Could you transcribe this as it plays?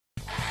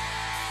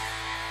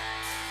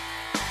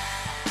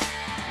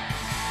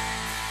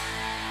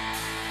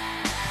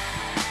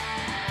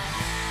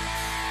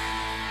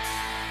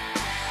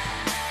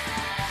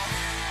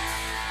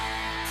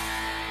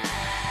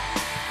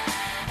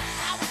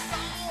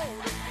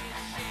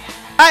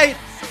right.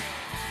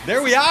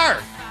 There we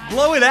are.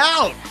 Blow it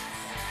out.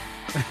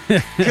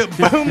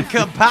 Kaboom,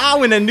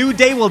 kapow, and a new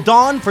day will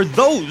dawn for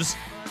those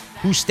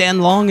who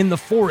stand long in the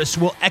forest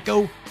will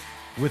echo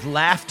with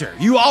laughter.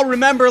 You all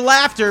remember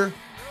laughter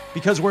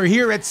because we're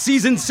here at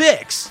season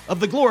 6 of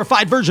the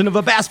glorified version of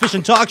a bass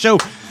fishing talk show,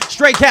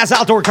 Straight Cast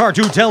Outdoor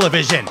Cartoon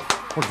Television.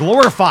 We're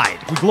glorified.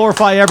 We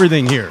glorify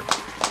everything here.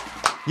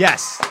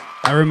 Yes.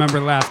 I remember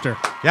laughter.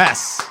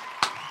 Yes.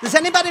 Does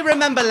anybody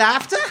remember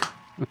laughter?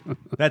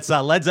 That's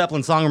Led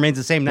Zeppelin's song remains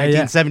the same,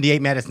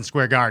 1978 Madison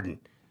Square Garden,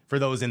 for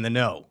those in the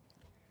know.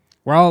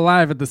 We're all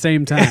alive at the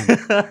same time.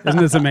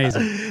 Isn't this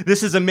amazing?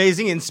 This is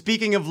amazing. And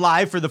speaking of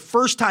live, for the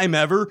first time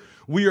ever,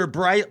 we are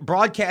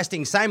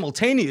broadcasting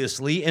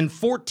simultaneously in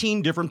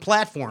 14 different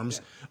platforms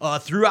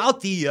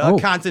throughout the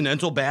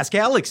continental Bass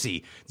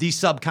Galaxy, the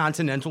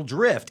subcontinental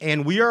drift.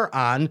 And we are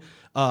on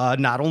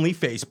not only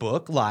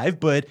Facebook Live,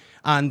 but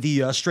on the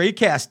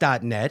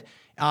straightcast.net.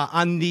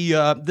 On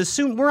the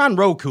soon, we're on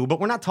Roku,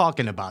 but we're not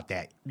talking about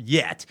that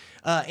yet.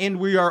 And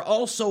we are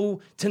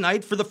also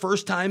tonight for the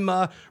first time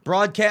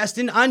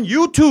broadcasting on on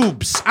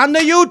the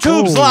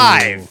YouTubes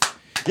live.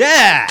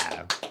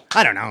 Yeah,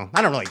 I don't know.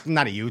 I don't really. I'm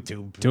not a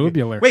YouTube.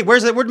 Tubular. Wait,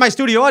 where'd my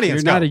studio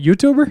audience You're go? not a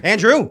YouTuber?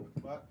 Andrew,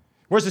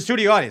 where's the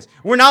studio audience?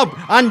 We're now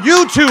on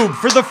YouTube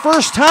for the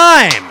first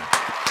time.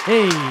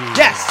 Hey.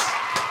 Yes.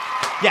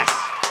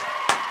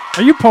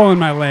 Are you pulling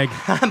my leg?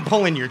 I'm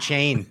pulling your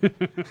chain.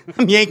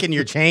 I'm yanking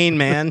your chain,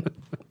 man.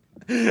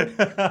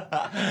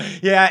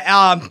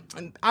 Yeah,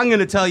 I'm going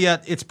to tell you,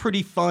 it's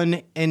pretty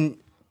fun and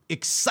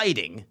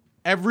exciting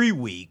every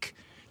week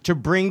to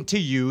bring to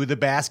you the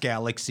Bass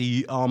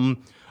Galaxy,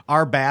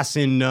 our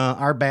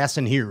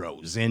Bassin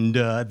heroes. And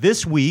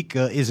this week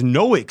is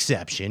no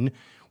exception.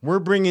 We're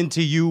bringing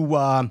to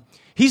you,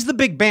 he's the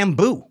Big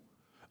Bamboo.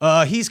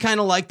 He's kind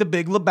of like the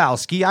Big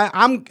Lebowski.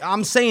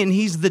 I'm saying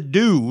he's the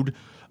dude.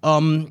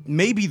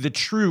 Maybe the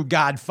true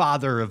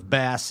godfather of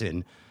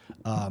Bassin.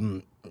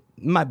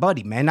 My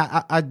buddy, man.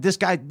 This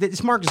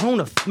Mark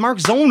Zona. Mark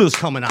Zona's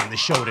coming on the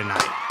show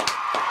tonight.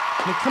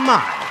 I mean, come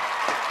on.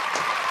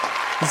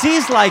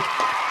 He's like,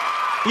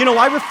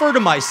 I refer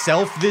to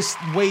myself this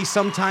way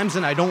sometimes,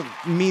 and I don't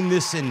mean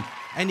this in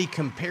any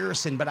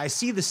comparison, but I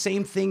see the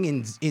same thing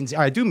in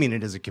I do mean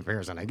it as a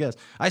comparison, I guess.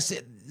 I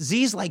said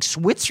Z's like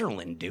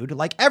Switzerland, dude.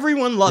 Like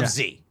everyone loves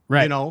Z,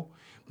 right?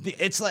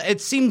 It's like,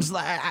 it seems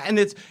like, and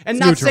not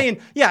neutral.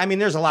 saying, I mean,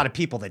 there's a lot of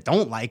people that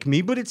don't like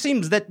me, but it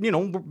seems that,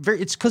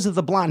 it's because of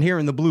the blonde hair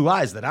and the blue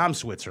eyes that I'm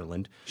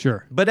Switzerland.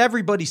 Sure. But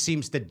everybody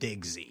seems to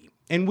dig Z.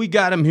 And we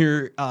got him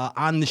here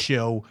on the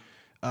show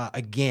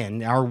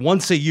again, our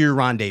once a year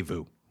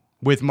rendezvous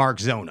with Mark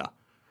Zona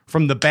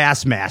from the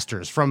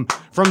Bassmasters, from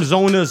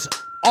Zona's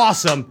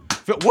awesome.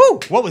 Woo!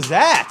 What was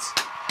that?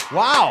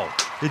 Wow.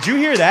 Did you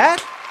hear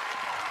that?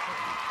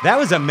 That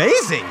was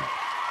amazing.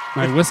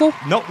 My whistle?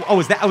 No. Oh,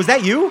 was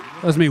that you?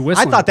 That was me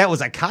whistling. I thought that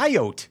was a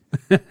coyote.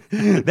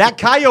 That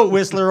coyote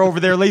whistler over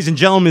there, ladies and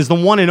gentlemen, is the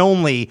one and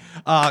only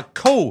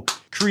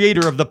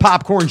co-creator of the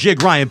Popcorn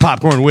Jig, Ryan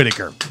Popcorn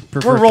Whitaker.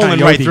 We're rolling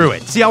coyote. right through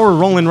it. See how we're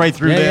rolling right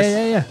through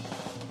this? Yeah.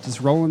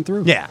 Just rolling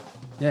through. Yeah.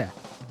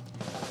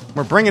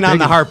 We're bringing on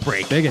the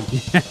heartbreak. Biggin.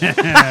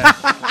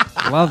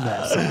 Love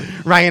that song.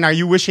 Ryan, are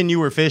you wishing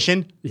you were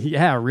fishing?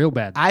 Yeah, real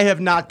bad. I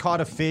have not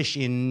caught a fish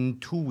in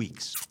 2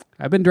 weeks.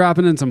 I've been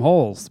dropping in some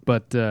holes,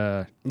 but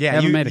Yeah,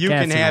 haven't made a you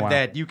cast can in a have while.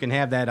 that. You can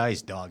have that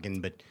ice dogging,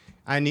 but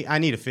I need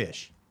a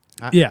fish.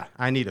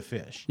 I need a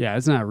fish. Yeah,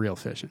 it's not real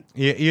fishing.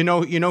 You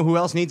know who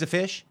else needs a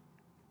fish?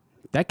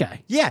 That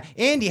guy. Yeah,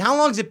 Andy, how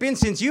long's it been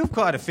since you've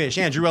caught a fish?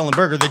 Andrew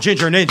Ellenberger, the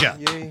Ginger Ninja.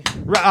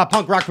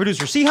 Punk rock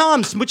producer. See how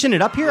I'm switching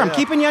it up here? I'm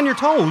keeping you on your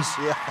toes.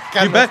 Yeah,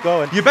 got enough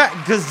going. You bet,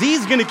 because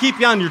Z's going to keep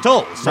you on your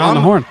toes. So On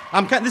the horn.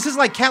 This is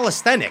like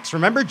calisthenics.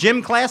 Remember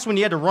gym class when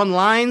you had to run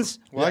lines?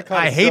 Well,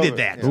 I hated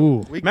that. Yeah.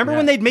 Ooh. Remember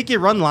when they'd make you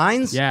run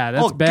lines? Yeah,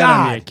 that's oh, bad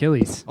God. on the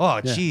Achilles. Oh,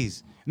 Yeah.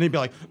 jeez. And they'd be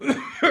like,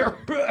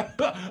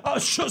 I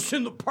was just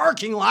in the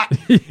parking lot,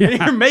 and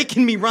you're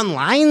making me run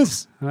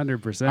lines?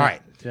 100%. All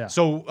right. Yeah.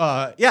 So,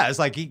 it's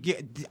like,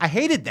 I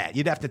hated that.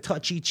 You'd have to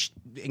touch each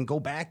and go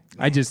back.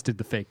 I just did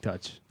the fake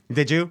touch.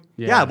 Did you?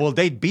 Yeah. Well,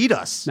 they'd beat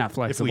us Not if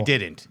flexible. we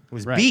didn't. It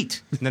was Right.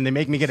 beat. And then they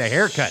make me get a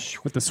haircut.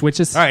 With the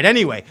switches. All right,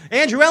 anyway.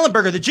 Andrew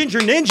Ellenberger, the Ginger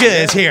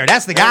Ninja, is here.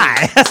 That's the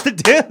guy. That's the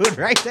dude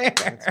right there.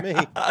 That's me.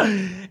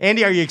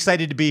 Andy, are you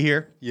excited to be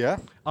here? Yeah.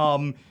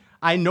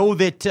 I know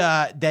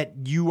that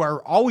you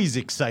are always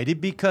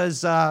excited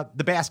because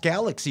the Bass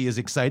Galaxy is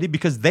excited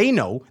because they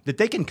know that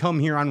they can come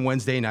here on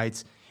Wednesday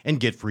nights and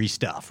get free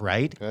stuff,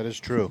 right? That is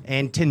true.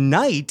 And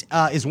tonight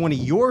is one of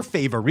your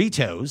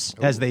favoritos,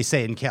 as they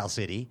say in Cal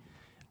City,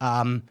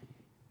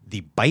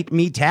 the Bite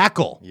Me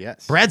Tackle.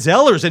 Yes. Brad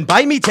Zellers and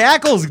Bite Me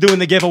Tackle's doing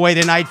the giveaway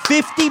tonight.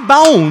 50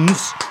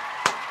 bones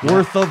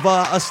worth of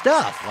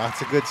stuff.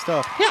 Lots of good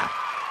stuff. Yeah.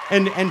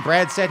 And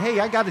Brad said, hey,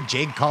 I got a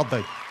jig called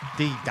the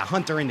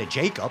Hunter and the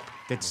Jacob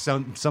that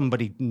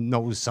somebody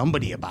knows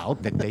somebody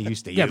about that they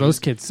used to use. Yeah, those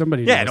kids.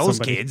 Somebody Yeah, knows those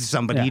somebody. kids.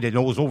 Somebody Yeah. that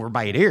knows over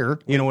by there.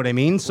 You know what I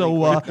mean?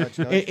 So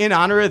in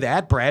honor of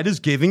that, Brad is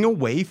giving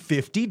away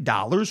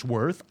 $50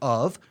 worth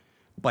of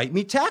Bite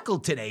Me Tackle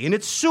today. And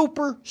it's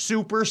super,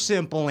 super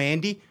simple,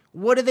 Andy.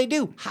 What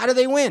do? How do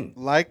they win?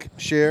 Like,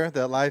 share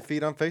that live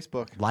feed on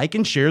Facebook. Like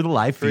and share the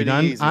live feed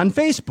Pretty easy. on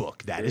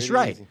Facebook. That is Pretty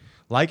right. easy.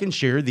 Like and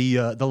share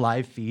the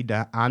live feed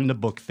on the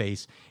book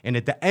face. And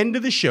at the end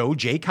of the show,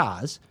 Jay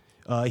Kaz,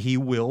 he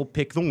will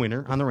pick the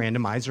winner on the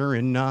randomizer.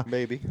 And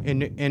Maybe.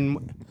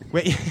 And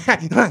wait,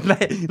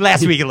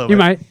 last week a little bit. You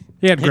might.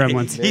 He had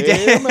gremlins. He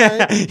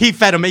Yeah, did. He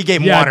fed him. He gave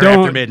him Yeah, water don't,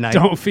 after midnight.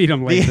 don't feed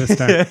him late this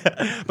time.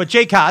 But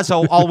Jay Kaz,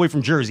 all the way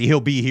from Jersey, he'll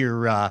be here,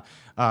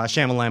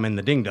 Shamalam and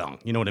the Ding Dong.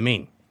 You know what I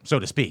mean, so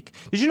to speak.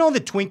 Did you know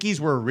that Twinkies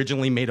were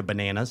originally made of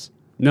bananas?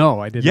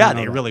 No, I didn't. Yeah, know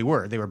they that. really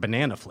were. They were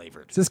banana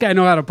flavored. Does this guy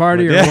know how to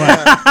party or Yeah.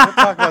 what? We'll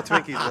talk about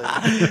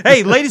Twinkies later.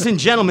 Hey, ladies and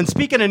gentlemen,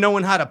 speaking of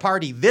knowing how to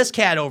party, this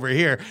cat over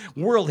here,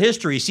 world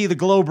history. See the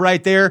globe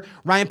right there?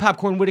 Ryan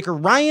Popcorn Whitaker.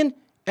 Ryan,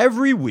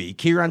 every week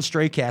here on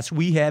Stray Cats,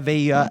 we have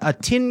a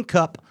tin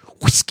cup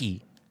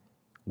whiskey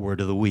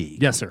word of the week.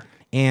 Yes, sir.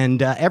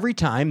 And every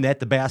time that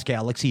the Bass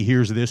Galaxy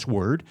hears this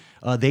word,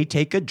 they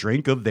take a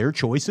drink of their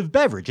choice of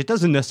beverage. It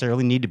doesn't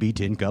necessarily need to be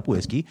tin cup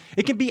whiskey.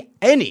 It can be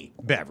any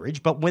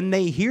beverage, but when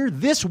they hear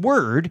this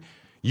word,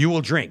 you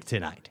will drink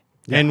tonight.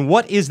 Yeah. And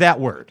what is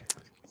that word?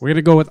 We're going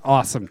to go with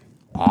awesome.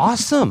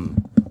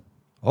 Awesome.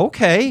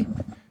 Okay.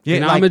 Yeah,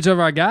 In like, homage of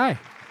our guy.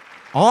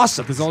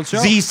 awesome. His old show.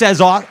 Z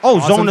says,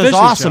 Awesome Zona's Fishing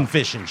Awesome Show.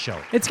 Fishing Show.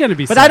 It's going to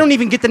be But I don't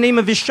even get the name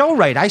of his show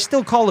right. I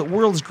still call it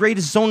World's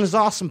Greatest Zona's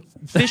Awesome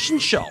Fishing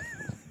Show.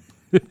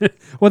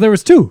 Well, there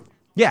was two.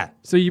 Yeah.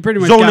 So you pretty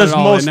much got Zona's it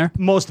all in there.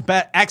 most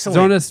excellent.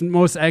 Zona's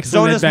most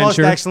excellent Zona's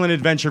adventure. most excellent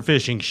adventure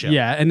fishing show.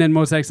 Yeah, and then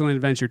most excellent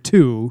adventure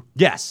 2,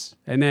 Yes.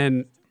 and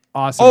then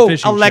awesome Oh,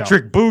 fishing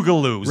Electric show.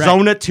 Boogaloo. Right.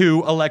 Zona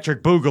 2 Electric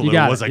You Boogaloo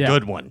got was it, a yeah.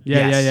 good one.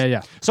 Yeah, Yes.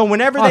 yeah. So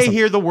whenever they Awesome.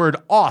 hear the word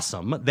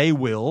awesome, they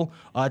will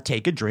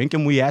take a drink,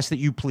 and we ask that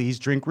you please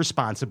drink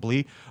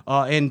responsibly.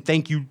 And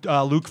thank you,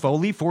 Luke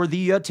Foley, for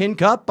the tin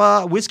cup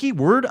whiskey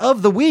word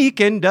of the week.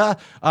 And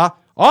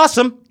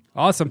awesome.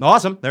 Awesome.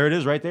 Awesome. There it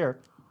is right there.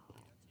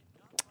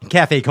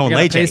 Cafe Con I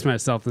gotta Leche. pace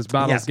myself. This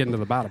bottle's Yes. getting to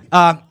the bottom.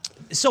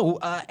 So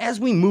as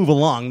we move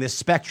along this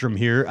spectrum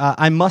here,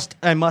 I must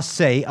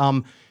say,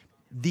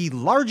 the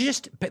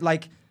largest,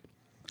 like,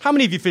 how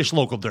many of you fish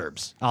local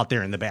derbs out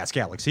there in the Bass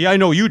Galaxy? I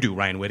know you do,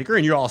 Ryan Whitaker,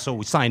 and you're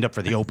also signed up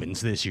for the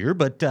Opens this year.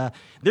 But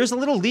there's a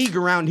little league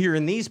around here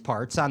in these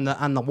parts on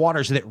the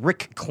waters that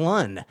Rick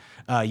Clunn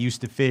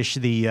used to fish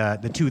the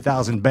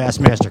 2000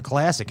 Bassmaster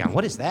Classic on.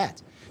 What is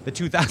that? The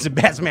 2000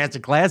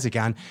 Bassmaster Classic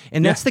on,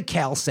 and that's the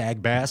Cal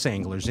Sag Bass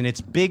Anglers, and it's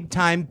big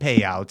time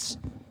payouts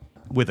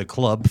with a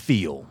club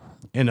feel.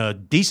 In a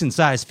decent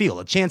sized field,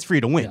 a chance for you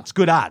to win. It's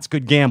good odds,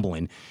 good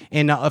gambling.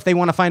 And if they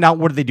want to find out,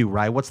 what do they do,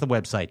 Ryan? What's the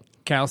website?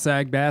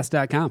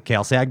 CalSagBass.com.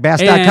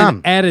 CalSagBass.com.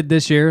 And added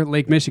this year,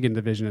 Lake Michigan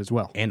division as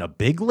well. And a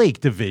big lake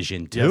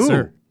division, too. Yes,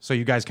 sir. So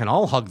you guys can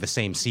all hug the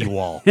same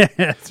seawall.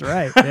 That's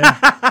right.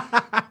 Yeah.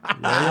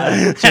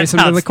 Chase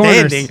them to the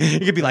corners. Outstanding.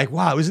 You could be like,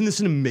 wow, isn't this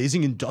an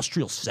amazing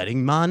industrial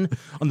setting, man?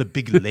 On the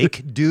big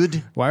lake,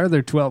 dude. Why are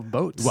there 12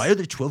 boats? Why are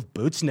there 12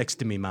 boats next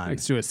to me, man?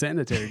 Next to a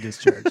sanitary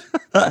discharge.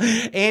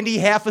 Andy,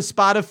 Half a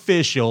Spot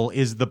Official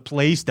is the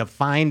place to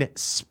find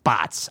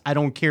spots. I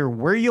don't care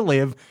where you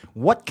live,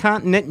 what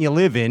continent you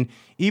live in,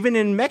 even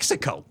in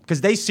Mexico,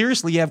 because they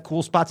seriously have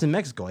cool spots in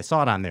Mexico. I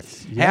saw it on there.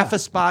 Yeah.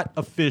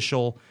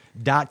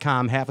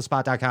 halfaspotofficial.com,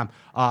 halfaspot.com.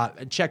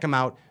 Check them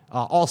out.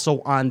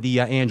 Also on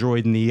the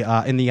Android and the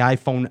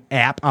iPhone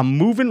app. I'm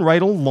moving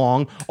right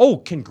along. Oh,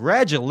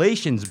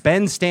 congratulations,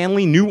 Ben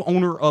Stanley, new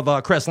owner of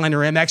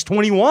Crestliner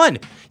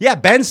MX-21. Yeah,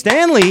 Ben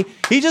Stanley,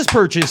 he just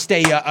purchased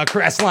a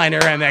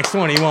Crestliner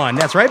MX-21.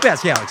 That's right,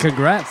 Bass Galaxy.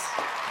 Congrats.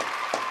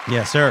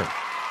 Yes, sir.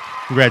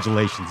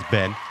 Congratulations,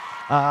 Ben.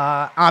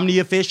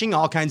 Omnia Fishing,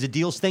 all kinds of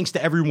deals. Thanks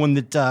to everyone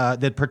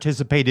that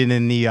participated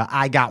in the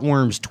I Got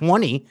Worms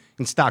 20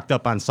 and stocked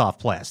up on soft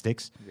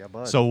plastics. Yeah,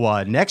 bud.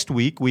 So next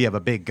week we have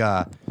a big,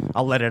 I'll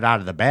let it out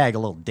of the bag, a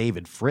little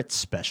David Fritz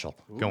special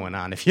going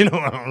on, if you know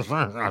what I'm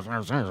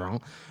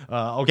saying.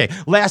 Okay,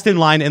 last in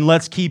line, and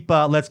let's keep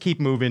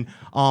moving.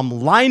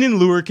 Line and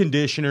lure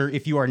conditioner.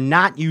 If you are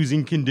not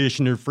using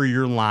conditioner for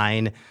your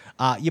line,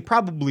 you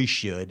probably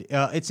should.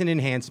 It's an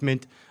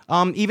enhancement.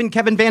 Even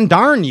Kevin Van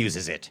Darn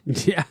uses it.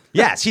 Yeah.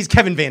 Yes, he's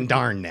Kevin Van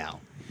Darn now.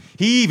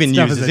 He even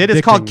Stuff uses is it.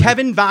 It's called addicting, man.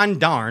 Kevin Van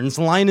Darn's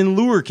Line and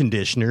Lure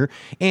Conditioner.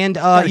 And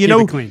keep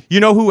it clean.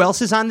 you know who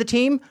else is on the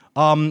team?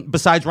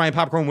 Besides Ryan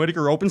Popcorn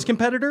Whitaker, Opens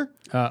competitor?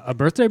 A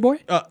birthday boy?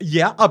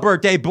 Yeah, a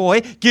birthday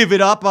boy. Give it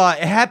up.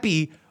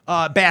 Happy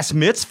Bass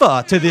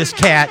Mitzvah to this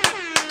cat,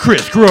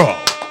 Chris Crow.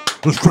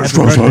 It's Chris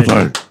Crow's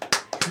birthday.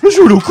 It's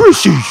little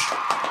Chrissy's.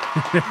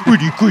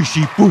 Pretty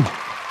Chrissy boo.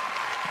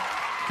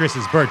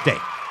 Chris's birthday.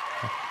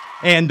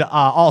 And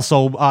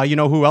also, you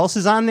know who else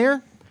is on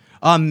there?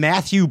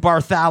 Matthew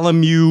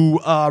Bartholomew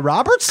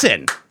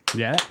Robertson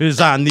Yeah. is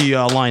on the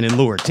Line and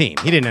Lure team.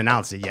 He didn't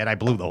announce it yet. I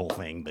blew the whole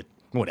thing, but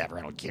whatever.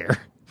 I don't care.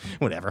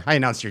 Whatever. I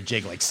announced your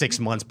jig like 6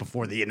 months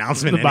before the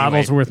announcement. The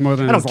bottle's worth more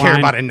than I don't his care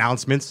line. about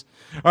announcements.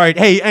 All right.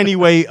 Hey,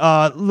 anyway,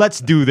 let's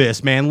do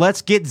this, man.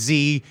 Let's get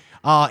Z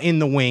in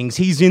the wings.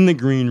 He's in the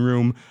green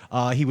room.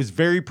 He was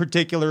very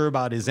particular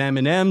about his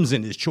M&Ms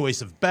and his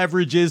choice of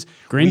beverages.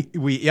 Green?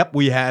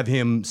 We have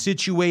him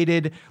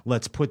situated.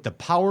 Let's put the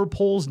power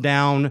poles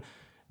down.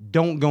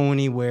 Don't go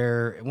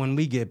anywhere. When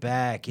we get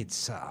back,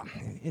 it's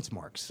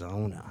Mark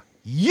Zona.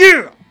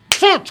 Yeah!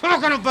 That's what I'm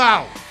talking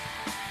about!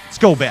 Let's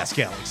go, Bass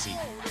Galaxy.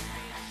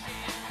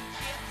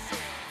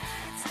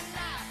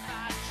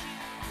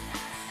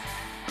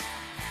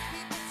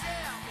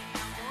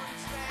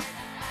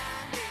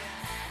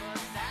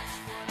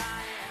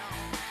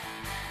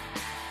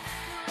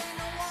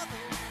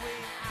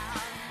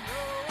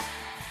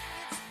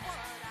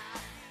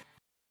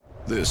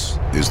 This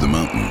is the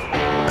mountain,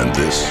 and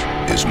this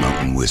is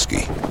Mountain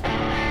Whiskey.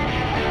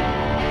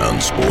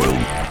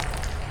 Unspoiled,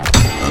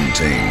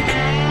 untamed,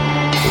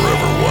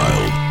 forever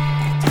wild.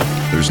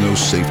 There's no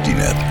safety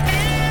net,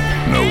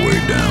 no way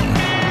down.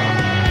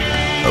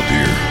 Up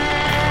here,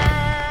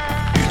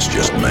 it's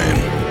just man,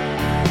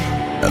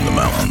 and the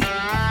mountain,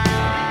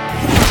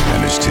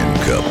 and his tin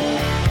cup.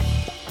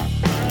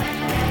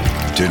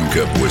 Tin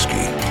Cup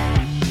Whiskey.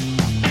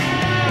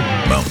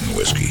 Mountain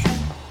Whiskey.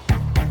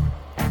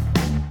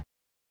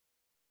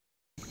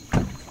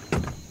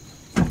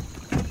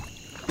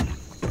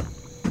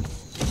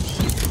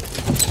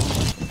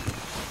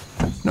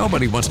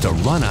 Nobody wants to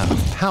run out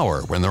of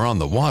power when they're on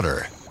the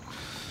water.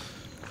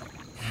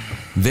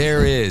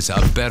 There is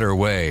a better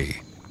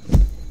way.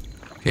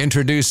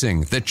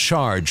 Introducing the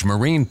Charge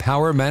Marine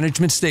Power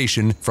Management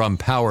Station from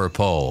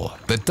PowerPole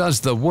that does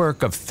the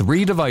work of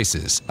 3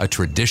 devices: a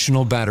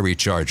traditional battery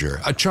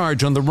charger, a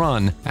charge on the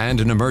run, and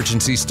an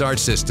emergency start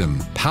system.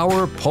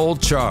 PowerPole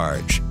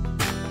Charge.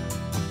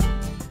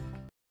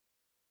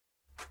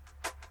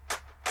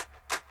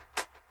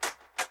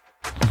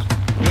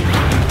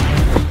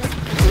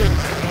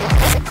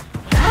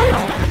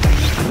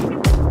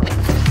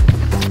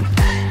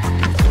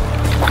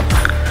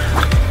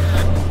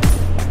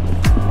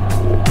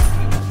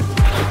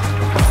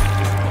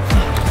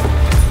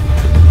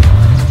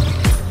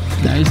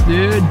 Nice,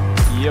 dude.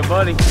 Yeah,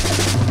 buddy.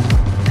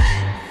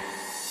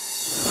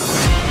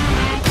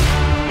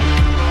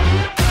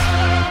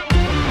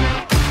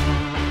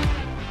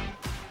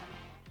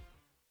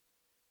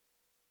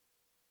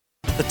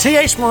 The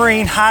TH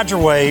Marine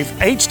HydroWave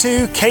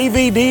H2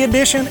 KVD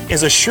Edition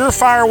is a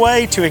surefire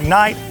way to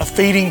ignite a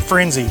feeding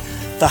frenzy.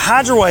 The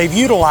HydroWave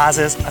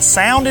utilizes a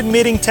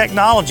sound-emitting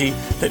technology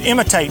that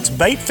imitates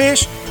bait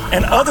fish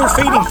and other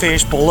feeding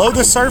fish below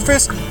the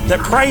surface that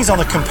preys on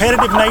the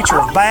competitive nature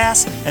of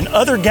bass and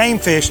other game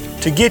fish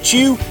to get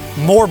you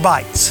more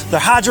bites. The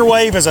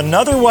HydroWave is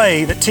another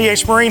way that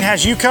TH Marine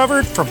has you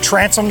covered from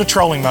transom to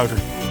trolling motor.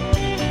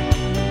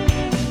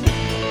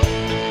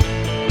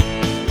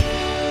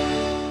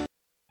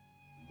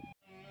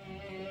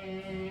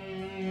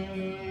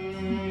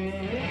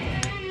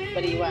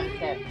 But he won't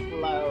get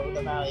low,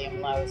 the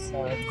volume low,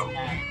 so it's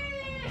not.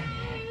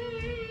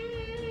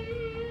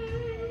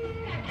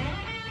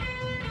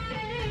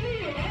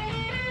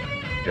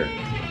 Here.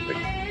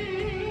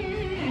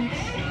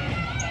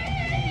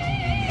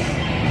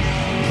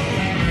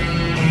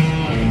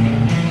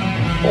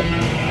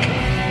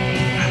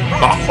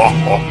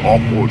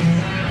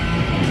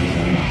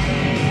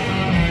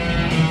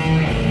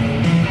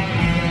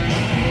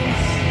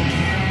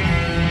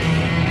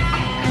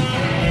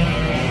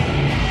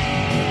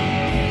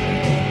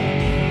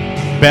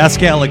 Bass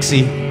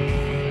Galaxy,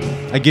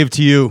 I give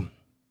to you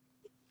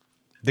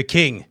the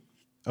king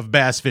of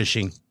bass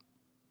fishing.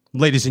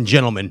 Ladies and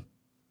gentlemen,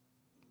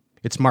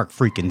 it's Mark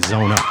freaking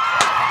Zona.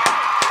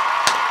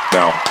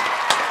 No.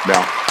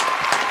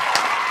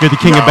 You're the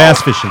king of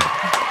bass fishing.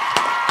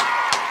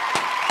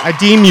 I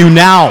deem you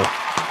now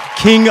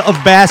king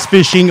of bass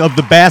fishing of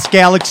the Bass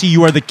Galaxy.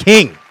 You are the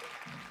king.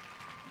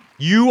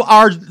 You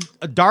are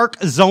a Dark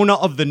Zona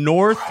of the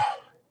North.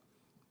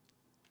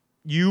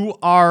 You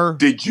are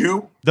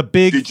the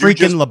big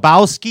freaking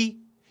Lebowski.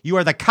 You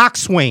are the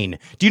coxswain.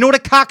 Do you know what a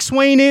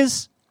coxswain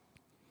is?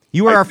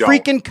 You are a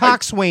freaking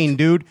coxswain,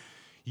 dude.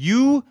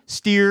 You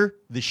steer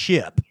the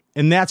ship,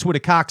 and that's what a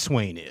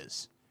coxswain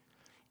is.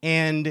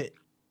 And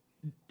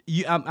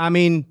I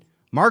mean,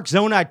 Mark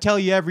Zona, I tell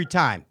you every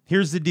time.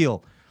 Here's the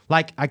deal.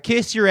 Like, I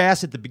kiss your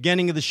ass at the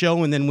beginning of the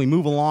show, and then we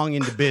move along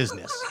into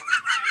business.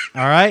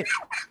 All right?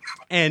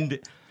 And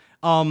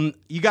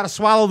you got to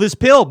swallow this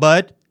pill,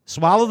 bud.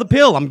 Swallow the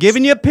pill. I'm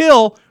giving you a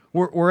pill.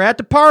 We're at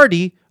the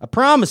party. I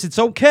promise it's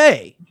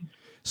okay.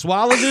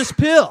 Swallow this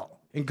pill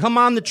and come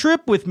on the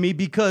trip with me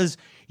because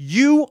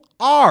you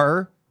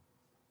are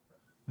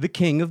the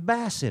king of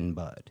bassin',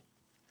 bud.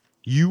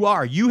 You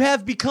are. You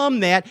have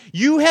become that.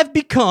 You have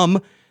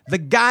become the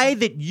guy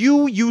that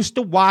you used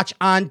to watch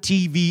on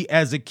TV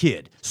as a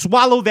kid.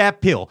 Swallow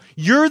that pill.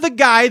 You're the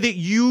guy that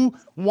you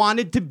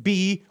wanted to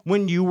be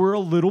when you were a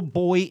little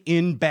boy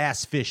in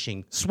bass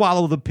fishing.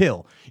 Swallow the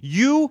pill.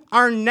 You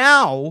are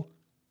now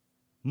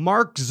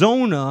Mark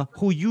Zona,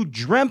 who you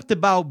dreamt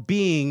about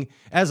being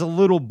as a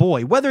little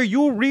boy. Whether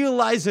you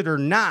realize it or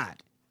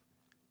not,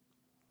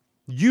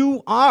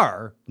 you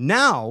are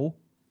now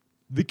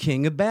the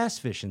king of bass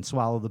fishing.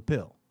 Swallow the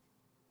pill.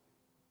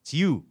 It's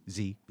you,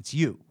 Z. It's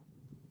you.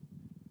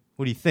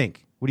 What do you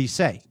think? What do you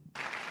say?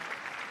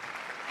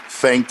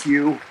 Thank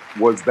you.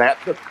 Was that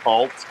the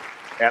Cult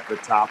at the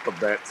top of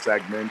that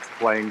segment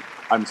playing?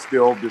 I'm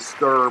still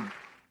disturbed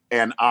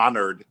and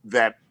honored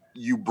that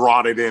you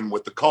brought it in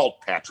with the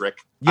Cult, Patrick.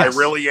 Yes. I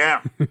really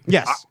am.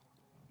 Yes.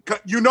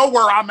 You know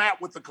where I'm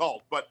at with the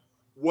Cult, but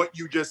what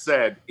you just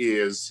said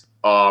is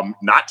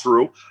not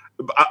true.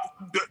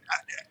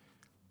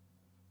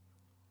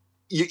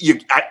 You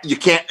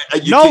can't.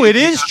 It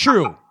is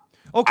true.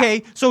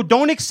 Okay, so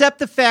don't accept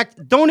the fact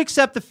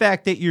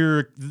that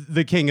you're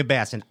the king of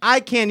Bassin. I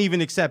can't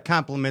even accept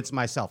compliments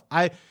myself.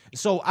 I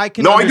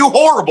can. No, I do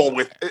horrible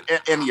with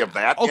any of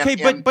that. Okay,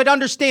 but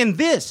understand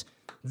this.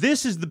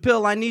 This is the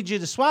pill I need you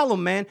to swallow,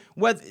 man.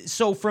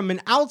 So from an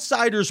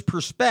outsider's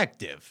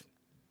perspective,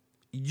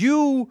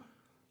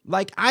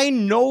 I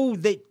know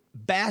that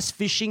bass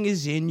fishing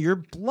is in your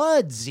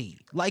blood, Z.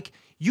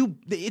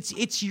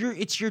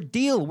 It's your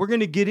deal. We're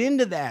gonna get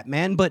into that,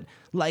 man. But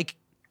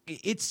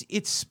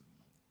it's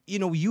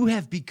you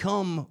have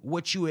become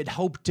what you had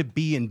hoped to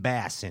be in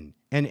Bassin,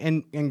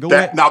 and go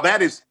ahead. Now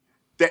that is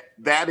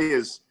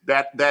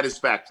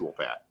factual,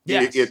 Pat.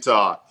 Yes.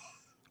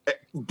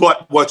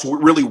 But what's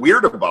really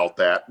weird about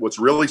that, what's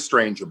really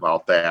strange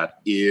about that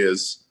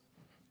is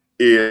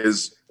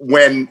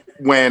when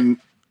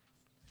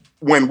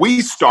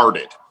we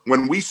started,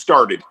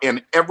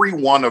 and every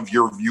one of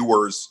your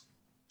viewers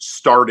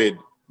started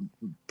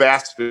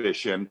bass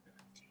fishing,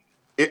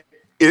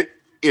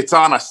 it's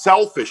on a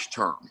selfish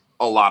term.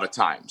 A lot of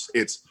times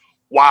it's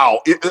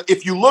wow.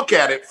 If you look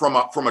at it from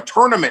a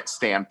tournament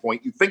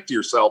standpoint, you think to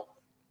yourself,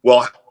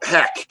 well,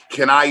 heck,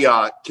 can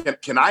I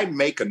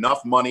make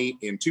enough money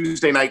in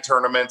Tuesday night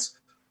tournaments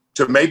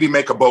to maybe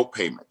make a boat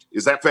payment?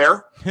 Is that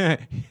fair?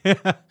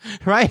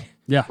 Right.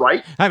 Yeah.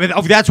 Right. I mean,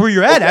 that's where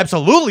you're at. Okay.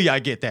 Absolutely. I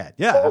get that.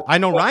 Yeah. I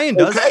know Ryan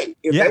does. Okay.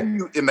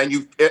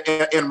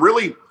 And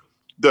really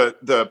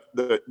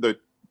the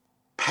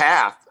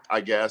path, I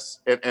guess,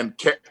 and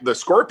the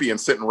Scorpion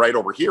sitting right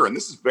over here, and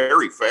this is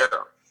very fair,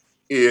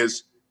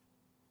 is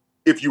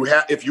if you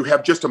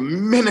have just a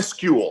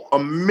minuscule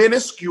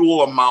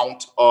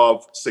amount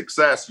of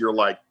success, you're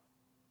like,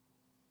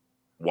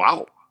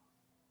 wow,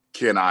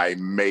 can I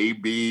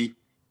maybe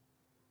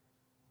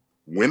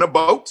win a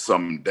boat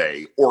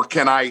someday? Or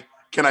can I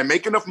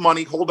make enough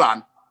money,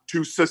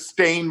 to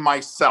sustain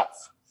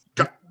myself?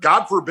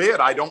 God forbid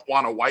I don't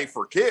want a wife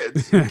or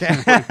kids. Right? I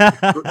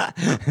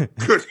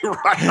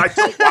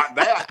don't want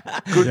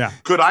that.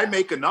 Could I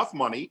make enough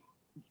money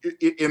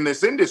in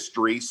this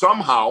industry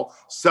somehow,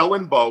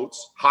 selling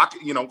boats,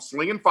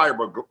 slinging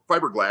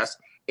fiberglass,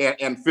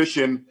 and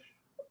fishing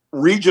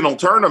regional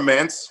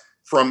tournaments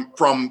from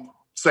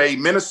say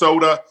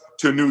Minnesota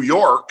to New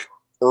York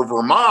or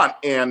Vermont?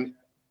 And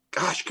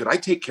gosh, could I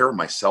take care of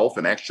myself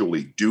and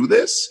actually do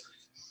this?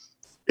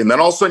 And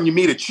then all of a sudden you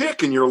meet a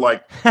chick and you're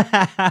like, all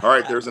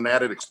right, there's an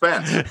added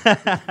expense.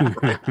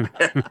 Right?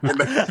 And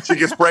then she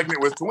gets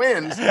pregnant with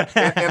twins.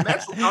 And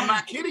that's, I'm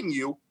not kidding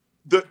you.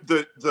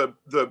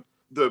 To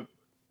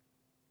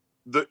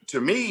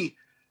me,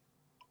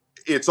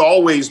 it's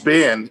always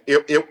been,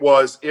 it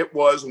was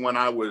when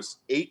I was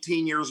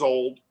 18 years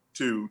old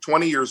to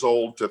 20 years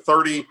old to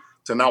 30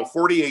 to now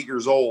 48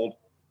 years old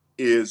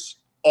is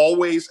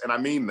always, and I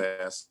mean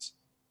this,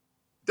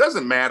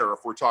 doesn't matter if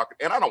we're talking,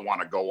 and I don't want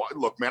to go,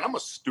 look, man, I'm a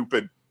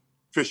stupid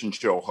fishing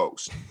show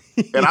host,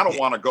 and I don't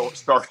want to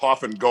start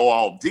off and go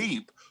all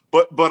deep,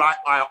 but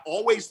I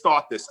always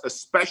thought this,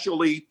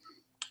 especially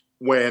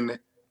when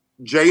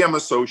JM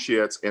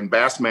Associates and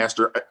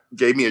Bassmaster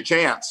gave me a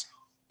chance,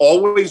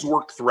 always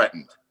work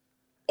threatened.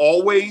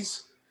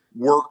 Always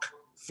work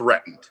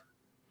threatened.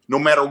 No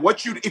matter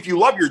what if you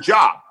love your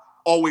job,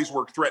 always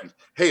work threatened.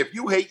 Hey, if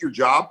you hate your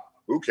job,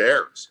 who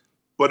cares?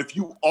 But if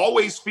you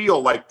always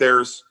feel like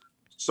there's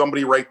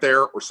somebody right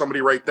there or somebody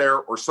right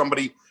there or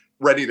somebody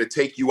ready to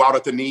take you out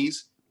at the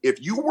knees,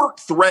 if you work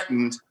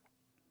threatened,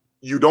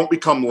 you don't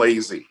become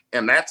lazy.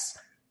 And that's,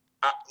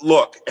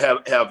 look,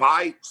 have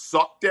I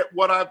sucked at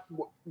what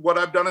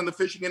I've done in the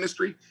fishing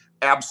industry?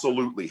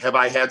 Absolutely. Have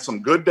I had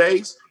some good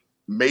days?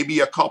 Maybe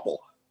a couple.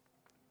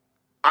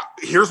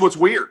 Here's what's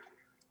weird.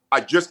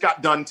 I just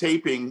got done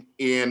taping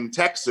in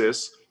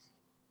Texas.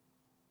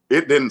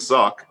 It didn't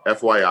suck,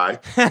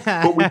 FYI.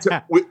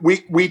 But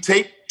we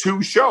taped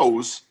 2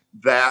 shows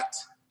that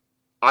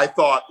I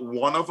thought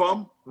one of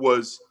them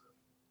was,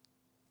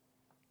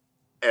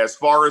 as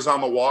far as on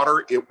the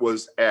water, it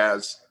was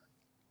as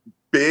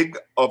big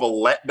of a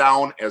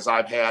letdown as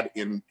I've had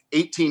in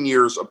 18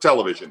 years of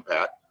television,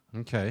 Pat.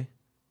 Okay.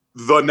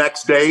 The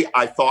next day,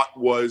 I thought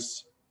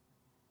was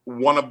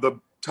one of the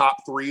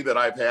top 3 that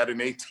I've had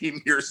in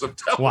 18 years of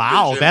television.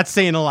 Wow, that's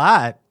saying a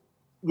lot.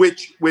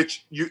 Which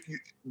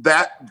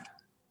that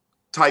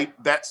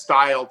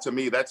style to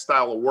me, that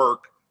style of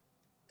work,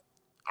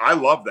 I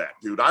love that,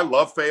 dude. I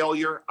love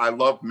failure. I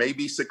love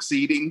maybe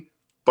succeeding,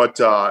 but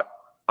I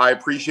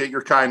appreciate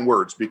your kind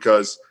words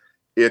because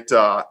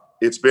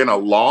it's been a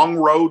long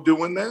road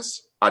doing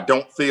this. I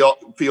don't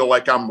feel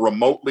like I'm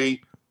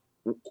remotely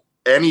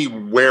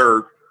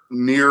anywhere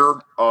near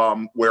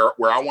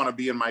where I want to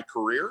be in my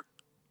career.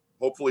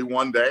 Hopefully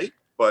one day,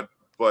 but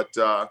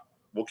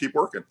we'll keep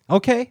working.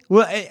 Okay.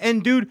 Well,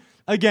 and dude,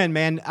 again,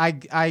 man,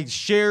 I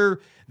share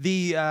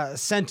the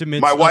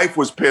sentiments. My wife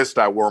was pissed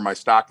I wore my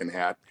stocking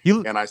hat,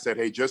 You- and I said,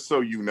 "Hey, just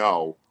so you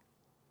know,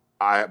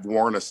 I've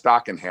worn a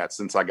stocking hat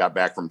since I got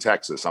back from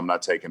Texas. I'm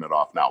not taking it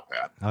off now,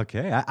 Pat."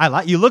 Okay. I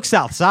like you. Look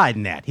South Side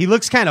in that. He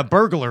looks kind of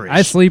burglarish.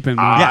 I sleep in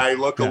one. I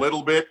look a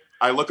little bit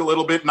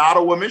in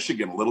Ottawa,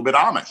 Michigan, a little bit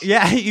Amish.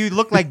 Yeah, you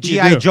look like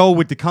G.I. Joe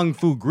with the Kung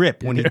Fu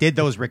grip when he did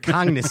those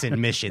reconnaissance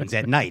missions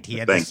at night. He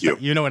had Thank you.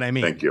 You know what I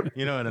mean? Thank you.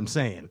 You know what I'm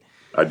saying?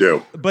 I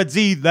do. But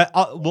Z, that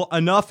well,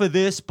 enough of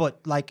this.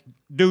 But like,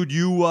 dude,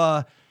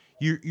 you're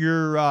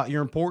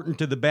important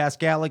to the Bass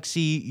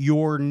Galaxy.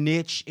 Your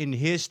niche in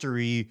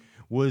history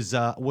was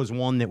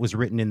one that was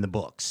written in the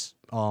books.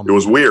 It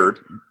was weird.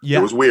 Yeah.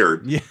 It was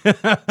weird. Yeah,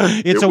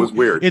 It was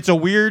weird. It's a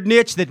weird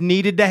niche that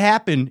needed to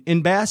happen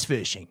in bass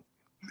fishing.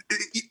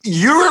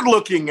 You're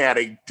looking at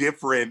a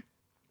different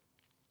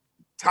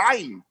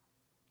time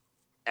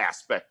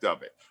aspect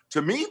of it.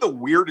 To me, the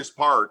weirdest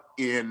part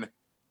in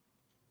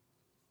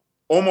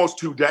almost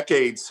 2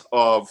 decades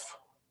of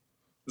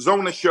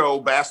Zona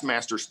Show,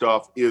 Bassmaster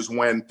stuff is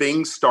when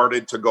things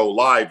started to go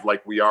live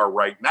like we are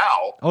right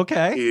now.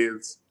 Okay.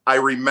 Is I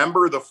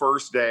remember the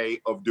first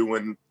day of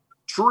doing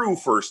true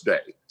first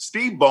day.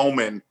 Steve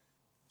Bowman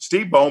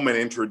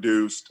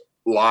introduced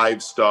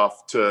live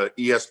stuff to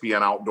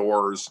ESPN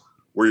Outdoors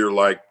where you're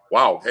like,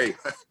 wow, hey,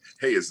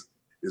 is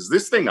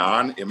this thing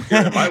on? Am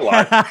I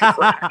live?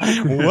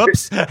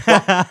 Whoops.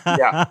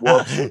 Yeah,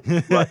 whoops.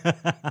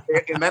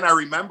 And then I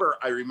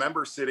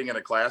remember sitting in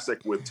a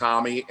classic with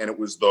Tommy, and it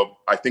was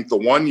I think the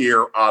 1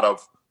 year out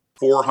of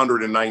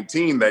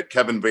 419 that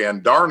Kevin Van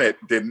Darnett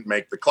didn't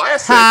make the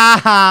classic.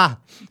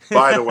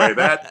 By the way,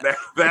 that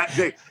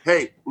day.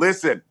 Hey,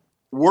 listen,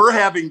 we're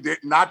having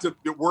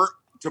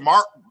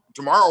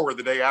tomorrow or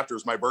the day after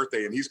is my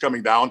birthday, and he's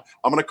coming down.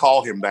 I'm going to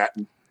call him that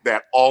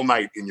all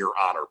night in your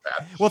honor,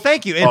 Pat. Well,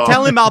 thank you, and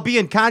tell him I'll be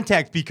in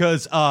contact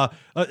because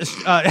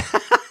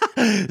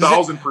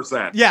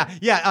 1,000%.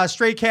 Yeah.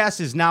 Stray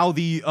Cast is now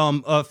the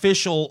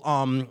official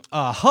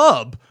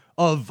hub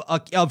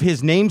of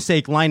his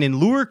namesake line and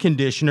lure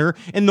conditioner,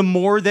 and the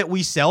more that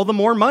we sell, the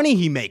more money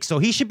he makes. So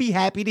he should be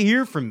happy to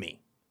hear from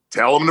me.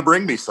 Tell him to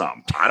bring me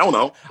some. I don't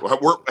know.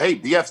 Hey,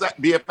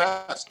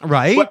 BFS,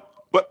 right?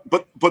 But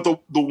the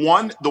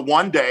one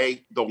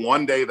day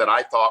that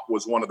I thought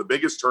was one of the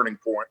biggest turning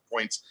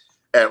points,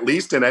 at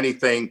least in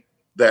anything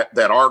that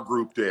our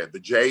group did, the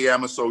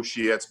JM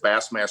Associates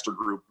Bassmaster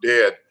Group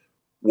did,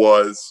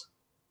 was,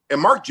 and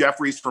Mark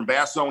Jeffries from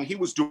Bass Zone, he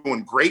was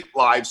doing great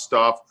live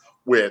stuff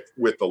with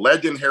the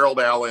legend Harold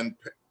Allen,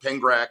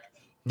 Pengrak.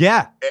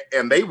 Yeah.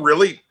 And they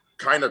really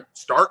kind of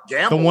start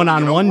gambling. The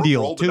one-on-one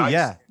deal too.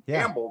 Yeah.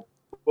 Gambled.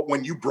 But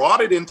when you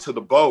brought it into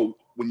the boat,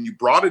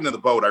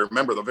 I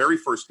remember the very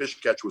first fish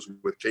catch was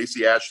with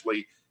Casey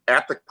Ashley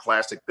at the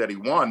Classic that he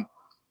won.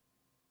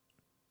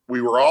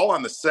 We were all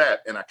on the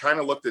set, and I kind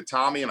of looked at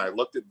Tommy and I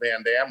looked at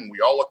Van Dam, and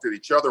we all looked at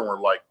each other and we're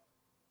like,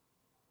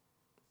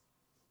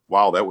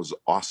 wow, that was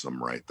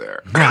awesome right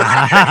there. and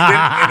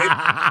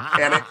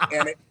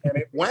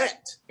it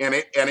went. And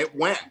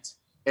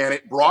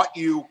it brought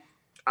you,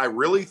 I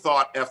really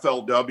thought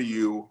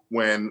FLW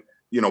when,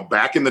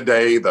 back in the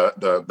day,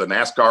 the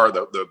NASCAR,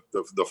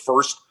 the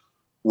first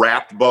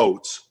wrapped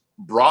boats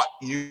brought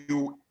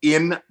you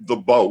in the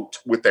boat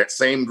with that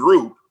same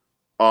group.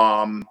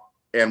 And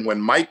when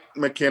Mike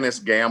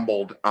McInnes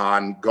gambled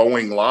on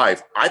going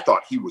live, I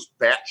thought he was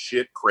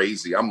batshit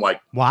crazy. I'm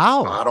like,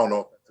 wow, I don't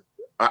know.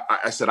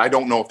 I said, I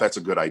don't know if that's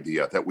a good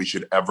idea that we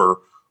should ever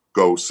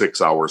go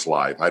 6 hours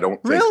live. I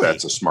don't think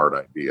that's a smart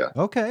idea.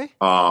 Okay.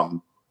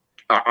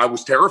 I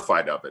was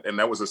terrified of it. And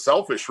that was a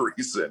selfish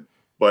reason,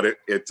 but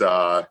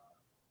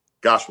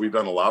gosh, we've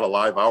done a lot of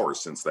live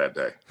hours since that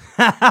day.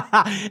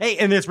 Hey,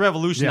 and it's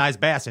revolutionized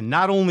bass, and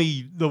not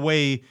only the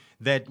way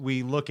that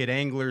we look at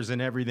anglers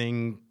and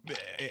everything,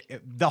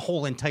 the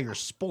whole entire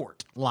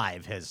sport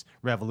live has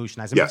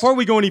revolutionized. And yes. Before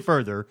we go any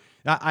further,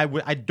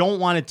 I don't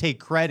want to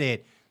take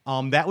credit.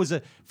 That was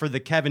for the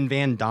Kevin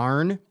Van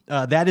Darn.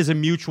 That is a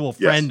mutual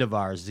friend of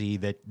ours, Z,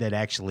 that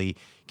actually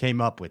came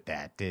up with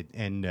that.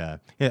 And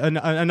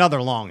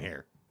another long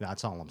hair.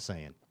 That's all I'm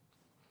saying.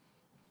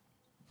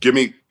 Give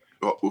me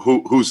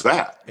who's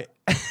that?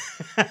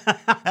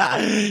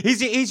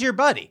 He's your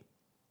buddy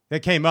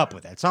that came up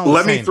with that.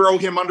 Let me throw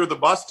him under the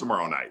bus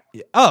tomorrow night.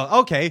 Oh,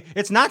 okay.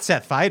 It's not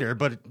Seth Feider,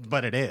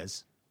 but it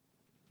is.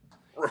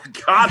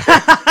 God,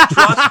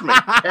 trust me,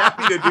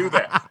 happy to do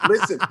that.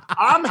 Listen,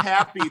 I'm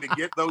happy to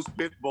get those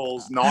pit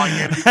bulls gnawing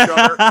at each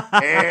other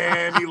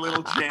any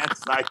little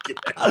chance I get.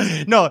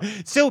 No,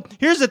 so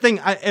here's the thing,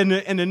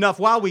 and enough.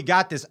 While we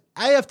got this,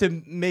 I have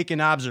to make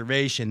an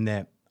observation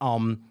that,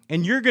 and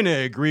you're going to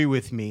agree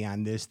with me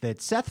on this,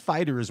 that Seth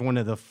Feider is one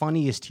of the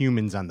funniest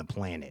humans on the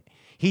planet.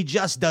 He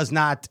just does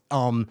not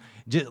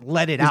just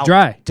let it out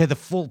to the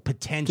full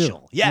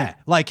potential. Yeah,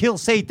 like he'll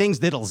say things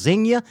that'll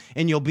zing you,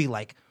 and you'll be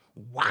like,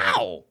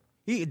 wow,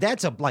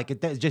 that's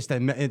just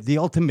the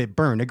ultimate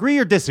burn. Agree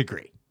or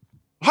disagree?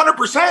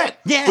 100%.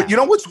 Yeah. But you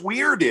know what's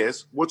weird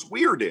is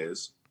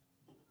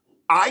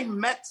I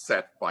met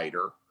Seth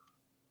Feider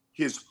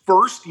his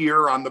first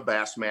year on the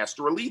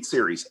Bassmaster Elite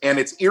Series. And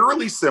it's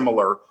eerily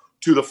similar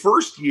to the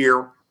first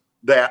year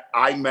that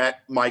I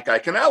met Mike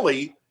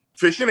Iaconelli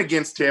fishing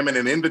against him in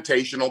an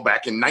invitational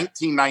back in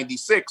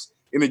 1996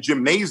 in a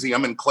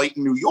gymnasium in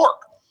Clayton, New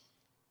York.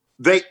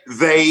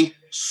 They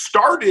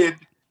started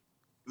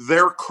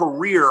their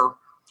career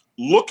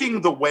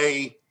looking the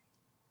way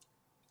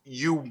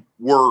you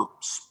were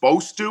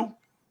supposed to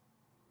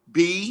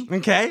be.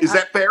 Okay. Is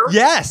that fair?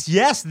 Yes.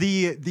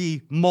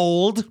 The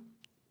mold.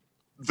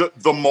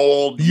 The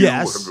mold.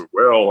 Yes.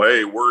 Well,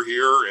 hey, we're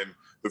here and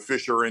the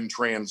fish are in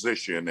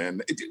transition.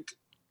 And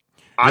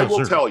I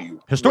will tell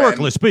you.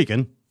 Historically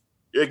speaking.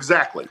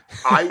 Exactly.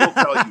 I will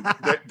tell you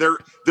that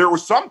there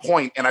was some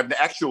point, and I've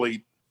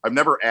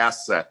never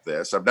asked Seth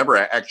this. I've never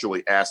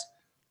actually asked,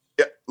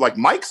 like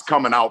Mike's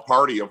coming out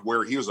party of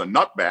where he was a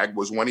nutbag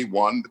was when he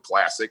won the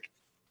Classic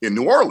in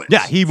New Orleans.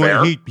 Yeah, he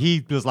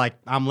was like,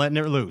 I'm letting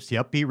it loose.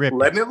 Yep, he ripped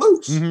letting it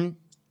loose. Mm-hmm.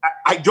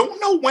 I don't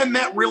know when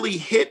that really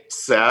hit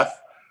Seth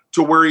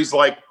to where he's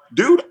like,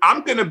 dude,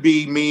 I'm going to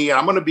be me.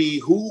 I'm going to be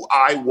who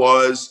I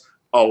was,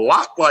 a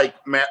lot like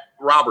Matt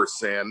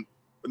Robertson.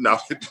 Now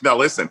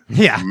listen.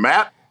 Yeah.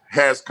 Matt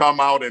has come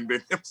out and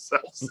been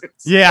himself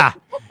since. Yeah.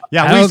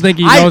 I don't think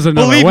he knows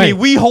another believe way. me,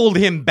 we hold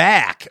him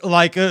back.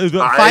 Like the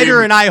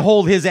Fighter and I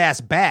hold his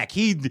ass back.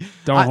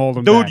 Don't hold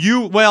him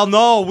dude,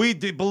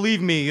 back.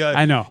 Believe me.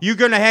 I know. You're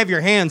going to have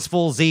your hands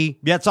full, Z.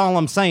 That's all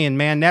I'm saying,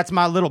 man. That's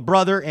my little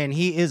brother, and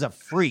he is a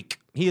freak.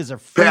 He is a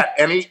freak. Pat,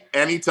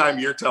 anytime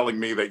you're telling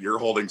me that you're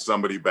holding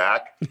somebody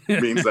back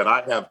means that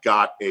I have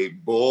got a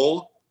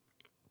bull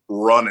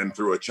running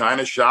through a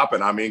china shop,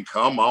 and I mean,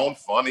 come on,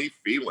 funny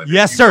feeling.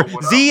 Yes, sir.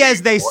 Z,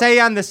 as they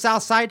say on the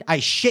South Side, I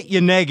shit you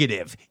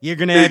negative. You're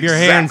going to have your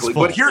hands full.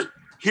 But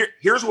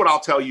here's what I'll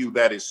tell you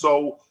that is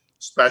so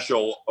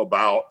special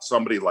about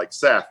somebody like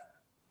Seth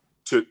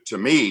to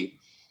me,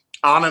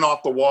 on and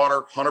off the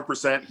water,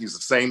 100%. He's the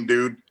same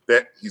dude.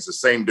 He's the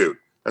same dude.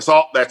 That's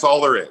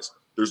all there is.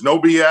 There's no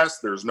BS.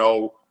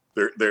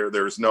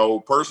 There's no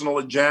personal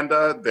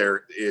agenda.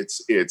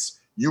 It's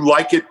you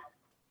like it,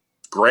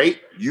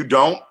 great. You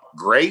don't,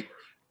 great.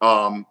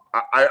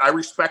 I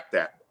respect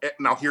that.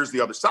 Now, here's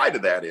the other side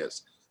of that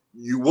is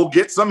you will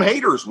get some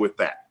haters with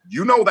that.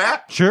 You know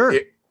that? Sure.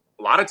 A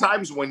lot of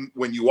times when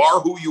you are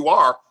who you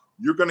are,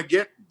 you're going to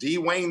get D.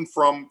 Wayne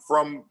from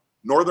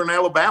Northern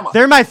Alabama.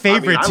 They're my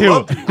favorite,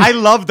 too. I I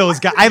love those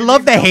guys. I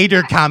love the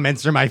hater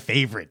comments. They're my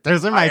favorite.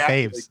 Those are my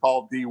faves. I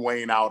called D.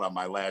 Wayne out on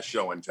my last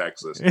show in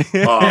Texas. And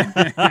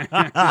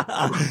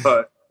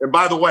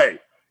by the way,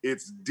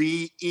 it's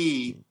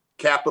D-E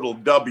capital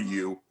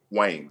W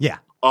Wayne. Yeah.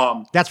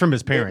 That's from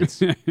his parents.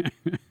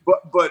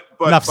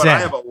 But said. I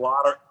have a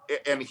lot of,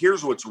 and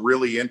here's what's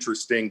really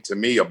interesting to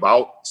me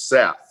about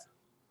Seth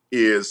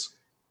is,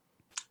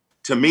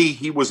 to me,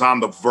 he was on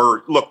the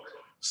verge. Look,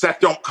 Seth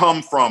don't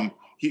come from,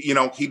 he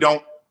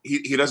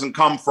doesn't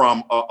come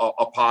from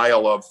a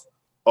pile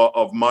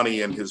of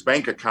money in his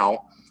bank account.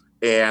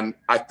 And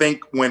I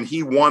think when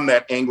he won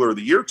that Angler of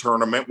the Year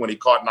tournament, when he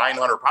caught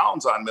 900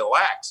 pounds on Mille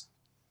Lacs,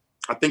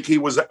 I think he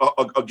was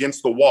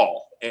against the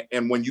wall.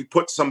 And when you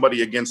put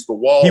somebody against the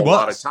wall a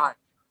lot of time,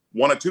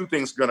 one of two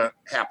things going to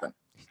happen.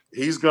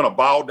 He's going to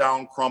bow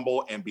down,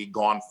 crumble, and be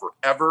gone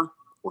forever,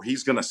 or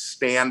he's going to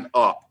stand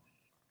up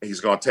and he's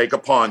going to take a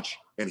punch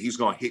and he's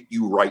going to hit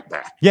you right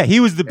back. Yeah, he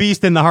was the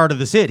beast in the heart of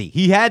the city.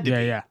 He had to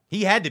be. Yeah.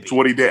 He had to be. That's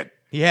what he did.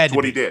 He had to That's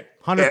what be. he did.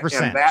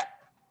 100%. And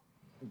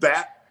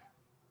that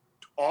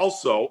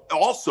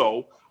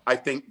also, I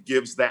think,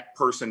 gives that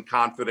person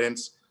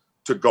confidence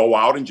to go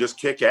out and just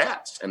kick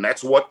ass. And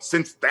that's what,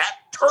 since that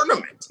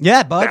tournament,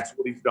 yeah, bud, that's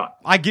what he's done.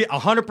 I get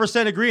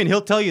 100% agree, and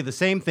he'll tell you the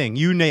same thing.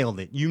 You nailed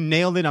it.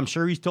 I'm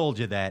sure he's told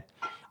you that.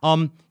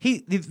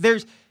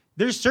 There's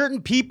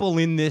certain people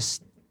in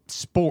this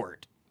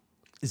sport,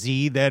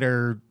 Z,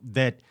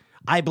 that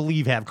I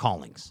believe have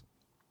callings.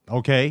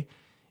 Okay?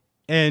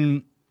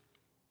 And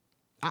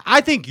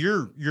I think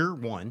you're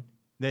one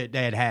that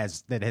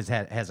has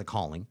a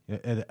calling.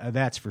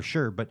 That's for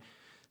sure. But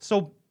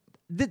so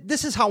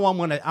this is how I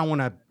want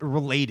to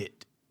relate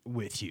it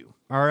with you.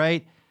 All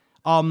right.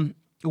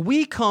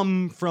 We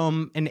come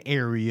from an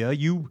area.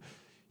 You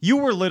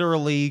were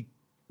literally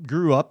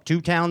grew up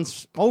 2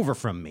 towns over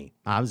from me.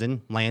 I was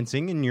in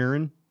Lansing and you're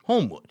in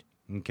Homewood.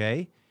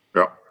 Okay.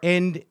 Yeah.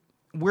 And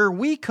where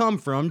we come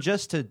from,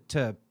 just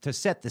to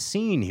set the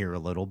scene here a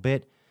little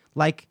bit,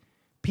 like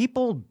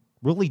people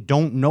really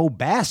don't know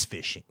bass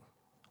fishing.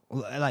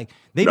 Like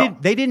they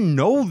didn't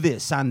know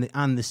this on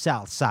the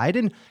South Side,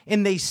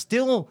 and they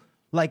still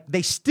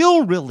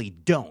really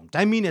don't.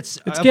 I mean, it's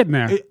getting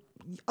there.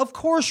 Of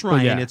course,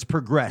 Ryan, yeah. it's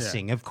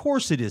progressing. Yeah. Of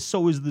course it is.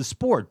 So is the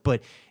sport.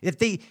 But if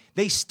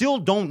they still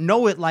don't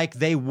know it like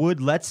they would,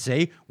 let's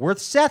say, where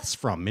Seth's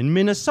from in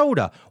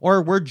Minnesota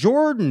or where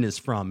Jordan is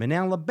from in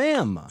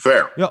Alabama.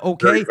 Fair. Yeah,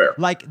 okay. Very fair.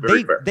 Like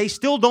Very fair. they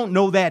still don't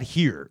know that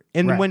here.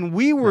 And when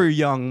we were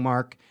young,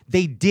 Mark,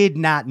 they did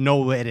not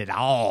know it at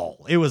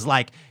all. It was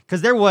like,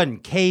 because there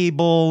wasn't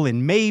cable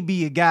and maybe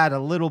you got a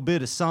little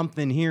bit of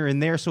something here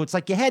and there. So it's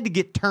like you had to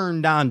get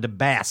turned on to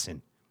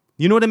Bassin.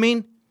 You know what I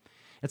mean?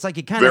 It's like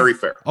you kind of... Very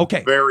fair.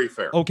 Okay. Very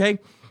fair. Okay.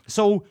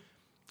 So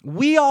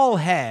we all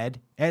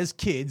had, as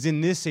kids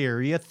in this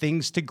area,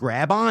 things to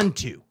grab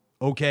onto,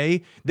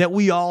 okay, that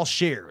we all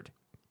shared.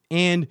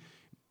 And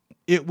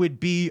it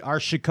would be our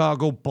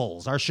Chicago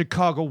Bulls, our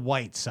Chicago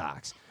White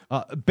Sox,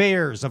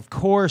 Bears, of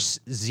course,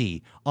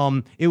 Z.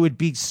 It would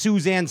be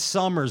Suzanne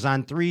Summers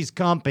on Three's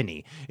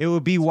Company. It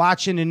would be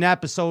watching an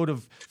episode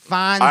of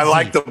Fonzie. I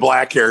like the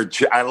black hair.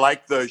 I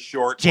like the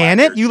short.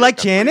 Janet? You like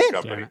Janet?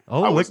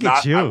 Oh, look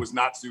at you. I was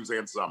not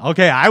Suzanne Summers.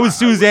 Okay, I was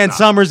Suzanne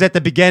Summers at the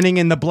beginning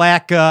in the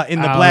black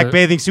black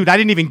bathing suit. I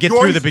didn't even get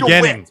through the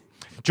beginning.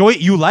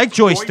 You like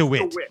Joyce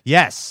DeWitt?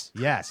 Yes.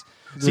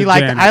 See,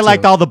 like Janet, I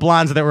liked too. all the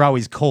blondes that were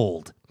always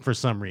cold for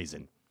some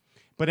reason.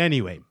 But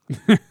anyway,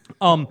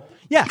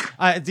 yeah,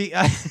 and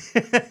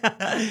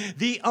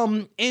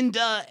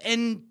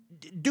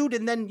dude,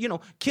 and then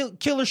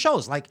killer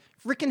shows like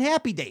freaking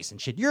Happy Days and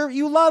shit.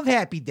 You love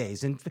Happy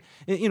Days and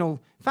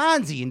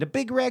Fonzie and the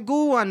Big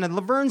Ragu on the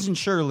Lavernes and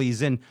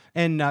Shirley's and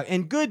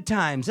Good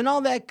Times and all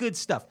that good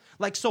stuff.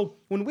 Like, so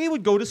when we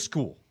would go to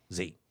school,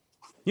 Z,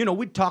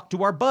 we'd talk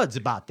to our buds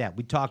about that.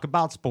 We'd talk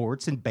about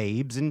sports and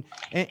babes and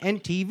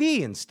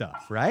TV and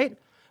stuff, right?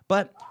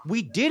 But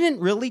we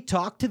didn't really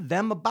talk to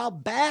them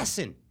about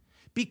Bassin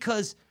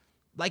because,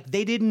 like,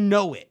 they didn't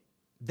know it.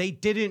 They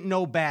didn't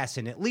know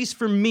Bassin. At least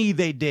for me,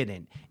 they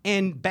didn't.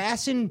 And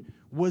Bassin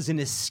was an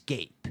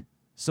escape.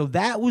 So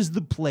that was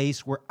the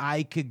place where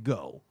I could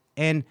go.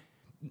 And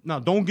now,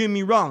 don't get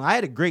me wrong. I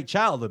had a great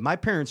childhood. My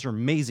parents are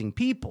amazing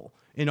people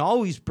and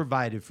always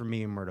provided for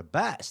me and were the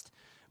best.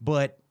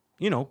 But,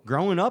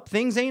 growing up,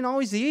 things ain't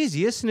always the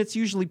easiest, and it's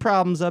usually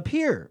problems up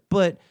here.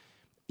 But,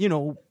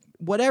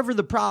 whatever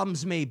the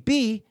problems may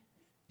be,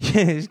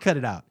 just cut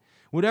it out.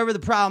 Whatever the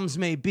problems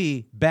may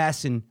be,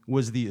 Bassin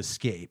was the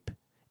escape.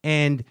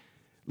 And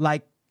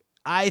like,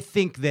 I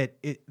think that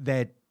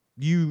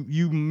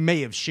you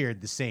may have shared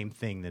the same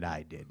thing that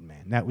I did,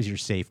 man. That was your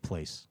safe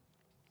place.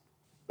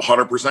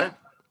 100%.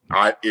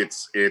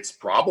 It's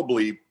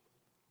probably,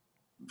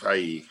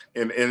 and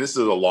this is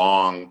a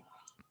long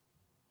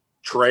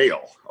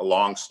trail, a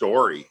long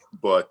story,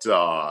 but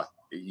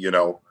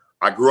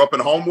I grew up in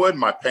Homewood.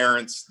 My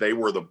parents, they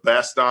were the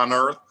best on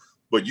earth.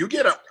 But you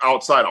get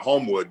outside of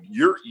Homewood, and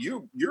you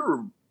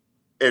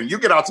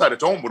get outside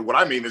of Homewood. What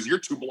I mean is, you're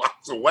 2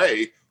 blocks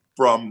away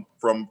from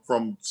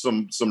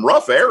some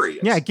rough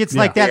areas. Yeah, it gets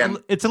like that. And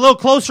it's a little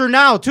closer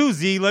now too,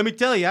 Z. Let me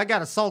tell you, I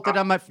got assaulted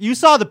on my. You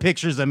saw the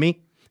pictures of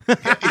me. and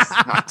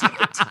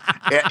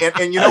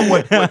you know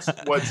what's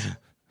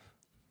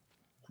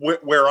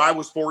where I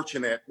was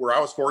fortunate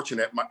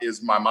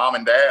is my mom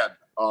and dad.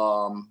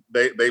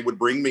 They would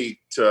bring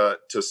me to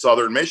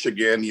Southern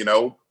Michigan,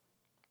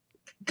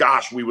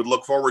 gosh, we would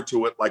look forward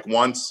to it like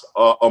once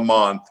a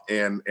month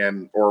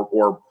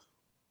or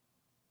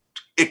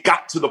it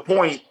got to the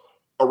point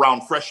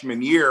around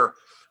freshman year,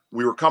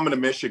 we were coming to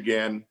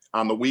Michigan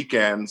on the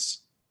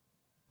weekends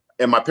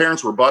and my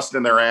parents were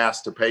busting their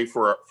ass to pay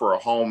for a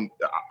home.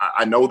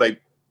 I know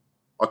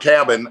a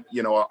cabin,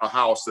 a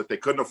house that they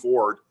couldn't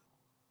afford.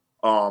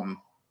 And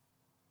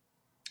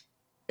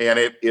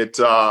it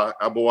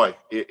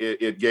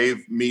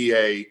gave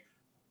me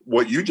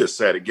what you just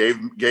said. It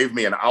gave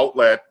me an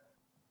outlet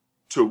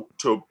to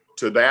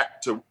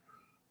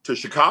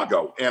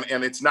Chicago.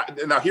 And it's not,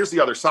 now here's the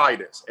other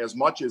side is, as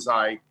much as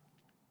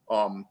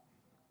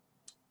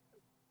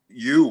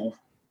you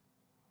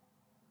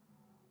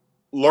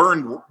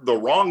learned the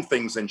wrong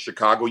things in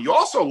Chicago, you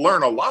also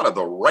learn a lot of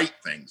the right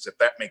things, if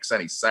that makes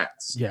any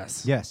sense.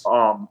 Yes.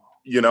 I'm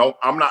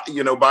not,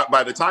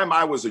 by the time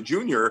I was a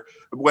junior,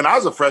 when I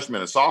was a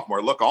freshman and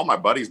sophomore, look, all my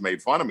buddies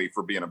made fun of me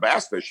for being a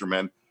bass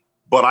fisherman,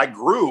 but I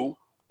grew,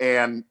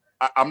 and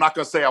I'm not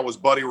going to say I was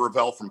Buddy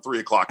Revell from 3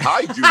 O'Clock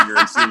High junior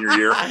and senior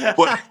year,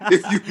 but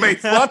if you made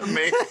fun of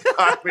me,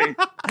 I mean,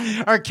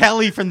 or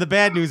Kelly from the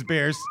Bad News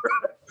Bears.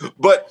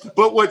 But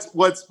what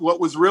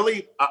was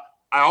really,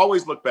 I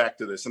always look back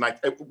to this, and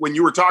when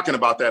you were talking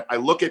about that, I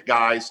look at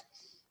guys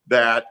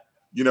that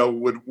I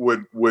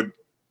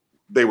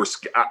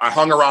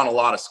hung around a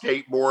lot of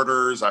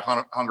skateboarders. I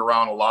hung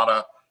around a lot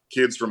of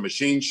kids from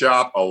Machine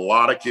Shop,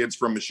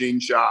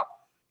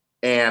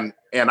 and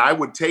I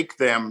would take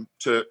them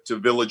to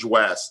Village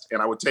West,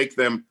 and I would take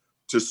them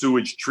to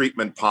sewage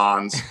treatment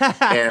ponds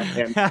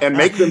and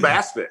make them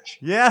bass fish.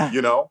 Yeah.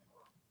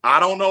 I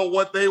don't know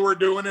what they were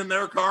doing in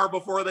their car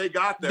before they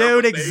got there.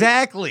 Dude,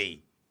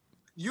 exactly.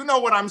 You know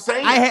what I'm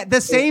saying? I had the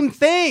same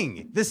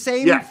thing. The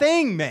same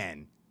thing,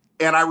 man.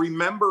 And I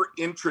remember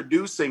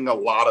introducing a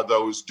lot of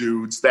those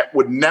dudes that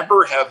would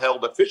never have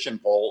held a fishing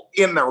pole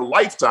in their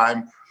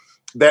lifetime.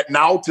 that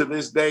now to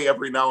this day,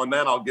 every now and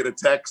then I'll get a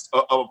text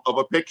of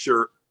a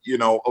picture,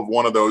 of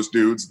one of those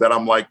dudes that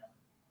I'm like,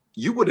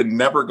 you would have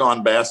never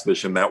gone bass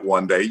fishing that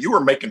one day. You were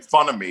making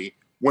fun of me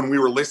when we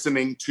were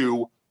listening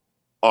to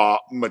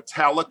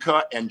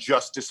Metallica and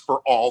Justice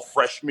for All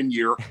freshman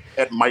year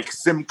at Mike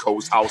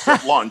Simcoe's house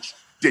at lunch,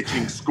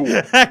 ditching school.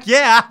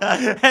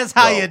 Yeah, that's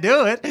how you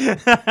do it.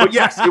 But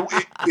yes,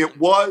 it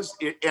was.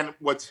 And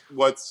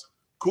what's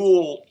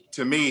cool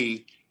to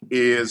me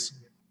is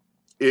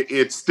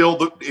it's still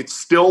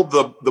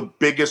the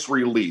biggest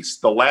release.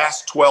 The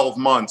last 12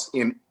 months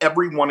in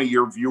every one of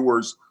your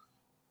viewers'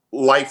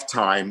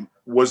 lifetime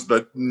was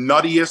the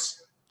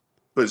nuttiest,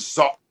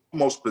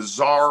 most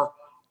bizarre,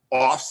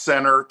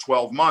 off-center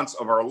 12 months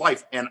of our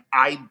life. And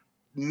I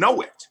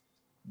know it,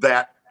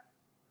 that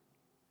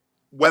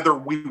whether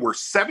we were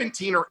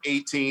 17 or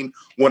 18,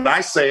 when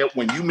I say it,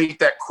 when you meet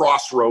that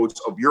crossroads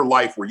of your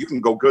life where you can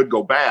go good,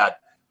 go bad,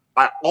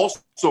 I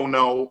also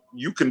know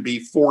you can be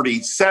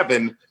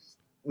 47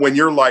 when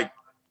you're like,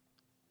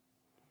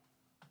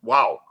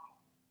 wow,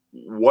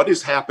 what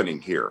is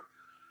happening here?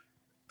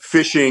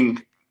 Fishing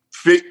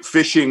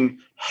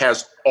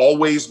has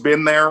always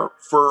been there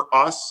for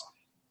us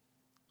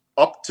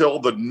up till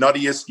the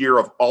nuttiest year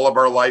of all of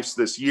our lives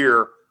this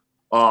year.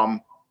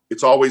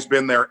 It's always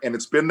been there, and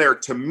it's been there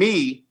to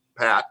me,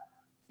 Pat,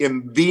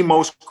 in the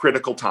most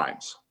critical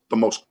times. The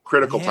most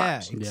critical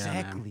times.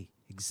 Exactly.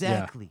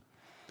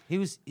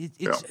 It's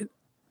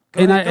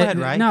Go ahead,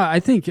 right? No,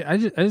 I think I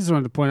just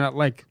wanted to point out,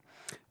 like,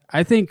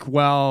 I think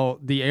while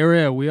the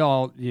area we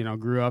all,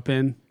 grew up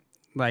in,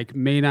 like,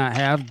 may not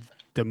have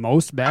the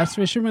most bass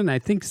fishermen, I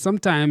think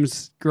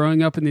sometimes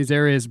growing up in these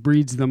areas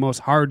breeds the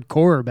most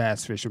hardcore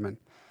bass fishermen.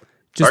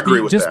 I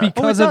agree with that.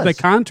 Because of the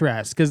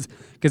contrast.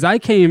 Because I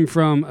came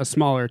from a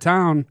smaller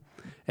town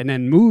and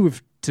then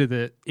moved to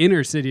the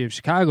inner city of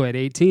Chicago at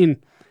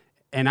 18,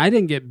 and I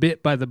didn't get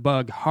bit by the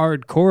bug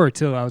hardcore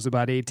till I was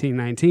about 18,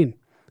 19,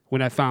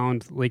 when I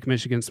found Lake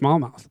Michigan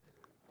smallmouth.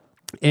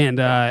 And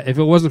if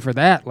it wasn't for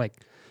that, like,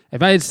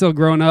 if I had still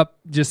grown up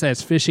just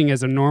as fishing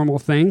as a normal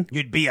thing,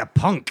 you'd be a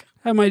punk.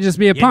 I might just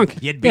be a punk.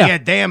 You'd be a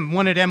damn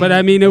one of them. But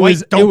I mean, it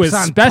was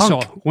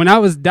special. Punk. When I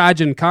was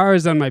dodging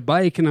cars on my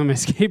bike and on my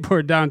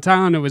skateboard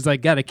downtown, it was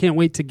like, God, I can't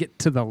wait to get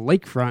to the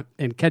lakefront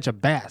and catch a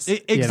bass.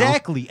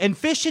 Exactly. And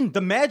fishing, the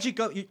magic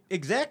of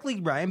exactly,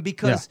 Ryan,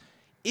 because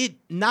it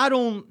not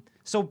only.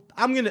 So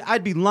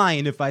I'd be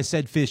lying if I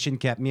said fishing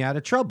kept me out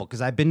of trouble,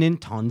 because I've been in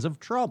tons of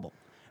trouble.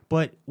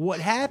 But what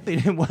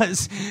happened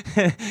was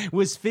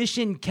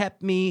fishing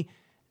kept me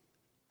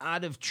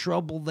out of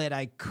trouble that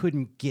I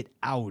couldn't get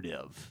out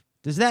of.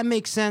 Does that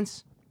make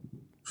sense?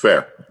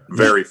 Fair.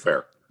 Very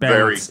fair.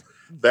 Balance.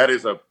 That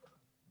is a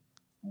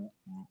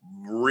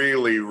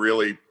really,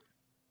 really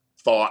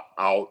thought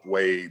out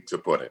way to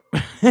put it.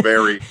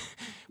 Very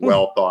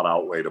well thought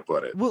out way to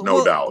put it.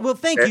 No doubt. Well,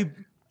 thank you.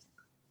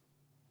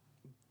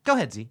 Go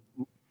ahead, Z.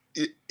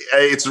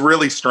 It's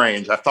really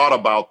strange. I thought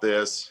about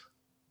this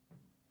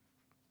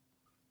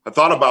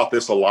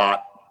a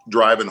lot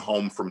driving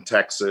home from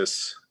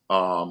Texas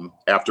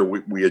after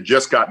we had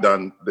just got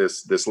done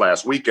this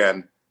last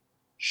weekend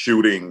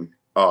shooting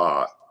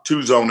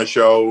 2 Zona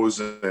shows,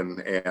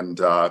 and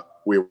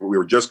we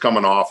were just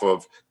coming off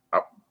of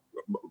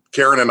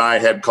Karen and I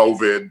had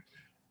COVID,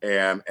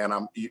 and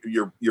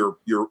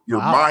your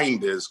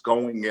mind is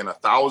going in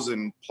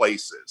 1,000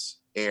 places,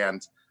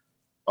 and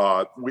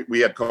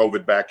we had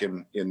COVID back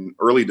in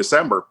early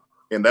December,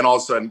 and then all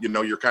of a sudden,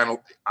 you're kind of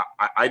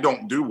I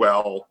don't do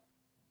well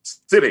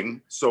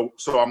sitting, so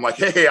I'm like,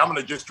 hey, I'm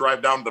gonna just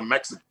drive down the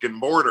Mexican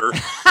border,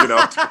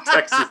 to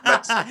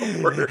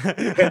Texas-Mexico border.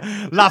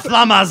 La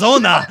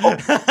Flamazona.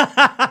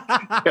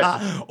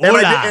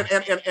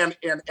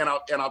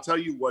 And I'll tell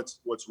you what's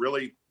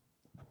really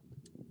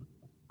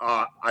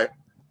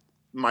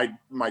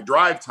my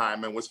drive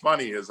time, and what's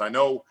funny is I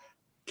know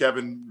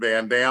Kevin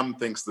Van Dam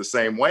thinks the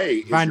same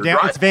way.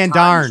 It's Van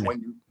Darn.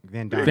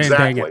 Van Darn.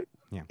 Exactly.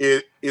 Yeah.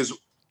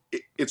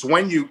 It's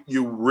when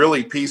you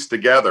really piece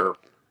together,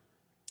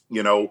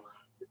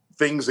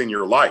 things in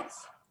your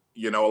life.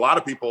 A lot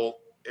of people,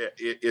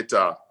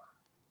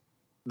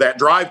 that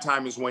drive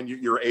time is when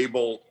you're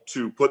able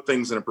to put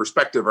things in a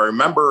perspective. I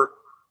remember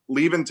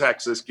leaving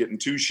Texas, getting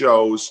 2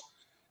 shows,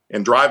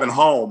 and driving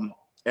home,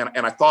 and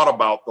I thought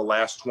about the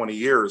last 20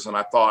 years, and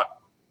I thought,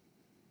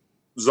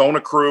 Zona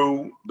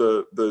crew,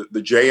 the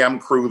JM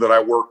crew that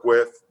I work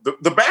with,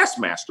 the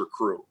Bassmaster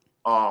crew,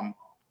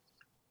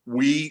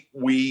 we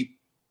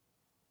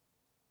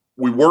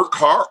work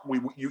hard.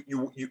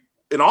 You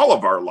in all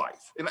of our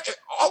life, in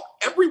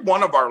every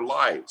one of our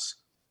lives,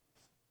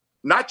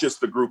 not just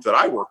the group that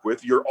I work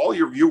with, all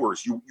your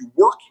viewers, you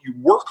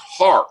work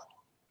hard,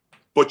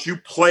 but you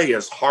play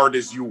as hard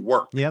as you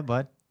work. Yeah,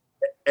 bud.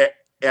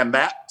 And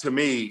that to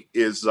me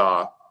is,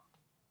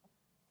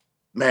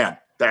 man,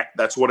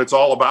 that's what it's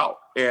all about.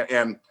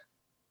 And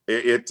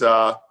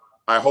I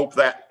hope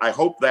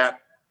that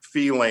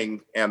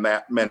feeling and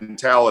that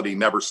mentality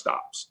never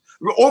stops.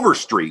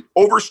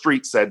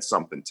 Overstreet said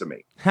something to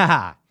me.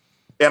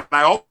 And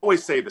I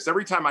always say this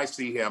every time I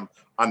see him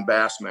on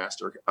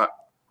Bassmaster.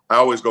 I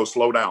always go,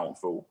 slow down,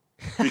 fool.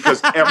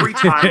 Because every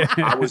time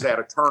I was at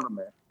a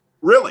tournament,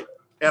 really,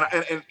 and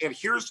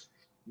here's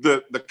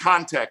the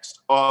context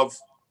of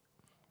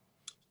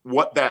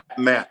what that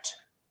meant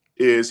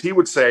is he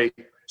would say,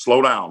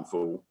 slow down,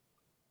 fool.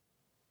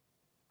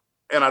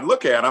 And I'd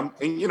look at him,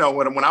 and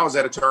when I was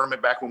at a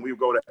tournament back when we would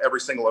go to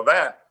every single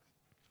event,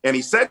 and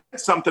he said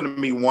something to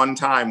me one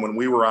time when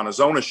we were on a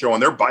Zona show,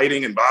 and they're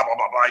biting and blah blah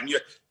blah blah, and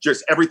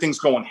just everything's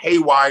going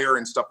haywire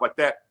and stuff like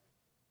that.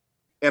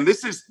 And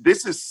this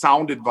is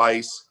sound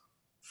advice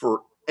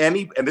for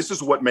and this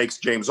is what makes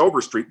James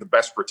Overstreet the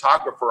best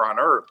photographer on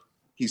earth.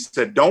 He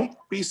said, don't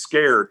be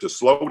scared to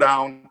slow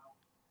down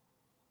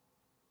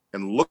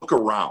and look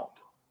around.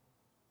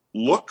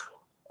 Look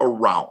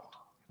around.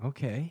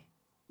 Okay.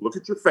 Look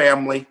at your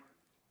family.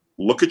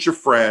 Look at your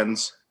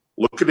friends.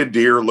 Look at a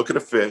deer. Look at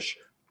a fish.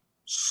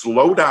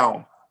 Slow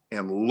down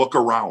and look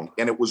around.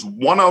 And it was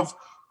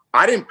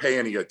I didn't pay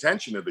any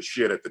attention to the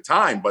shit at the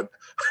time, but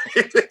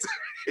it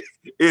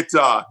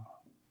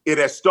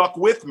has stuck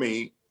with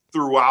me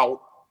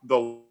throughout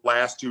the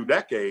last 2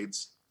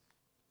 decades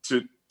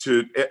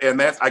and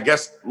that's, I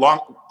guess,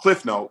 long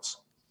cliff notes.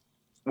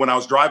 When I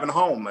was driving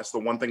home, that's the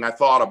one thing I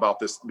thought about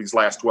these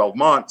last 12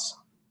 months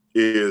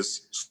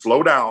is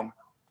slow down,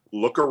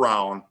 look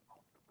around,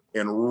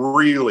 and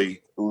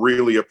really,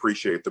 really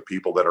appreciate the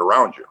people that are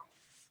around you.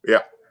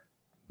 Yeah.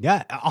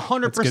 Yeah,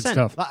 100%. That's good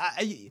stuff.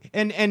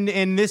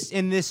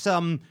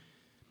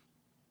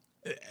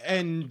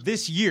 And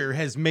this year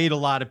has made a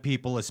lot of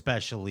people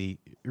especially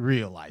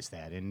realize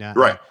that. And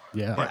right.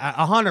 Yeah.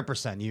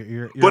 100%.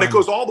 You're but it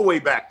goes all the way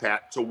back,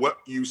 Pat, to what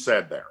you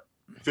said there.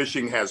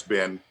 Fishing has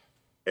been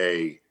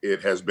a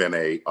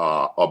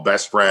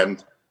best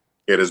friend.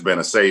 It has been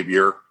a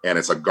savior, and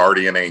it's a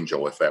guardian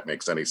angel, if that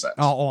makes any sense.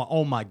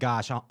 Oh my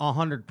gosh,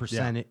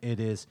 100% it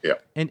is. Yeah.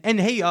 And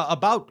hey,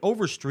 about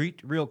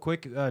Overstreet, real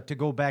quick, to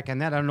go back on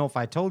that, I don't know if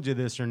I told you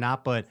this or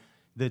not, but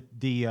the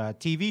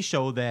TV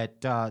show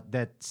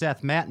that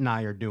Seth, Matt, and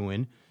I are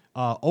doing,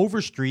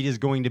 Overstreet is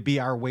going to be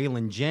our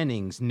Waylon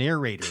Jennings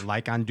narrator,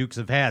 like on Dukes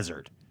of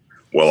Hazzard.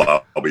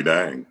 Well, I'll be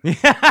dang.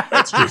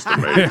 That's just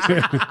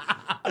amazing.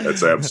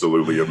 That's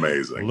absolutely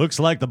amazing. Looks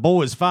like the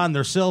boys find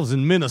themselves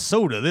in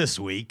Minnesota this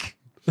week.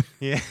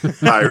 Yeah.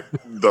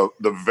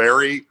 The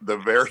very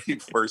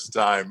first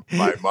time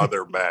my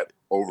mother met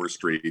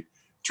Overstreet,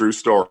 true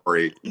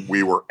story,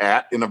 we were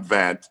at an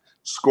event,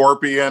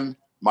 Scorpion,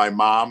 my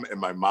mom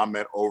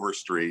met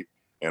Overstreet,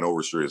 and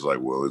Overstreet is like,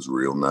 well, it's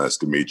real nice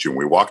to meet you. And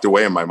we walked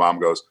away, and my mom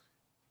goes,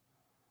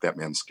 that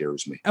man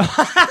scares me.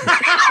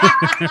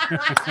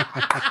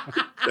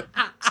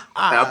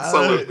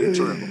 Absolutely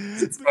true.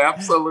 It's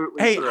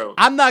absolutely true.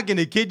 I'm not going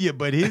to kid you,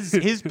 but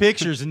his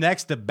picture's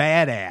next to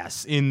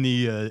badass in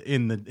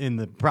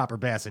the proper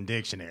Bassin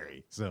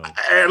dictionary. So,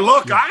 and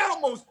look, I've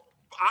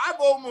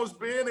almost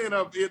been in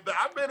a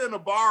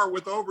bar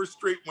with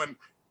Overstreet when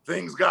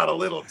things got a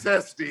little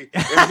testy.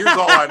 And here's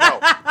all I know.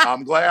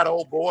 I'm glad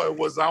old boy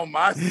was on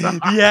my side.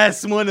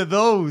 Yes, one of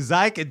those.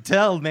 I could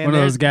tell, man. One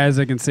of those guys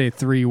that can say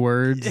 3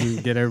 words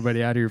and get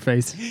everybody out of your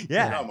face.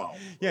 Yeah. Come on.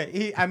 Yeah,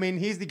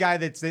 he's the guy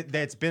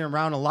that's been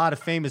around a lot of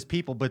famous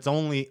people, but's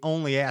only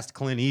asked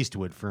Clint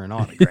Eastwood for an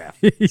autograph.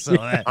 So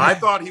I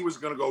thought he was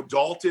going to go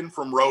Dalton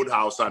from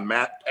Roadhouse on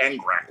Matt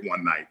Angrak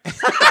one night.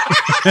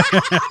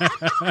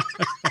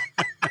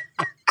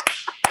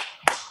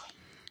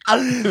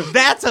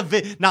 That's a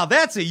vid. Now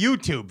that's a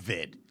YouTube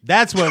vid.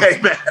 That's what.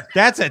 Hey,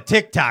 that's a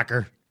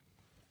TikToker.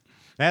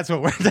 That's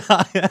what we're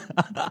talking.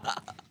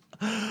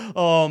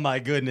 Oh my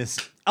goodness.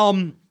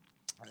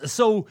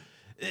 So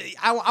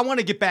I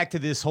want to get back to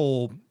this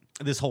whole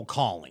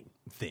calling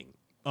thing.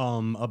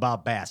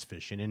 About bass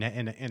fishing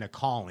and a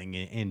calling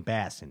in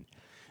bassin.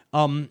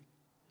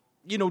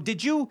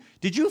 Did you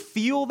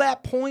feel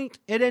that point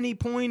at any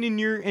point in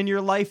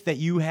your life that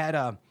you had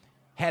a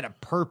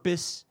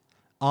purpose?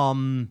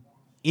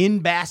 In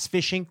bass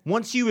fishing,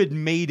 once you had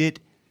made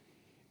it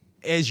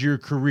as your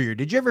career,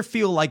 did you ever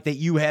feel like that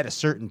you had a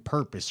certain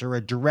purpose or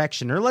a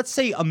direction, or let's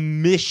say a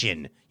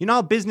mission? You know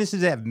how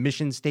businesses have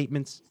mission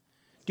statements?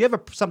 Do you have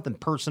something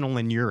personal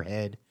in your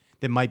head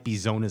that might be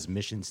Zona's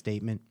mission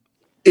statement?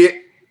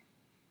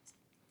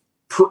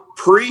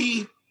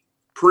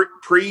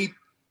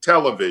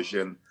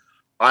 Pre-television,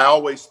 I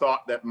always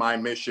thought that my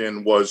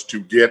mission was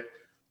to get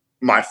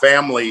my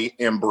family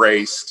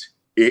embraced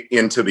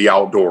into the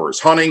outdoors,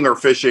 hunting or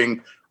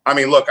fishing. I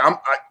mean, look,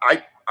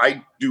 I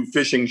do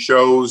fishing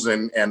shows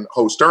and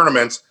host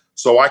tournaments,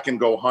 so I can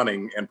go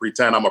hunting and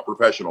pretend I'm a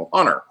professional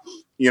hunter.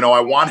 I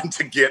wanted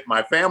to get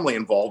my family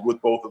involved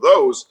with both of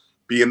those,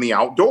 be in the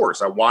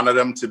outdoors. I wanted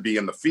them to be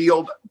in the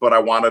field, but I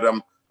wanted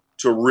them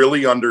to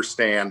really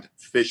understand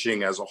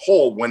fishing as a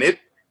whole. When it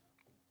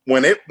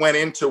went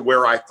into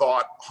where I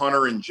thought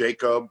Hunter and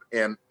Jacob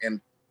and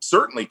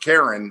certainly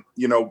Karen,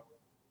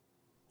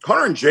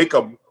 Hunter and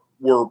Jacob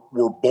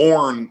were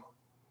born,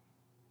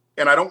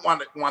 and I don't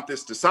want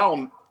this to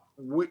sound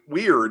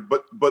weird,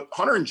 but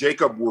Hunter and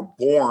Jacob were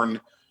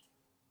born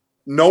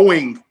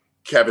knowing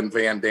Kevin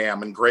Van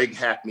Dam and Greg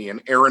Hackney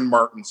and Aaron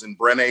Martins and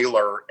Brent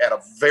Ayler at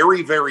a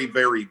very, very,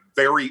 very,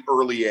 very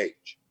early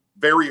age.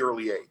 Very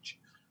early age.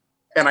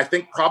 And I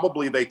think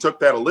probably they took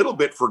that a little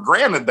bit for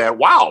granted that,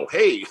 wow,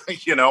 hey,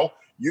 you know,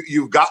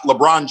 you've got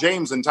LeBron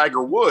James and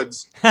Tiger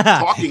Woods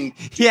talking,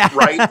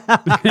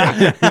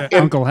 right?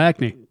 Uncle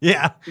Hackney.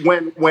 Yeah.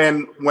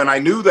 When I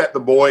knew that the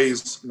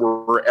boys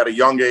were at a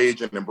young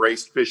age and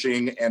embraced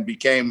fishing and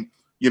became,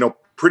 you know,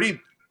 pretty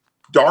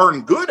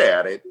darn good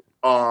at it,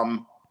 I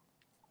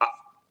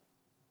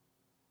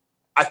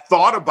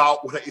thought about,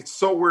 it's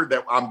so weird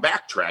that I'm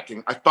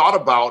backtracking. I thought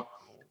about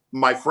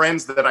my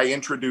friends that I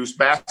introduced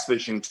bass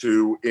fishing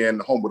to in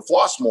Homewood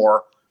Flossmoor,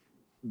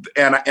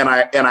 and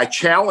I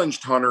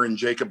challenged Hunter and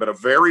Jacob at a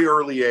very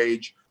early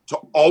age to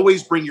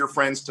always bring your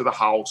friends to the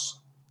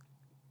house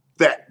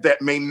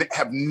that may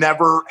have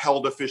never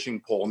held a fishing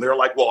pole. And they're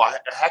like, well,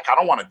 heck, I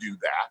don't want to do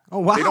that. Oh,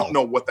 wow. They don't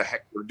know what the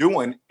heck they're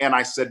doing. And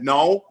I said,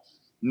 no,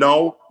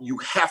 you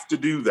have to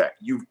do that.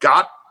 You've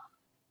got,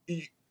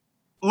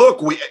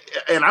 look,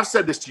 and I've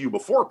said this to you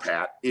before,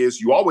 Pat,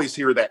 is you always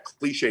hear that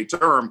cliche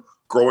term,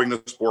 growing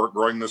the sport.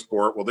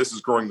 Well, this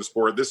is growing the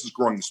sport. This is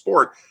growing the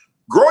sport.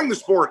 Growing the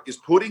sport is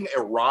putting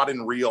a rod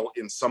and reel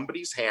in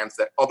somebody's hands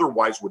that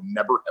otherwise would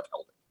never have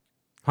held it.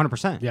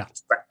 100%. Yeah.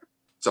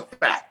 It's a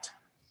fact.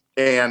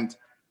 And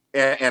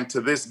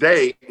to this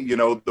day, you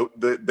know,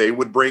 they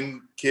would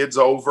bring kids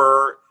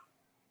over,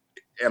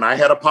 and I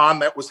had a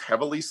pond that was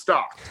heavily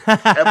stocked.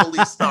 How'd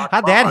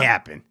that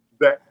happen?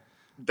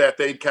 That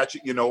they'd catch,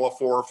 you know, a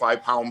 4 or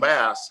 5 pound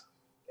bass,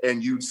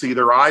 and you'd see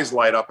their eyes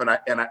light up. And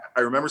I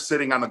remember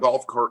sitting on the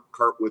golf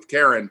cart with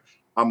Karen.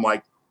 I'm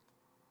like,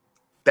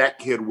 that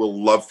kid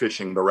will love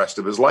fishing the rest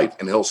of his life,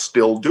 and he'll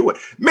still do it.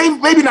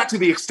 Maybe not to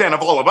the extent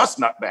of all of us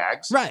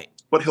nutbags, right?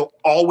 But he'll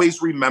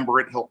always remember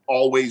it. He'll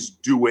always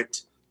do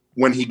it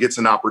when he gets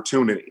an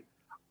opportunity.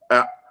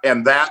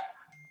 And that,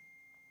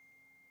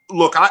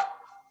 look,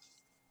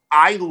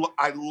 I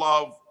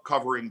love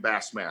covering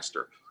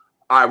Bassmaster.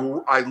 I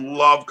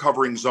love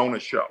covering Zona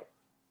Show.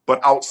 But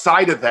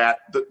outside of that,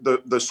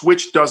 the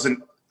switch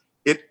doesn't,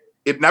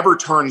 it never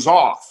turns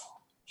off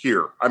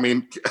here. I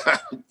mean,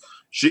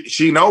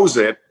 she knows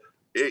it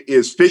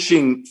is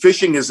fishing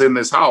is in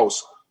this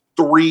house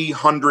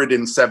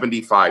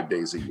 375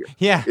 days a year.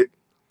 Yeah.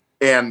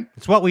 And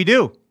it's what we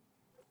do.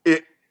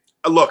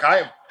 Look, I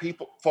have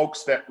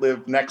folks that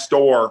live next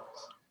door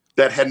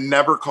that had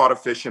never caught a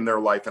fish in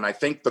their life. And I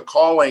think the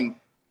calling,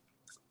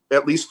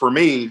 at least for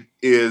me,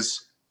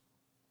 is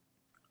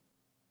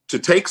to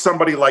take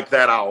somebody like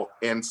that out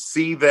and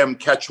see them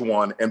catch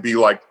one and be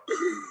like,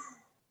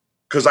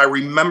 because I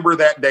remember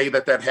that day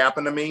that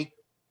happened to me.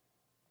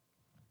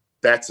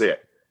 That's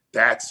it.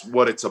 That's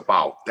what it's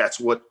about.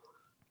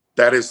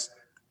 That is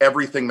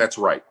everything that's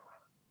right.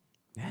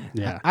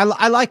 Yeah.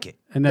 I like it.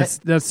 And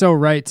that's so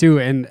right too.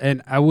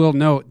 And I will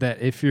note that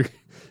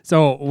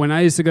so when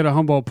I used to go to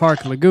Humboldt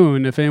Park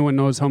Lagoon, if anyone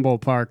knows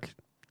Humboldt Park,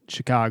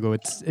 Chicago,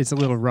 it's a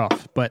little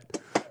rough, but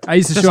I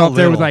used to show up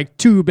there with like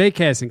 2 bait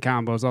casting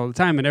combos all the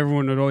time, and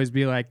everyone would always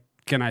be like,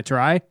 "Can I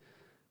try?"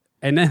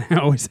 And then I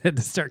always had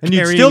to start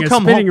carrying a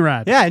spinning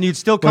rod. Yeah, and you'd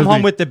still come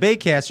home with the bait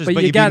casters,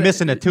 but you'd be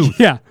missing a tooth.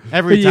 Yeah,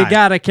 every time. You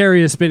got to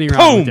carry a spinning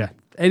rod with you.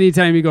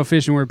 Anytime you go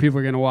fishing where people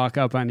are going to walk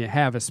up on you,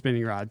 have a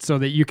spinning rod so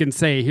that you can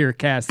say, here,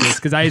 cast this.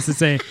 Because I used to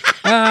say,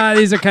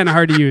 these are kind of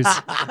hard to use.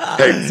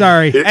 Hey,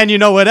 sorry. And you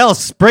know what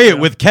else? Spray it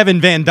with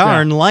Kevin Van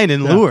Darn line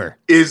and lure.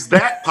 Is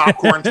that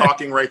popcorn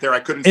talking right there? I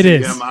couldn't see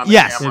him on the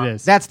camera. It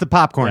is. That's the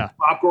popcorn. Yeah.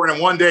 Popcorn.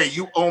 And one day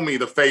you owe me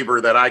the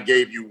favor that I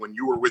gave you when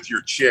you were with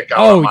your chick out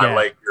on my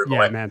lake.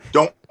 Man.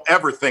 Don't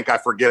ever think I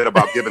forget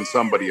about giving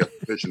somebody a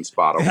fishing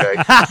spot,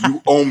 okay?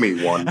 You owe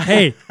me one.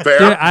 Hey, fair?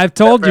 Dude, I've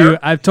told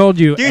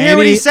you. Do you hear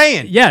what he's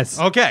saying? Yes.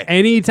 Okay.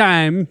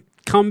 Anytime,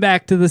 come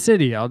back to the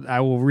city. I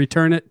will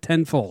return it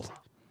tenfold.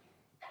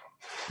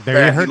 He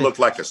looked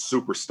like a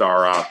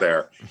superstar out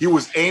there. He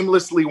was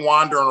aimlessly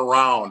wandering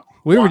around.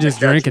 We were just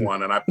drinking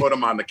one, and I put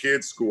him on the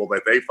kids' school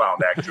that they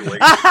found, actually.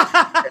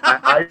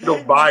 And I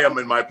go by him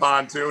in my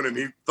pontoon, and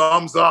he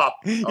thumbs up.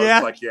 I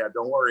was like, yeah,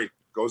 don't worry.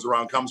 Goes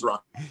around, comes around.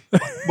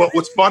 But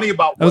what's funny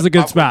about that was a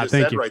good spot.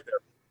 Thank you. Right there,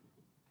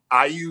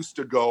 I used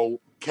to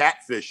go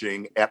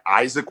catfishing at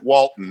Isaac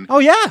Walton. Oh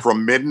yeah,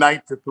 from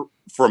midnight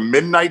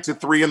to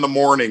 3 in the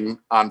morning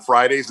on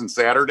Fridays and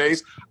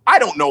Saturdays. I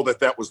don't know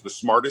that was the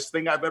smartest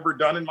thing I've ever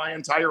done in my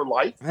entire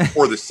life,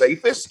 or the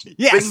safest thing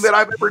that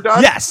I've ever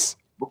done. Yes.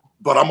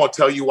 But I'm gonna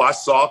tell you, I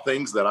saw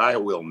things that I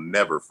will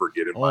never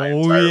forget in my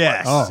entire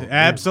life. Oh,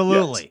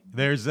 absolutely.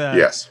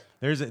 Yes.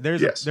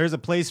 There's a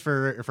place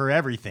for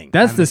everything.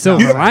 That's the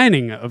silver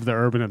lining of the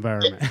urban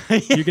environment.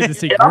 You get to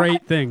see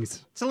great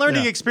things. It's a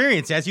learning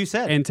experience, as you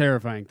said, and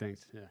terrifying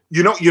things.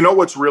 Yeah. You know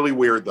what's really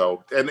weird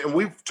though, and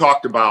we've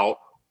talked about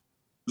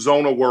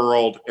Zona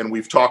World, and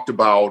we've talked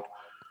about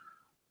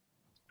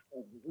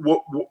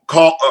what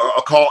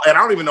a call, and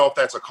I don't even know if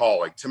that's a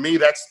calling. To me,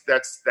 that's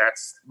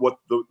what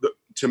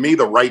to me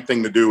the right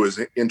thing to do is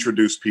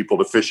introduce people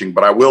to fishing.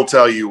 But I will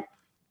tell you,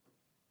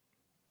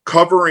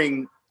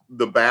 covering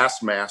the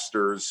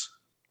Bassmasters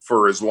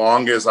for as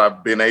long as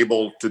I've been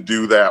able to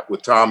do that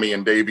with Tommy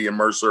and Davey and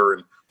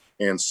Mercer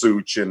and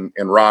Such and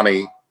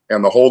Ronnie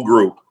and the whole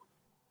group,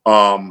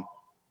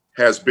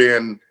 has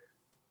been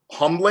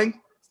humbling,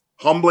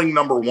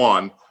 number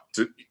one,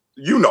 to,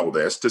 you know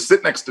this, to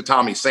sit next to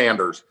Tommy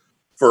Sanders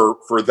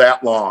for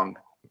that long.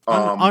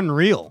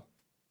 Unreal.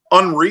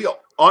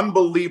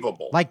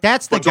 Unbelievable. Like,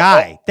 that's the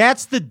guy.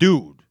 That's the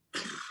dude.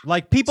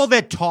 Like, people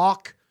that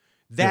talk,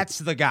 that's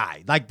the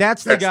guy. Like,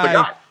 that's the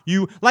guy.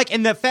 You like,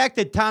 and the fact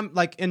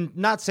that and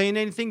not saying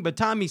anything, but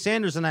Tommy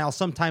Sanders and I'll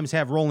sometimes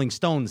have Rolling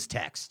Stones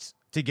texts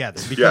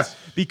together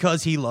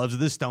because he loves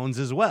the Stones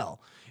as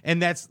well.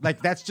 And that's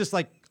just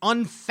like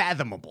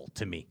unfathomable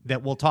to me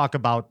that we'll talk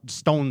about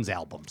Stones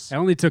albums. I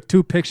only took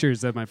 2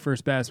 pictures of my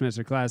first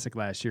Bassmaster Classic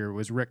last year. It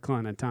was Rick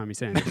Clunn and Tommy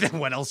Sanders.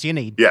 What else you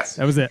need? Yes.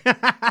 That was it.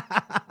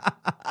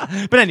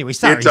 But anyway,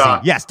 sorry.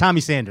 Yes, Tommy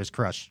Sanders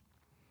crush.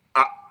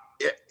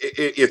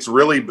 It's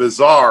really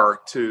bizarre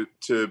to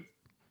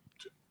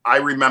I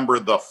remember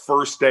the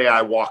first day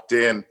I walked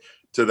in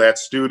to that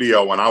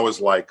studio and I was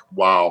like,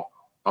 wow,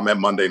 I'm at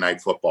Monday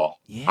Night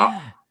Football.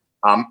 Yeah.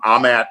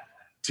 I'm at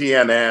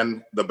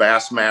TNN, the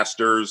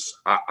Bassmasters,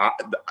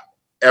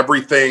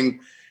 everything.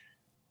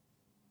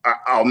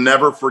 I'll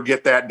never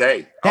forget that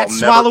day. That's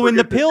swallowing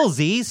the pill,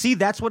 Z. See,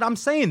 that's what I'm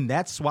saying.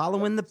 That's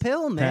swallowing the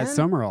pill, man. Pat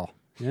Summerall.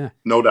 Yeah.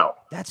 No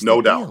doubt. That's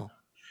no doubt. Deal.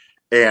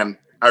 And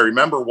I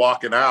remember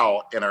walking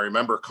out and I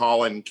remember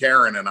calling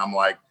Karen and I'm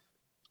like,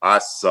 I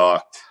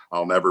sucked.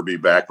 I'll never be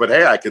back. But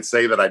hey, I could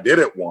say that I did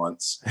it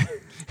once.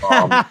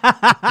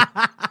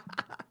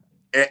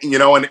 And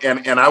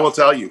I will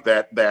tell you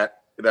that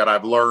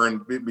I've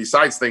learned,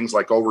 besides things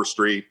like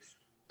Overstreet,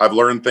 I've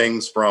learned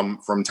things from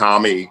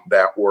Tommy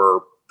that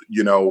were,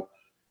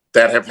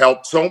 that have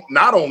helped. So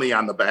not only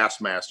on the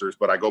Bassmasters,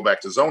 but I go back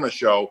to Zona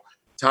Show.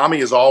 Tommy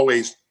has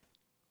always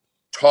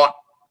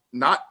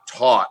not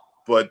taught,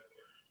 but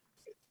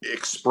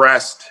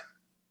expressed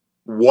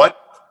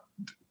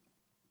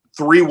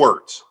 3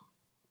 words.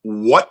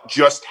 What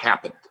just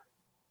happened?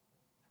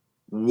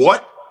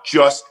 What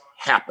just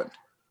happened?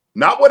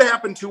 Not what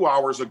happened 2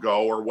 hours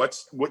ago or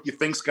what you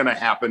think's going to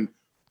happen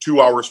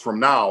 2 hours from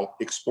now.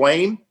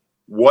 Explain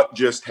what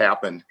just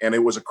happened. And it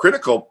was a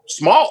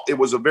it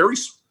was a very,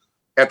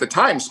 at the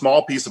time,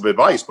 small piece of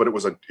advice, but it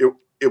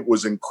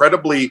was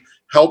incredibly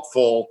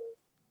helpful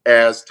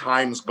as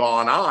time's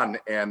gone on.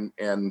 And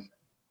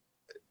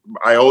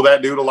I owe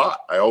that dude a lot.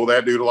 I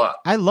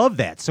love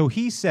that. So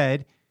he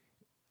said,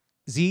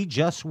 Z,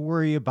 just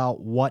worry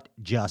about what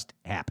just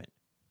happened.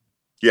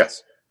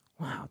 Yes.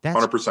 Wow, that's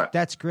 100%.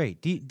 That's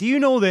great. Do you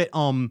know that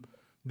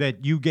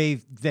that you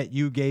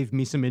gave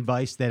me some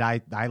advice that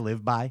I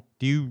live by?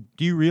 Do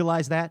you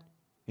realize that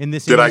in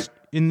this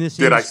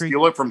industry? Did I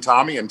steal it from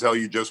Tommy and tell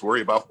you just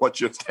worry about what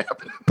just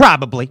happened?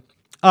 Probably.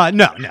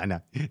 No.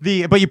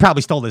 But you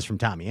probably stole this from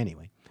Tommy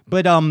anyway.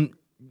 But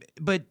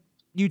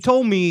you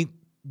told me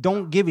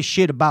don't give a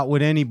shit about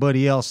what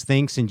anybody else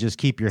thinks and just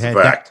keep your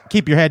head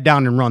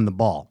down and run the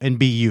ball and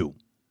be you.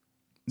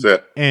 That's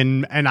it.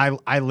 And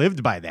I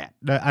lived by that.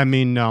 I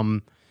mean,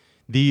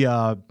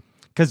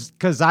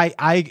 because I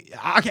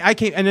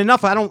can't, and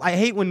enough. I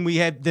hate when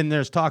then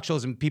there's talk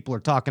shows and people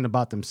are talking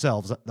about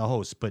themselves, the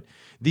hosts. But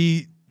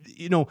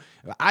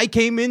I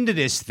came into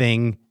this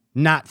thing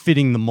not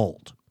fitting the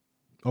mold.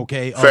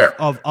 Okay,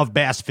 of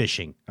bass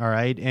fishing. All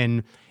right,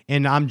 and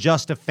I'm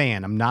just a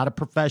fan. I'm not a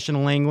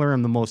professional angler.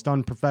 I'm the most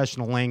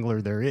unprofessional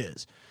angler there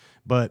is.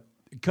 But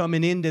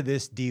coming into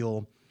this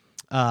deal,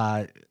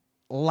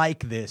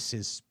 like this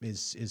is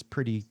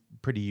pretty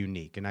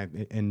unique.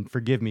 And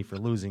forgive me for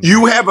losing.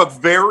 You have a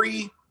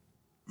very,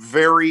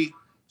 very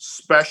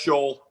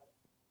special.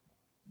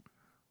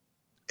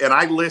 And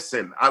I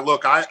listen. I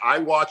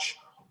watch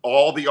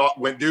all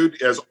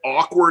dude, as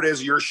awkward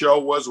as your show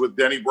was with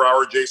Denny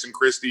Brower, Jason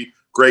Christie,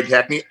 Greg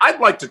Hackney, I'd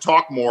like to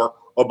talk more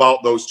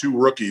about those 2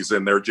 rookies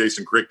in there,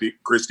 Jason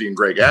Christie and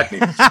Greg Hackney,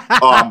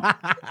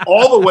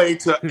 all the way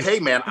to,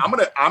 hey man,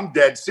 I'm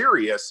dead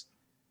serious.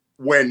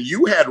 When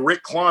you had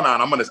Rick Clunn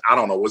on, I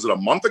don't know, was it a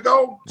month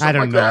ago? I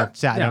don't know.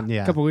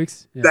 A couple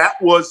weeks. Yeah. That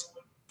was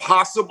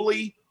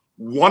possibly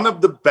one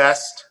of the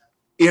best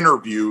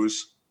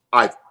interviews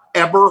I've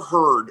ever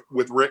heard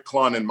with Rick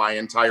Clunn in my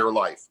entire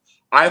life.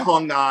 I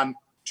hung on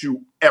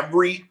to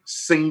every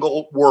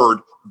single word,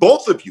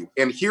 both of you.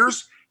 And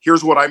here's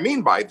what I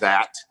mean by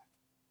that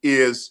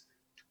is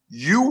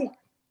you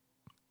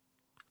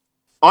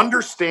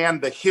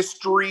understand the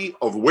history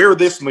of where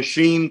this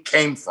machine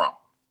came from.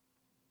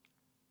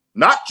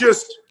 Not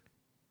just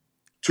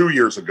 2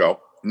 years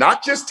ago,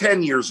 not just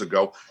 10 years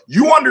ago.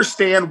 You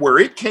understand where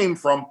it came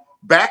from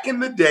back in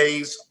the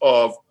days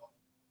of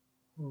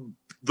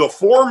the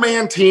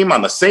 4-man team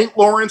on the St.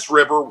 Lawrence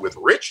River with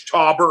Rich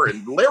Tauber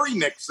and Larry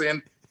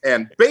Nixon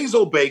and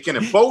Basil Bacon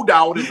and Bo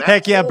Dowd. And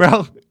heck yeah,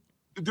 bro.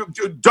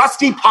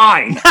 Dusty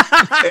Pine.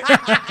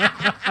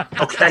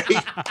 Okay.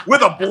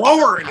 With a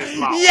blower in his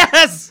mouth.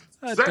 Yes.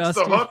 Sets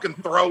the hook and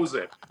throws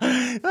it.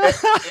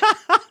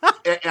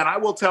 And I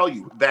will tell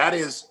you, that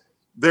is,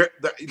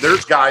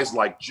 there's guys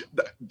like,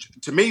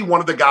 to me, one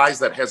of the guys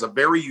that has a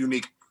very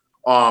unique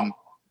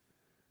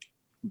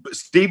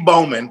Steve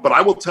Bowman, but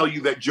I will tell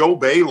you that Joe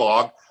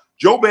Baylog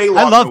I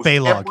love knows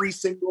Baylog. every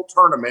single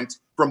tournament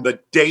from the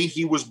day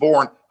he was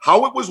born,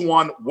 how it was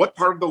won, what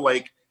part of the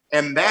lake,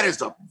 and that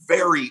is a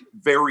very,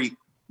 very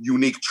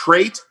unique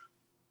trait,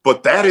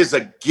 but that is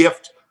a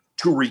gift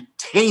to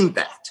retain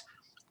that.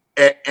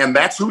 And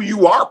that's who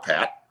you are,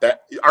 Pat.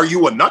 Are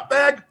you a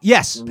nutbag?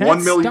 Yes.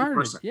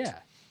 1,000,000%.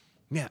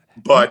 Yeah.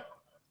 But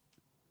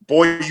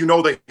boy, you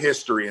know the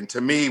history. And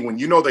to me, when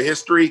you know the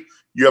history,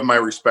 you have my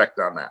respect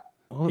on that.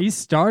 He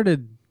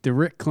started the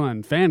Rick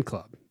Clunn fan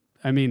club.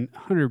 I mean,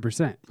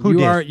 100%. Who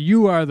did?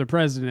 You are the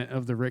president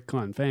of the Rick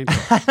Clunn fan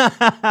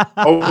club.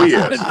 Oh, he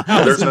is.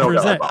 There's no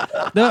doubt 100%.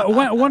 about that.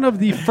 One of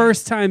the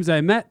first times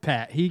I met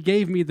Pat, he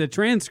gave me the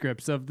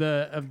transcripts of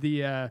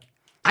the.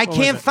 I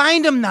can't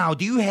find them now.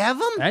 Do you have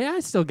them?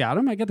 I still got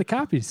them. I got the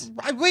copies.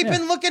 We've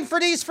been looking for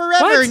these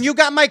forever, What? and you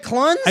got my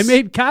cluns? I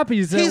made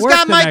copies. He's at work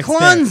got the my next day.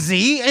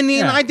 clunsy, and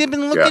then Yeah. I've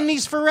been looking Yeah.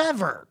 these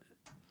forever.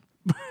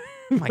 Oh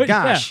my But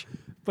gosh.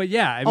 But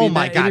yeah, I mean, Oh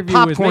my that God. interview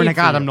was Popcorn, made I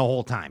got for them you. the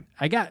whole time.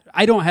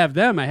 I don't have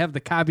them. I have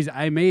the copies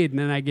I made, and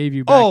then I gave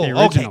you back the Oh,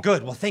 original. okay,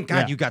 good. Well, thank God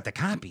Yeah. you got the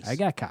copies. I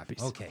got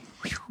copies. Okay.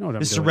 You know what I'm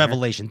This is a doing here.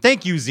 revelation.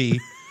 Thank you, Z,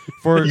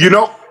 for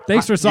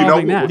Thanks for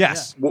solving that.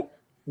 Yes.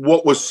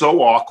 What was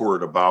so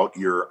awkward about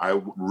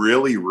I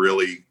really,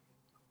 really,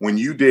 when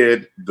you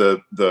did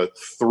the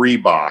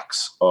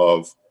 3-box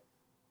of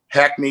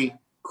Hackney,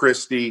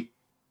 Christie,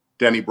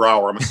 Denny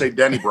Brower, I'm going to say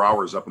Denny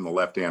Brower's up in the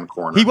left-hand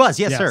corner. He was,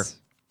 yes, sir.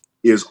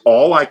 Is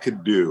all I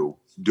could do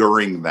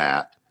during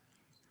that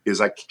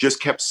is I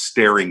just kept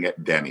staring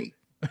at Denny.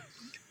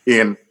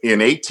 In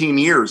 18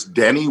 years,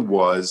 Denny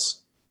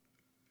was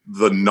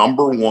the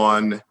number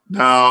one.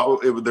 Now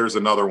there's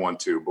another one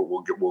too, but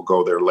we'll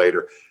go there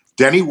later.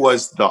 Denny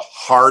was the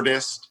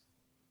hardest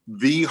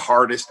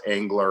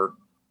angler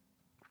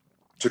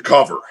to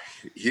cover.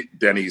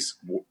 Denny's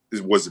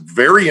was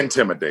very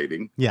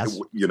intimidating. Yes.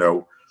 You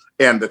know,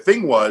 and the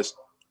thing was,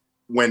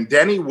 when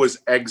Denny was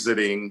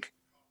exiting,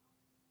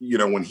 you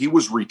know, when he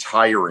was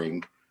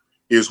retiring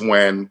is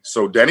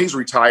so Denny's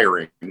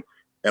retiring,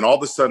 and all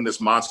of a sudden this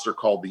monster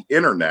called the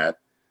internet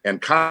and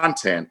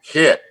content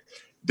hit.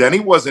 Denny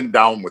wasn't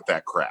down with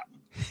that crap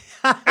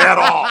at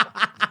all.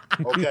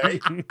 Okay.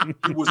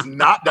 He was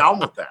not down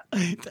with that.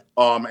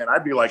 And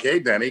I'd be like, hey,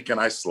 Denny, can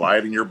I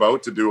slide in your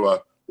boat to do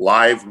a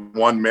live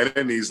 1 minute?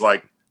 And he's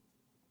like,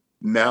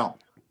 no,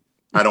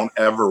 I don't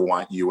ever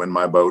want you in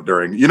my boat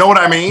during, you know what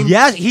I mean?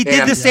 Yeah, he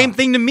did the same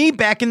thing to me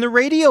back in the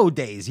radio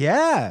days.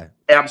 Yeah.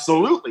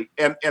 Absolutely.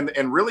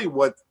 And really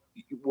what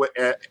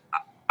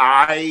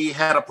I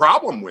had a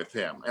problem with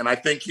him. And I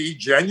think he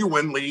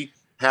genuinely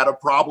had a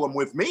problem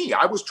with me.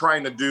 I was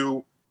trying to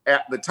do,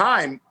 at the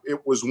time,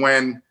 it was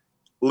when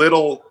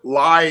little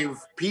live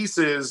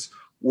pieces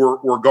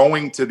were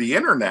going to the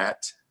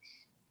internet.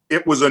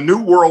 It was a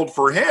new world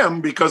for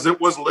him because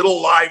it was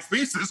little live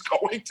pieces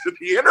going to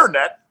the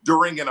internet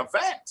during an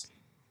event.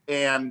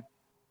 And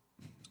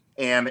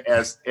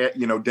as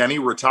you know, Denny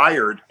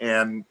retired,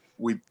 and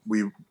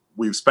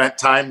we've spent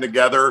time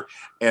together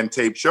and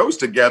taped shows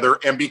together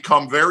and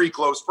become very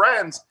close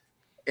friends.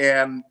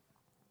 And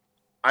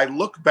I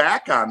look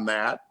back on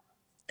that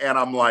and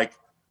I'm like,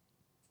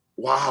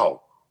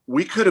 wow,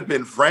 we could have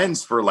been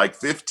friends for like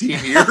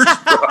 15 years, bro.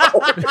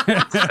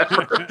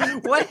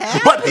 What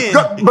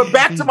happened? But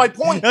back to my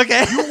point.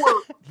 Okay.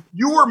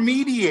 You were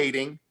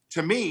mediating,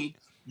 to me,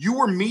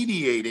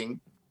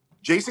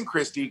 Jason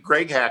Christie,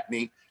 Greg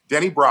Hackney,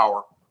 Denny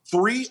Brower,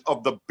 3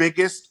 of the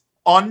biggest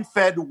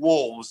unfed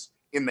wolves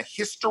in the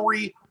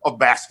history of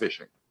bass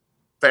fishing.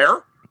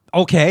 Fair?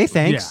 Okay,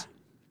 thanks.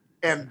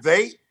 Yeah. And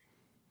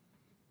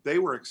they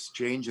were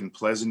exchanging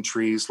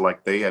pleasantries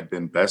like they had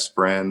been best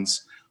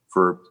friends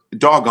for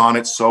doggone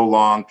it so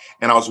long.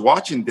 And I was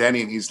watching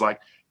Denny, and he's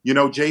like, you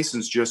know,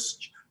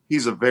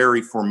 he's a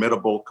very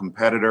formidable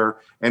competitor.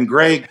 And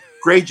Greg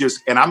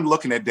just, and I'm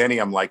looking at Denny,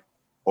 I'm like,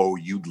 oh,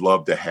 you'd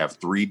love to have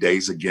 3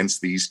 days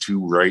against these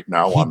two right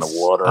now on the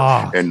water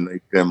and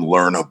make them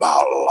learn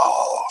about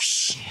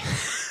loss.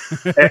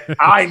 And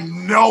I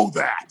know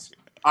that.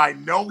 I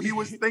know he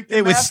was thinking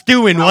It was that.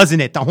 stewing,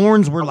 wasn't it? The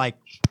horns were like.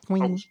 I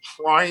was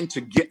trying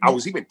to I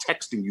was even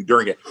texting you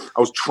during it.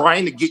 I was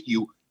trying to get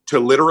you to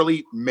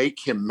literally make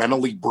him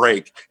mentally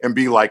break and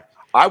be like,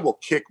 I will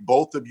kick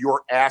both of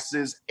your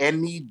asses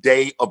any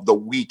day of the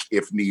week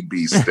if need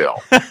be still.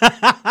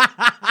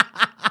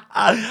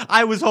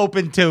 I was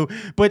hoping to,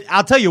 but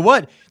I'll tell you